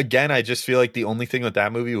it. Again, I just feel like the only thing with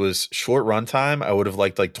that movie was short runtime. I would have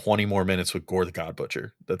liked like 20 more minutes with Gore the God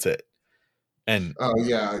Butcher. That's it. And Oh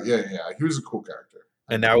yeah. He was a cool character.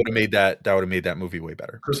 that would have made that movie way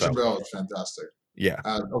better. Christian So Bale is fantastic. yeah.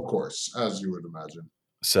 Of course, as you would imagine.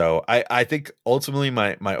 So I think ultimately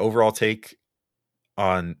my overall take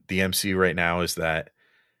on the MCU right now is that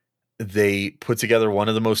they put together one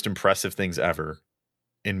of the most impressive things ever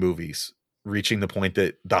in movies, reaching the point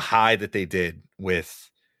that the high that they did with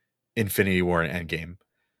Infinity War and Endgame.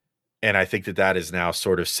 And I think that is now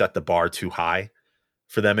sort of set the bar too high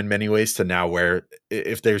for them in many ways to now where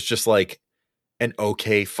if there's just like an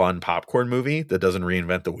okay, fun popcorn movie that doesn't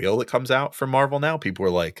reinvent the wheel that comes out from Marvel now, people are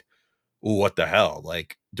like, ooh, what the hell?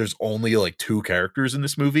 Like there's only like 2 characters in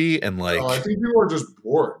this movie. And like, I think people are just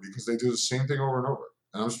bored because they do the same thing over and over.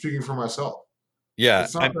 And I'm speaking for myself. yeah,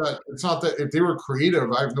 It's not that if they were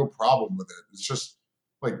creative, I have no problem with it. It's just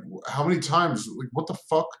like, how many times, like, what the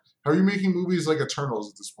fuck? How are you making movies like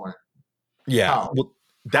Eternals at this point? yeah. How? Well,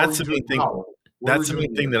 that's the main thing. That's the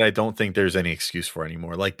main thing that I don't think there's any excuse for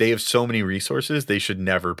anymore. Like they have so many resources, they should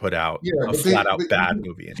never put out a flat out bad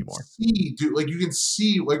movie anymore. See, dude, like you can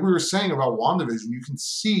see, like we were saying about WandaVision, you can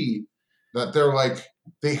see that they're like,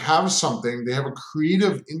 they have something, they have a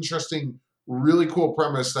creative, interesting, really cool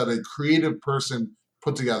premise that a creative person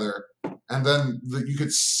put together. And then you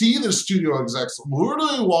could see the studio execs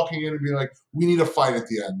literally walking in and being like, we need a fight at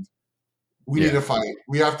the end. We need a fight.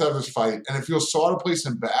 We have to have this fight. And it feels so out of place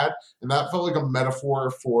and bad. And that felt like a metaphor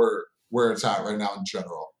for where it's at right now in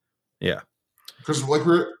general. Yeah. Because like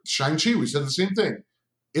we're Shang-Chi, we said the same thing.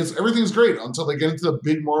 Everything's great until they get into the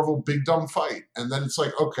big Marvel, big dumb fight. And then it's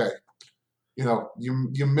like, okay,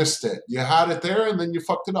 you missed it. You had it there and then you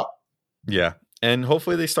fucked it up. Yeah. And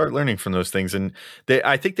hopefully they start learning from those things. And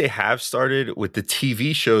I think they have started with the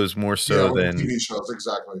TV shows more so than TV shows,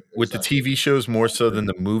 exactly. With the TV shows more so than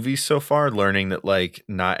the movies so far, learning that like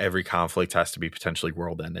not every conflict has to be potentially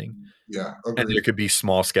world ending. Yeah. Agreed. And there could be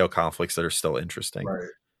small scale conflicts that are still interesting.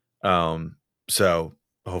 Right. So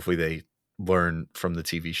hopefully they learn from the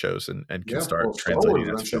TV shows and can start translating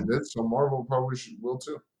that to film. So Marvel probably will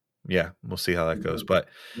too. Yeah, we'll see how that goes. But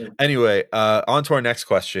anyway, on to our next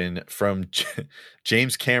question from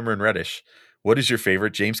James Cameron Reddish. What is your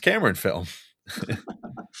favorite James Cameron film?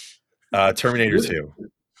 Terminator 2.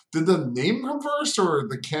 Did the name come first or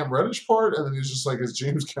the Cam Reddish part? And then he's just like, it's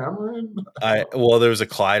James Cameron? Well, there was a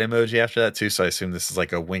Clyde emoji after that too, so I assume this is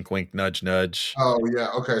like a wink, wink, nudge, nudge. Oh, yeah.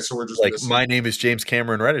 Okay, so we're just like, missing. My name is James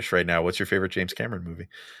Cameron Reddish right now. What's your favorite James Cameron movie?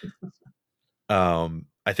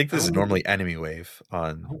 I think this is normally Enemy Wave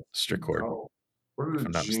on Strickcord. What are the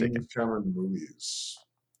James Cameron movies?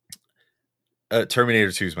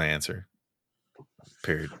 Terminator 2 is my answer.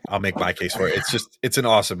 Period. I'll make my case for it. It's an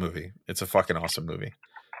awesome movie. It's a fucking awesome movie.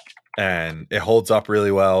 And it holds up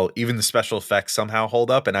really well. Even the special effects somehow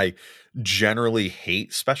hold up. And I generally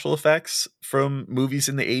hate special effects from movies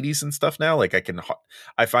in the 80s and stuff now. Like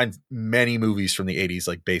I find many movies from the 80s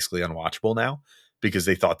like basically unwatchable now because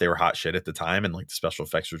they thought they were hot shit at the time. And like the special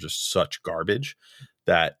effects were just such garbage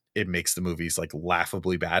that it makes the movies like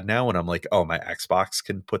laughably bad now. And I'm like, oh, my Xbox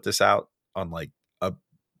can put this out on like a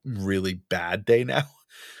really bad day now.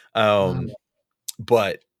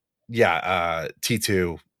 But yeah,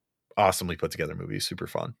 T2, awesomely put together movie, super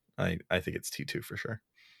fun. I think it's T2 for sure.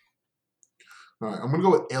 All right, I'm gonna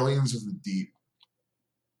go with Aliens of the Deep.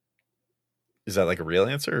 Is that like a real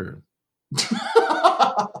answer?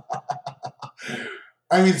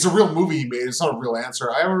 I mean, it's a real movie he made. It's not a real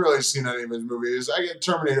answer. I haven't really seen any of his movies. I get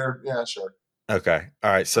Terminator. Yeah, sure. Okay.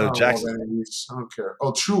 All right. So Jackson. I don't care.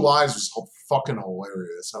 Oh, True Lies was fucking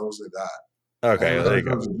hilarious. I will say that. Okay. There you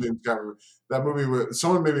go. That movie,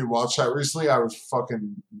 someone made me watch that recently. I was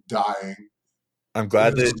fucking dying. I'm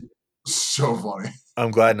glad that. So funny.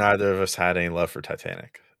 I'm glad neither of us had any love for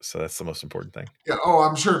Titanic. So that's the most important thing. Yeah. Oh,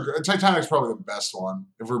 I'm sure Titanic's probably the best one,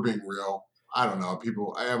 if we're being real. I don't know.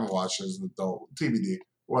 I haven't watched it as an adult. TBD.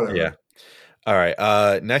 Whatever. Yeah. All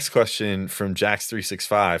right. Next question from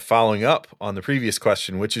Jax365. Following up on the previous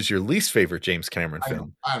question, which is your least favorite James Cameron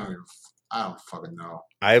film? I don't fucking know.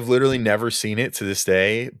 I have literally never seen it to this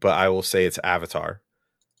day, but I will say it's Avatar.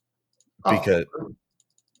 Because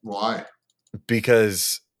why?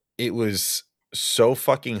 Because it was so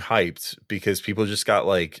fucking hyped because people just got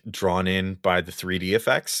like drawn in by the 3D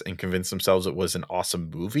effects and convinced themselves it was an awesome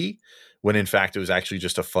movie when in fact it was actually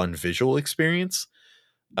just a fun visual experience.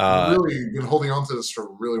 You've really been holding on to this for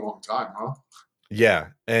a really long time, huh? Yeah.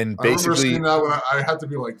 And basically, I remember seeing that when I had to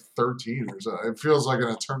be like 13 or so. It feels like an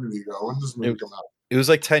eternity ago. When does this movie come out? It was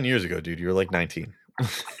like 10 years ago, dude. You were like 19.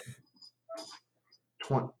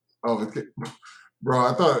 Okay. Bro,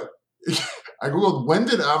 I thought I googled when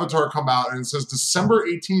did Avatar come out, and it says December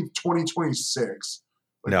 18th, 2026.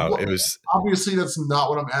 Like, No, what? it was Obviously, that's not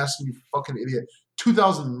what I'm asking, you fucking idiot.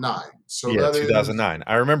 2009. So that is 2009.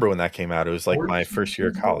 I remember when that came out. It was like my 14 first year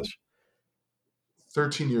of years ago? college.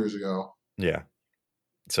 13 years ago. Yeah.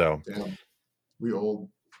 So Damn, we old.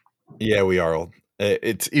 yeah, we are old.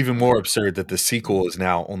 It's even more absurd that the sequel is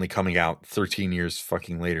now only coming out 13 years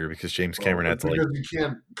fucking later because James Cameron had to Because you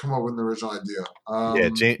can't come up with an original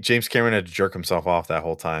idea. James Cameron had to jerk himself off that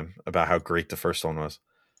whole time about how great the first one was.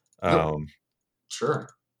 Yep, sure.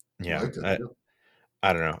 I Yeah, liked it too.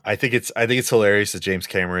 I don't know. I think it's hilarious that James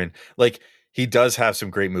Cameron, like, he does have some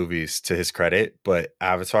great movies to his credit, but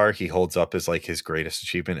Avatar he holds up as like his greatest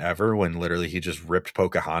achievement ever when literally he just ripped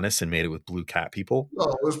Pocahontas and made it with blue cat people. Well,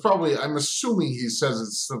 it was probably. I'm assuming he says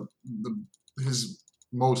it's his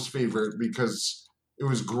most favorite because it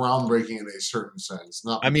was groundbreaking in a certain sense,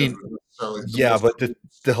 not I because mean, it was necessarily the yeah, most but the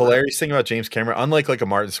script. hilarious thing about James Cameron, unlike like a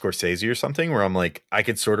Martin Scorsese or something, where I'm like, I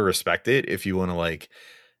could sort of respect it if you want to like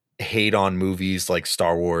hate on movies like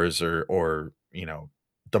Star Wars or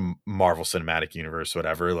the Marvel Cinematic Universe,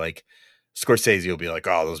 whatever. Like Scorsese will be like,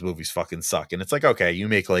 "Oh, those movies fucking suck," and it's like, okay, you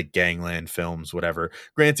make like gangland films, whatever.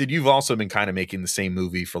 Granted, you've also been kind of making the same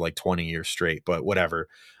movie for like 20 years straight, but whatever.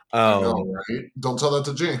 I know, right? Don't tell that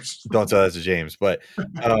to James. Don't tell that to James,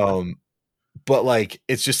 um, but like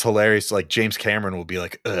it's just hilarious. Like James Cameron will be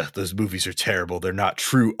like, "Ugh, those movies are terrible. They're not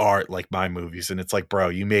true art like my movies," and it's like, bro,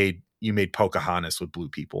 you made Pocahontas with blue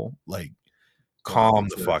people, like. Wow, Calm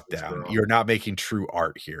the that's fuck racist, down. girl. You're not making true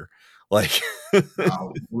art here. Like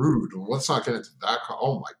Wow, rude. Let's not get into that.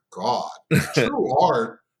 Oh my god, true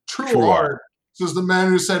art. True true art. art. Says the man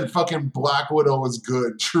who said fucking Black Widow was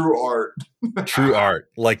good. True art. True art.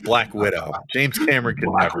 Like Black Widow. James Cameron could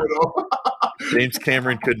Black never. Widow. James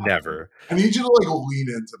Cameron could never. I need you to like lean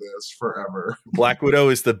into this forever. Black Widow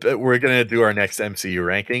is we're gonna do our next MCU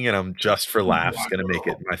ranking, and I'm just for laughs Black gonna make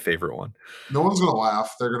it Widow. my favorite one. No one's gonna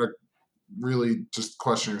laugh. They're gonna really just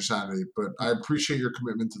question your sanity. But I appreciate your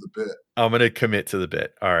commitment to the bit. I'm gonna commit to the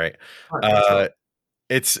bit. All right. All right,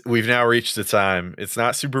 We've now reached the time. It's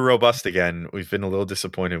not super robust again. We've been a little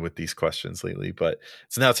disappointed with these questions lately, but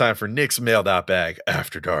it's now time for Nick's Mail.bag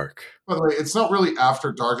After Dark. by the way, it's not really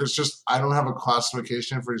after dark. It's just I don't have a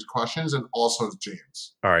classification for these questions, and also it's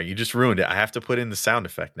James. All right, you just ruined it. I have to put in the sound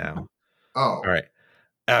effect now. Oh, All right.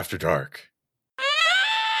 After Dark.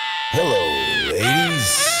 Hello,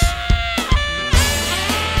 ladies.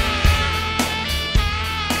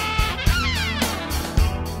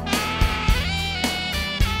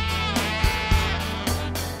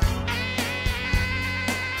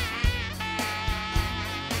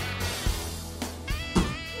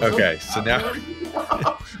 Okay, so now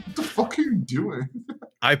what the fuck are you doing?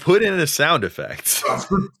 I put in a sound effect.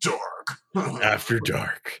 After dark. After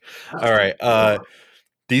Dark. All right.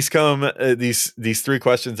 These these three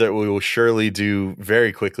questions that we will surely do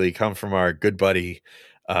very quickly come from our good buddy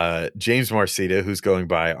James Marcita, who's going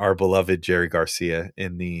by our beloved Jerry Garcia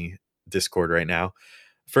in the Discord right now.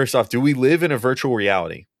 First off, do we live in a virtual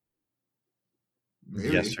reality?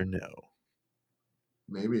 Maybe. Yes or no?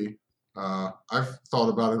 Maybe. I've thought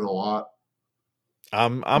about it a lot.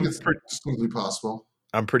 I'm It's distinctly possible.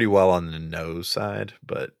 I'm pretty well on the no side,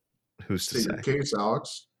 but who's to State say? your case,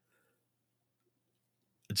 Alex.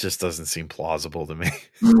 It just doesn't seem plausible to me.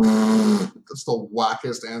 That's the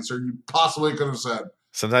wackest answer you possibly could have said.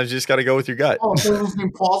 Sometimes you just got to go with your gut. Oh, if it doesn't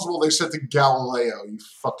seem plausible, they said to Galileo, you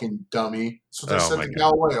fucking dummy. That's what they said my to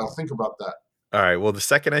God. Galileo. Think about that. All right. Well, the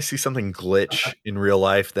second I see something glitch in real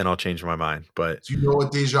life, then I'll change my mind. But Do you know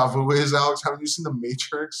what deja vu is, Alex? Haven't you seen The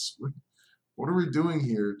Matrix? What are we doing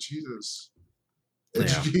here? Jesus.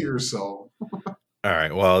 Educate yourself. all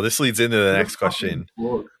right. Well, this leads into the next question.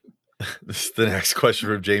 Look. This is the next question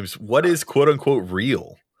from James. What is quote unquote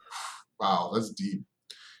real? Wow, that's deep.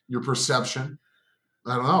 Your perception.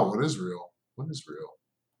 I don't know. What is real? What is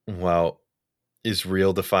real? Well, is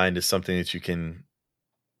real defined as something that you can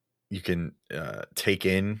take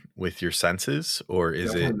in with your senses, or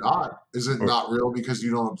is Definitely it not? Is it not real because you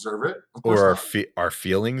don't observe it? Of course or not. are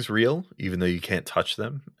feelings real even though you can't touch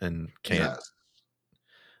them and can't? Yes.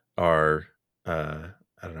 Are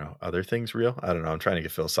I don't know, other things real? I don't know. I'm trying to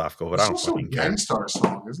get philosophical, but It's I don't also a fucking care. Gangstar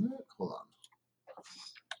song, isn't it? Hold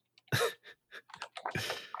on.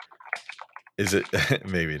 Is it?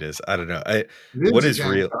 Maybe it is. I don't know. It What a is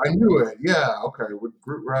real? Gangstar. I knew it. Yeah. Okay.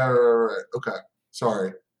 Right. Okay.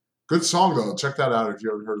 Sorry. Good song though. Check that out if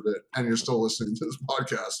you haven't heard of it and you're still listening to this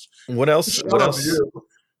podcast. What else? Shout What out else? to you.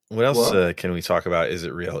 What else What? can we talk about? Is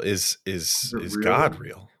it real? Is it real? God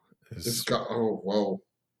real? It's got. Oh, whoa.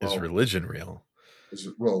 Is religion real?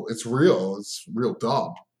 Well, it's real. It's real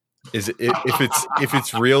dumb. Is it if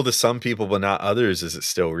it's real to some people but not others? Is it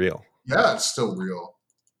still real? Yeah, it's still real.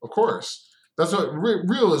 Of course. That's what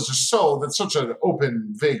real is just so. That's such an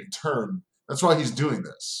open, vague term. That's why he's doing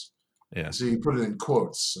this. Yeah. So he put it in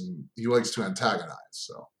quotes, and he likes to antagonize.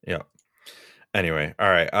 So Yeah. Anyway, all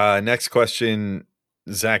right. Next question,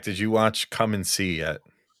 Zach. Did you watch Come and See yet?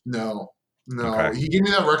 no, Okay. he gave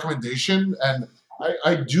me that recommendation, and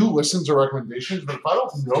I do listen to recommendations, but if I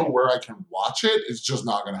don't know where I can watch it, it's just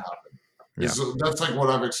not going to happen. Yeah. That's like what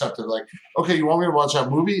I've accepted. Like, okay, you want me to watch that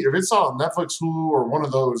movie? If it's not on Netflix, Hulu, or one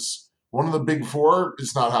of the big four,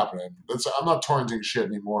 it's not happening. I'm not torrenting shit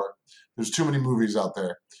anymore. There's too many movies out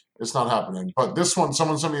there. It's not happening. But this one,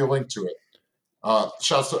 someone sent me a link to it.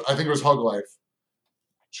 Shouts to, I think it was Hug Life.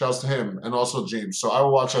 Shouts to him and also James. So I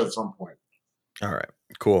will watch that at some point. All right.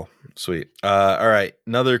 Cool. Sweet. All right.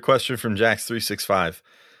 Another question from Jax365.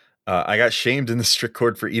 I got shamed in the strict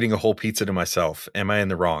court for eating a whole pizza to myself. Am I in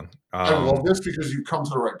the wrong? I love this because you come to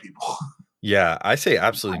the right people. Yeah, I say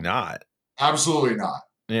absolutely not. Absolutely not.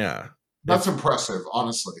 Yeah. That's impressive,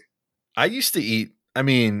 honestly. I used to eat, I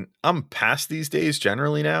mean, I'm past these days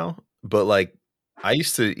generally now, but like I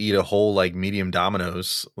used to eat a whole like medium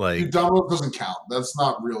Domino's. Like Domino's doesn't count. That's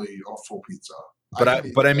not really a full pizza.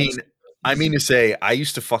 I mean to say I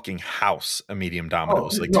used to fucking house a medium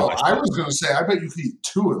Domino's. Oh, like no, to I was gonna say I bet you could eat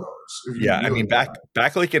two of those. If you yeah, really I mean want.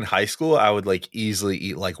 back like in high school, I would like easily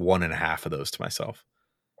eat like 1.5 of those to myself.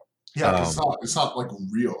 Yeah, it's not like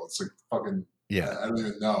real. It's like fucking yeah. I don't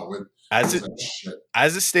even know. As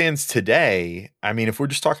it stands today, I mean, if we're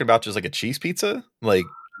just talking about just like a cheese pizza, like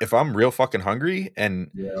if I'm real fucking hungry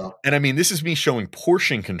and I mean, this is me showing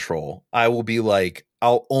portion control, I will be like,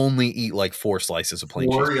 I'll only eat like 4 slices of plain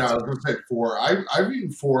cheese pizza. Yeah, I was gonna say 4. I've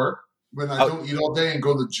eaten 4 when I don't eat all day and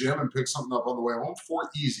go to the gym and pick something up on the way home. 4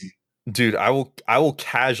 easy. Dude, I will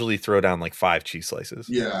casually throw down like 5 cheese slices.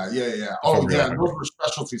 Yeah. Oh yeah, those were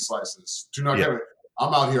specialty slices. Do not get it.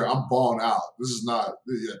 I'm out here. I'm balling out. This is not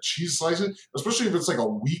cheese slices, especially if it's like a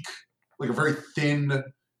weak, like a very thin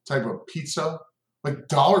type of pizza. Like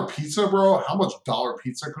dollar pizza, bro. How much dollar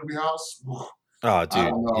pizza could we house? Oh,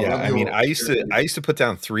 dude. Yeah, I mean, I used to put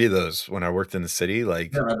down 3 of those when I worked in the city.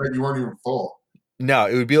 Like, yeah, I bet you weren't even full. No,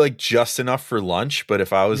 it would be like just enough for lunch. But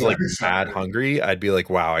if I was like mad hungry, I'd be like,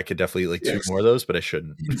 wow, I could definitely eat like 2 more of those, but I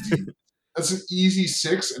shouldn't. Easy. That's an easy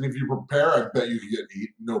 6, and if you prepare, I bet you could get 8,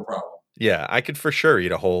 no problem. Yeah, I could for sure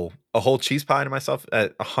eat a whole cheese pie to myself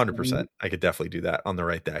at 100%. I could definitely do that on the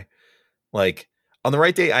right day. Like on the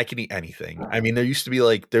right day, I can eat anything. I mean, there used to be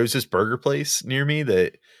like there's this burger place near me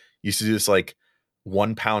that used to do this like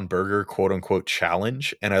 1 pound burger quote unquote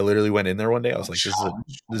challenge, and I literally went in there one day. I was like,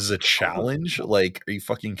 this is a challenge. Like, are you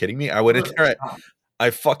fucking kidding me? I went in there.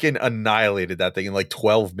 I fucking annihilated that thing in like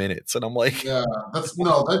 12 minutes, and I'm like, yeah,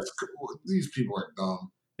 these people are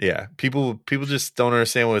dumb. Yeah, people just don't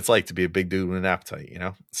understand what it's like to be a big dude with an appetite, you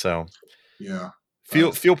know? So yeah.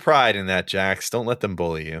 Feel pride in that, Jax. Don't let them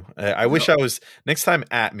bully you. I wish I was next time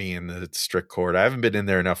at me in the strict court. I haven't been in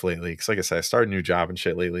there enough lately because, like I said, I started a new job and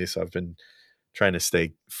shit lately, so I've been trying to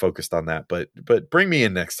stay focused on that. But bring me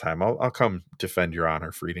in next time. I'll come defend your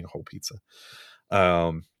honor for eating a whole pizza.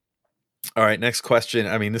 All right, next question.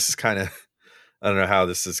 I mean, this is kind of I don't know how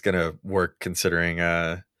this is gonna work considering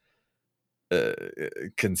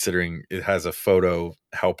it has a photo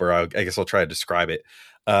helper. I guess I'll try to describe it.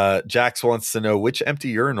 Jax wants to know which empty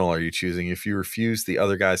urinal are you choosing? If you refuse, the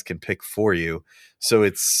other guys can pick for you. So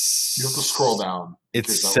it's you have to scroll down.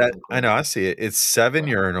 It's set. I know. I see it. It's 7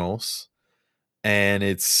 urinals, and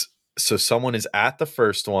it's so someone is at the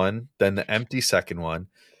first one, then the empty second one.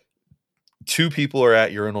 2 people are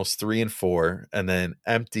at urinals 3 and 4, and then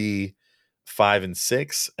empty 5 and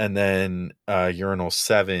 6, and then urinal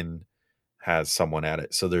 7 has someone at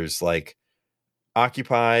it. So there's like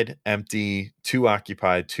occupied, empty, 2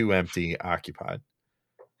 occupied, 2 empty, occupied.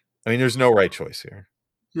 I mean, there's no right choice here.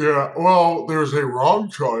 Yeah, well, there's a wrong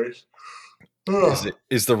choice.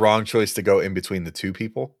 Is the wrong choice to go in between the 2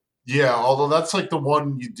 people? Yeah, although that's like the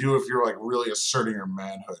one you do if you're like really asserting your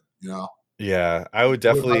manhood, you know? Yeah, I would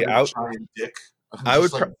definitely giant dick. I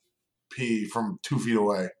would like pee from 2 feet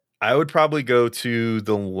away. I would probably go to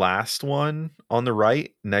the last one on the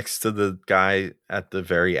right next to the guy at the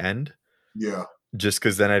very end. Yeah. Just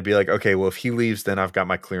because then I'd be like, okay, well, if he leaves, then I've got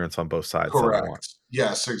my clearance on both sides. Correct.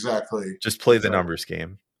 Yes, exactly. Just play the numbers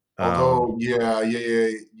game. Although, yeah.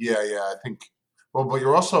 I think, well, but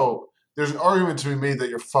you're also, there's an argument to be made that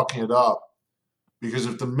you're fucking it up because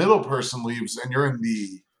if the middle person leaves and you're in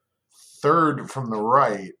the third from the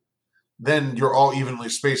right, then you're all evenly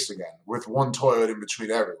spaced again with one toilet in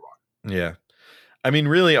between everyone. Yeah. I mean,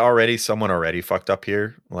 really, someone already fucked up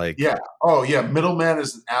here. Like, Yeah. Oh yeah. Middleman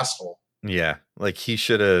is an asshole. yeah, like he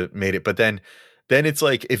should have made it. But then it's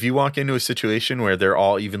like if you walk into a situation where they're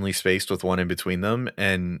all evenly spaced with one in between them,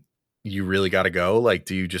 and you really got to go. Like,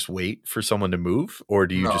 do you just wait for someone to move, or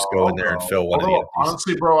do you No, just go in there and fill one of the although empties?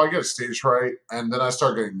 honestly, bro, I get stage fright, and then I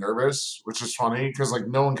start getting nervous, which is funny because like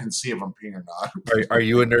no one can see if I'm peeing or not. Are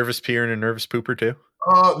you a nervous peer and a nervous pooper too?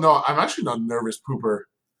 No, I'm actually not a nervous pooper,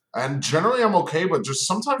 and generally I'm okay. But just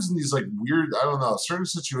sometimes in these like weird, I don't know, certain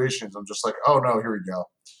situations, I'm just like, oh no, here we go.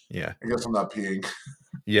 Yeah. I guess I'm not peeing.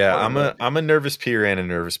 Yeah, Whatever. I'm a nervous peer and a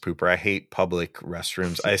nervous pooper. I hate public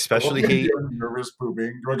restrooms. I I love especially the idea hate. of nervous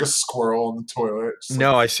pooping. You're like a squirrel in the toilet. Just like,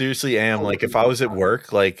 No, I seriously am. Like if I was at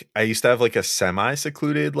work, like I used to have like a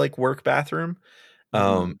semi-secluded like work bathroom.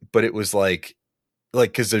 mhm. But it was like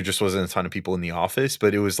because there just wasn't a ton of people in the office,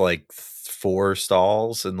 but it was like 4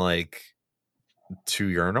 stalls and like 2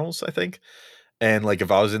 urinals, I think. And like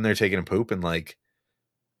if I was in there taking a poop and like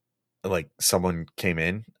someone came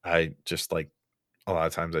in, I just like a lot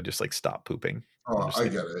of times I just like stop pooping. I'm Oh, just I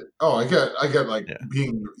like, get it. Oh, I get like yeah.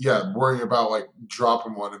 being worrying about like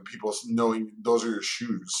dropping one and people knowing those are your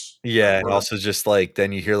shoes at Yeah, and work. also just like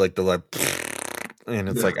then you hear like the like and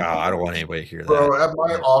it's Yeah. like, oh, I don't want anybody to hear that. Bro, at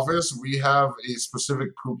my office, we have a specific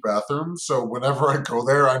poop bathroom. So whenever I go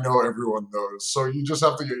there, I know everyone knows. So you just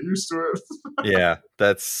have to get used to it. Yeah,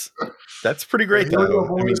 that's pretty Like, great here we go, though. I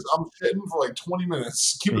boys. mean, I'm shitting for like 20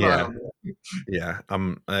 minutes. Keep an eye yeah, on me. yeah.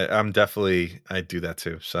 I'm definitely I do that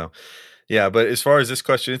too. So yeah, but as far as this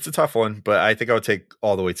question, it's a tough one, but I think I would take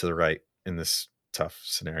all the way to the right in this tough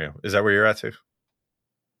scenario. Is that where you're at too?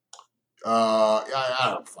 Yeah,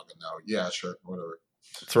 I don't fucking know. Yeah, sure, whatever.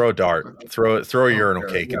 Throw a dart, throw a I don't urinal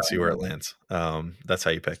care. cake Yeah, and see where it lands. That's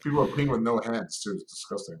how you these pick. people are peeing with no hands too. It's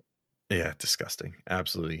disgusting. Yeah, disgusting.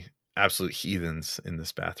 Absolutely, absolute heathens in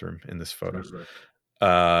this bathroom in this photo. Seriously.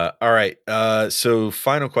 All right. So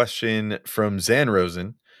final question from Zan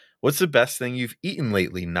Rosen. What's the best thing you've eaten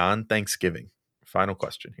lately, non-Thanksgiving? Final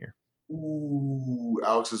question here. Ooh,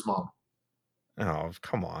 Alex's mom. Oh,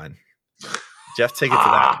 come on. Jeff, take it to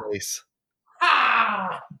that Ah, place.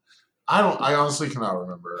 ah. I don't. I honestly cannot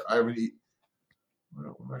remember. I haven't eat. What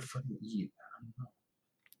did I fucking eat?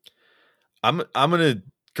 I'm gonna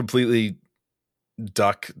completely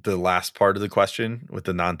duck the last part of the question with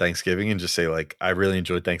the non-Thanksgiving and just say like I really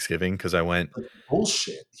enjoyed Thanksgiving because I went. Like,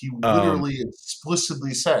 bullshit. He Um, literally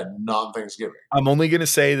explicitly said non-Thanksgiving. I'm only gonna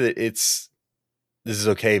say that this is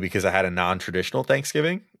okay because I had a non-traditional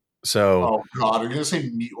Thanksgiving. So Oh God, are you gonna say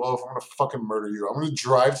meatloaf? I'm gonna fucking murder you. I'm gonna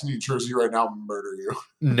drive to New Jersey right now and murder you.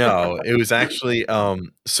 no, it was actually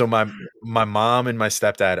so my mom and my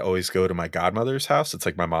stepdad always go to my godmother's house. It's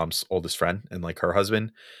like my mom's oldest friend and like her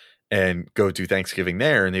husband and go do Thanksgiving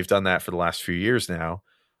there. And they've done that for the last few years now,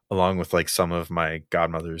 along with like some of my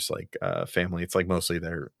godmother's like family. It's like mostly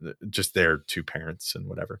their two parents and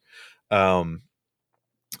whatever. Um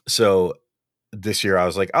so this year I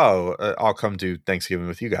was like, oh, I'll come do Thanksgiving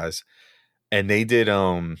with you guys. And they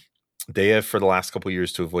have for the last couple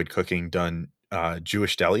years to avoid cooking done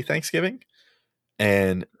Jewish deli Thanksgiving.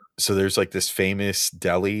 And so there's like this famous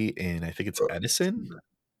deli in I think it's Edison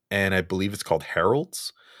and I believe it's called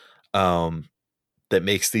Harold's. Um that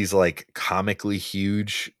makes these like comically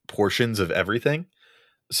huge portions of everything.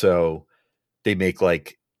 So they make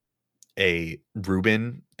like a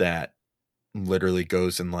Reuben that literally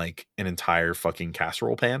goes in like an entire fucking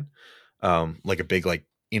casserole pan. Like a big like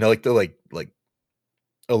like the like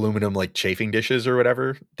aluminum like chafing dishes or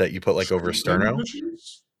whatever that you put like over a Chafing sterno.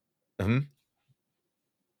 dishes? Mhm.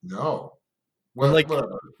 No. And What? like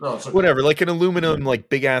Whatever. No, it's okay. whatever, like an aluminum like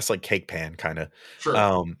big ass like cake pan kind of. Sure.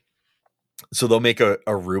 Um so they'll make a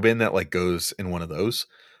Reuben that like goes in one of those.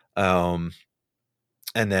 Um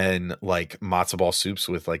and then like matzo ball soups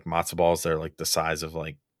with like matzo balls that are like the size of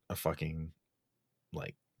like a fucking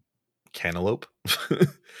like cantaloupe.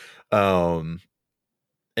 um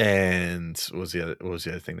and what was the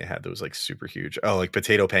other thing they had that was like super huge? Oh, like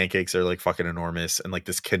potato pancakes are like fucking enormous and like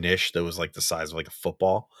this knish that was like the size of like a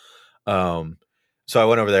football. Um so I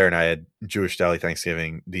went over there and I had Jewish deli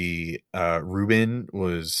Thanksgiving. The Reuben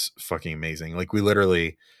was fucking amazing. Like we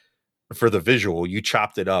literally for the visual, you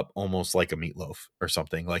chopped it up almost like a meatloaf or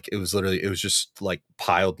something. Like it was just like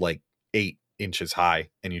piled like 8 inches high,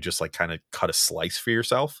 and you just like kind of cut a slice for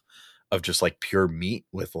yourself of just like pure meat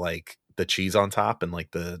with like the cheese on top and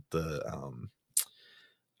like the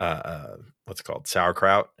what's it called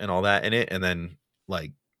sauerkraut and all that in it, and then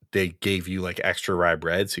like they gave you like extra rye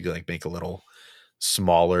bread so you could like make a little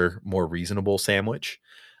smaller, more reasonable sandwich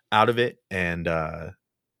out of it, and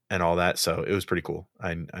and all that. So it was pretty cool.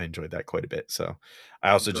 I enjoyed that quite a bit. So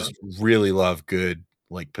I also just really love good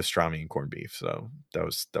like pastrami and corned beef. So that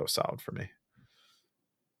was solid for me.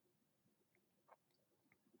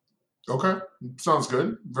 Okay, sounds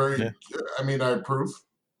good. Very. I mean, I approve.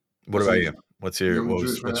 What about you? What's your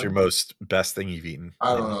most best thing you've eaten?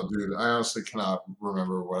 I don't know, dude. I honestly cannot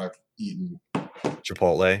remember what I've eaten.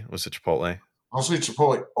 Chipotle? Was it Chipotle? Honestly,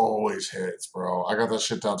 Chipotle always hits, bro. I got that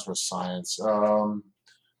shit down to a science.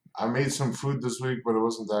 I made some food this week, but it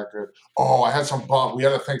wasn't that good. Oh, I had some we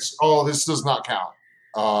had a this does not count.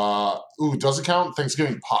 Does it count?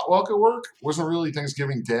 Thanksgiving potluck at work? It wasn't really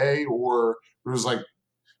Thanksgiving Day, or it was like,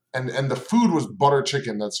 and the food was butter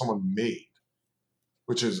chicken that someone made,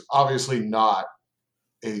 which is obviously not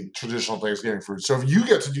a traditional Thanksgiving food. So if you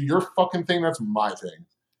get to do your fucking thing, that's my thing.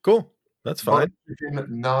 Cool. That's fine. Butter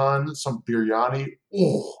chicken, naan, some biryani.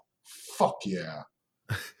 Oh, fuck yeah.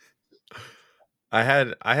 I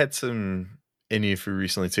had some Indian food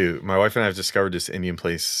recently too. My wife and I have discovered this Indian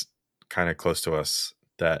place kind of close to us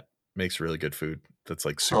that makes really good food. That's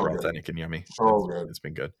like super authentic and yummy. So good. It's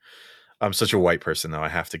been good. I'm such a white person though. I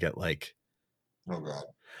have to get like, oh god,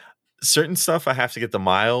 certain stuff I have to get the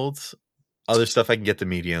mild. Other stuff I can get the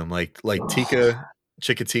medium. Like tikka,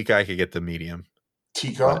 chicken tikka, I could get the medium.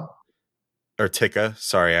 Tikka? Or tikka.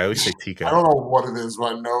 Sorry, I always say tikka. I don't know what it is,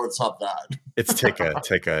 but I know it's not that. It's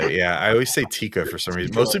tikka. Yeah, I always say tikka for some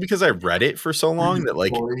reason. Mostly because I read it for so long that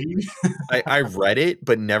like I read it,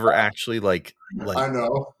 but never actually like I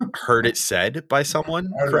know heard it said by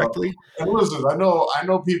someone correctly. And listen, I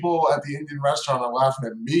know people at the Indian restaurant are laughing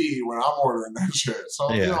at me when I'm ordering that shit. So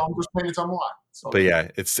I'm just paying attention why. So, but yeah,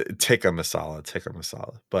 it's tikka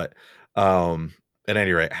masala. But at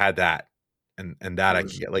any rate, had that. And that I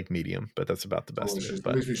can get like medium, but that's about the best of it.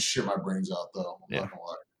 But it makes me shit my brains out though. I'm not gonna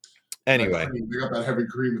lie. Anyway, they got that heavy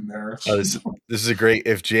cream in there. This is a great.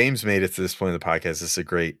 If James made it to this point of the podcast, this is a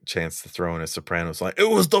great chance to throw in a Sopranos like it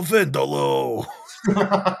was the Vindaloo.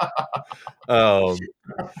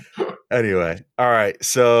 Anyway, all right.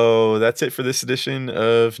 So that's it for this edition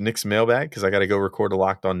of Knick's Mailbag because I got to go record a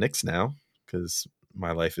Locked On Knicks now because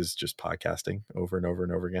my life is just podcasting over and over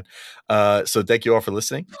and over again. So thank you all for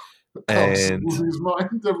listening. And his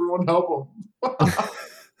mind, everyone help him.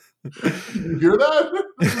 You hear that?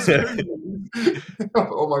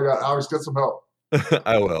 Oh my god, Alex, get some help.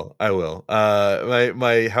 I will.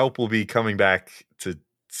 My help will be coming back to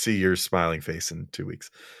see your smiling face in 2 weeks.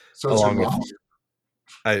 So along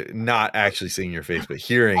with not actually seeing your face, but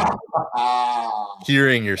hearing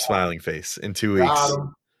your smiling face in 2 weeks.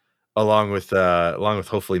 Along with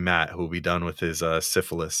hopefully Matt, who will be done with his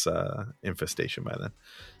syphilis infestation by then.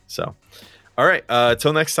 So, all right.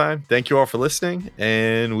 Till next time, thank you all for listening,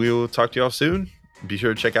 and we will talk to you all soon. Be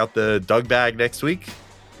sure to check out the Doug Bag next week.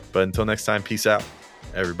 But until next time, peace out,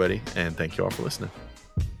 everybody, and thank you all for listening.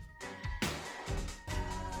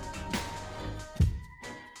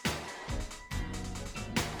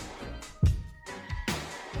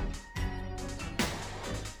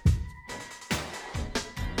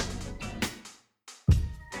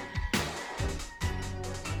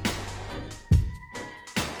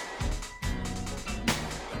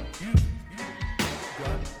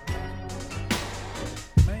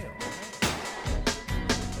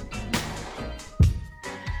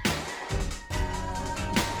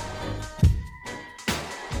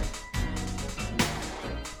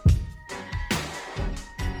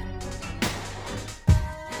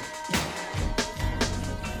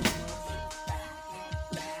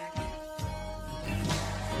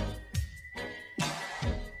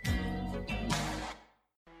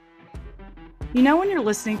 You know when you're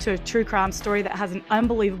listening to a true crime story that has an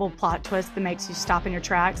unbelievable plot twist that makes you stop in your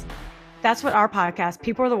tracks? That's what our podcast,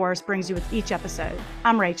 People Are the Worst, brings you with each episode.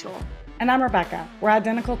 I'm Rachel. And I'm Rebecca. We're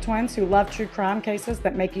identical twins who love true crime cases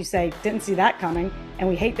that make you say, didn't see that coming, and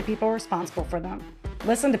we hate the people responsible for them.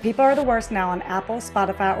 Listen to People Are the Worst now on Apple,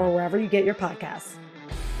 Spotify, or wherever you get your podcasts.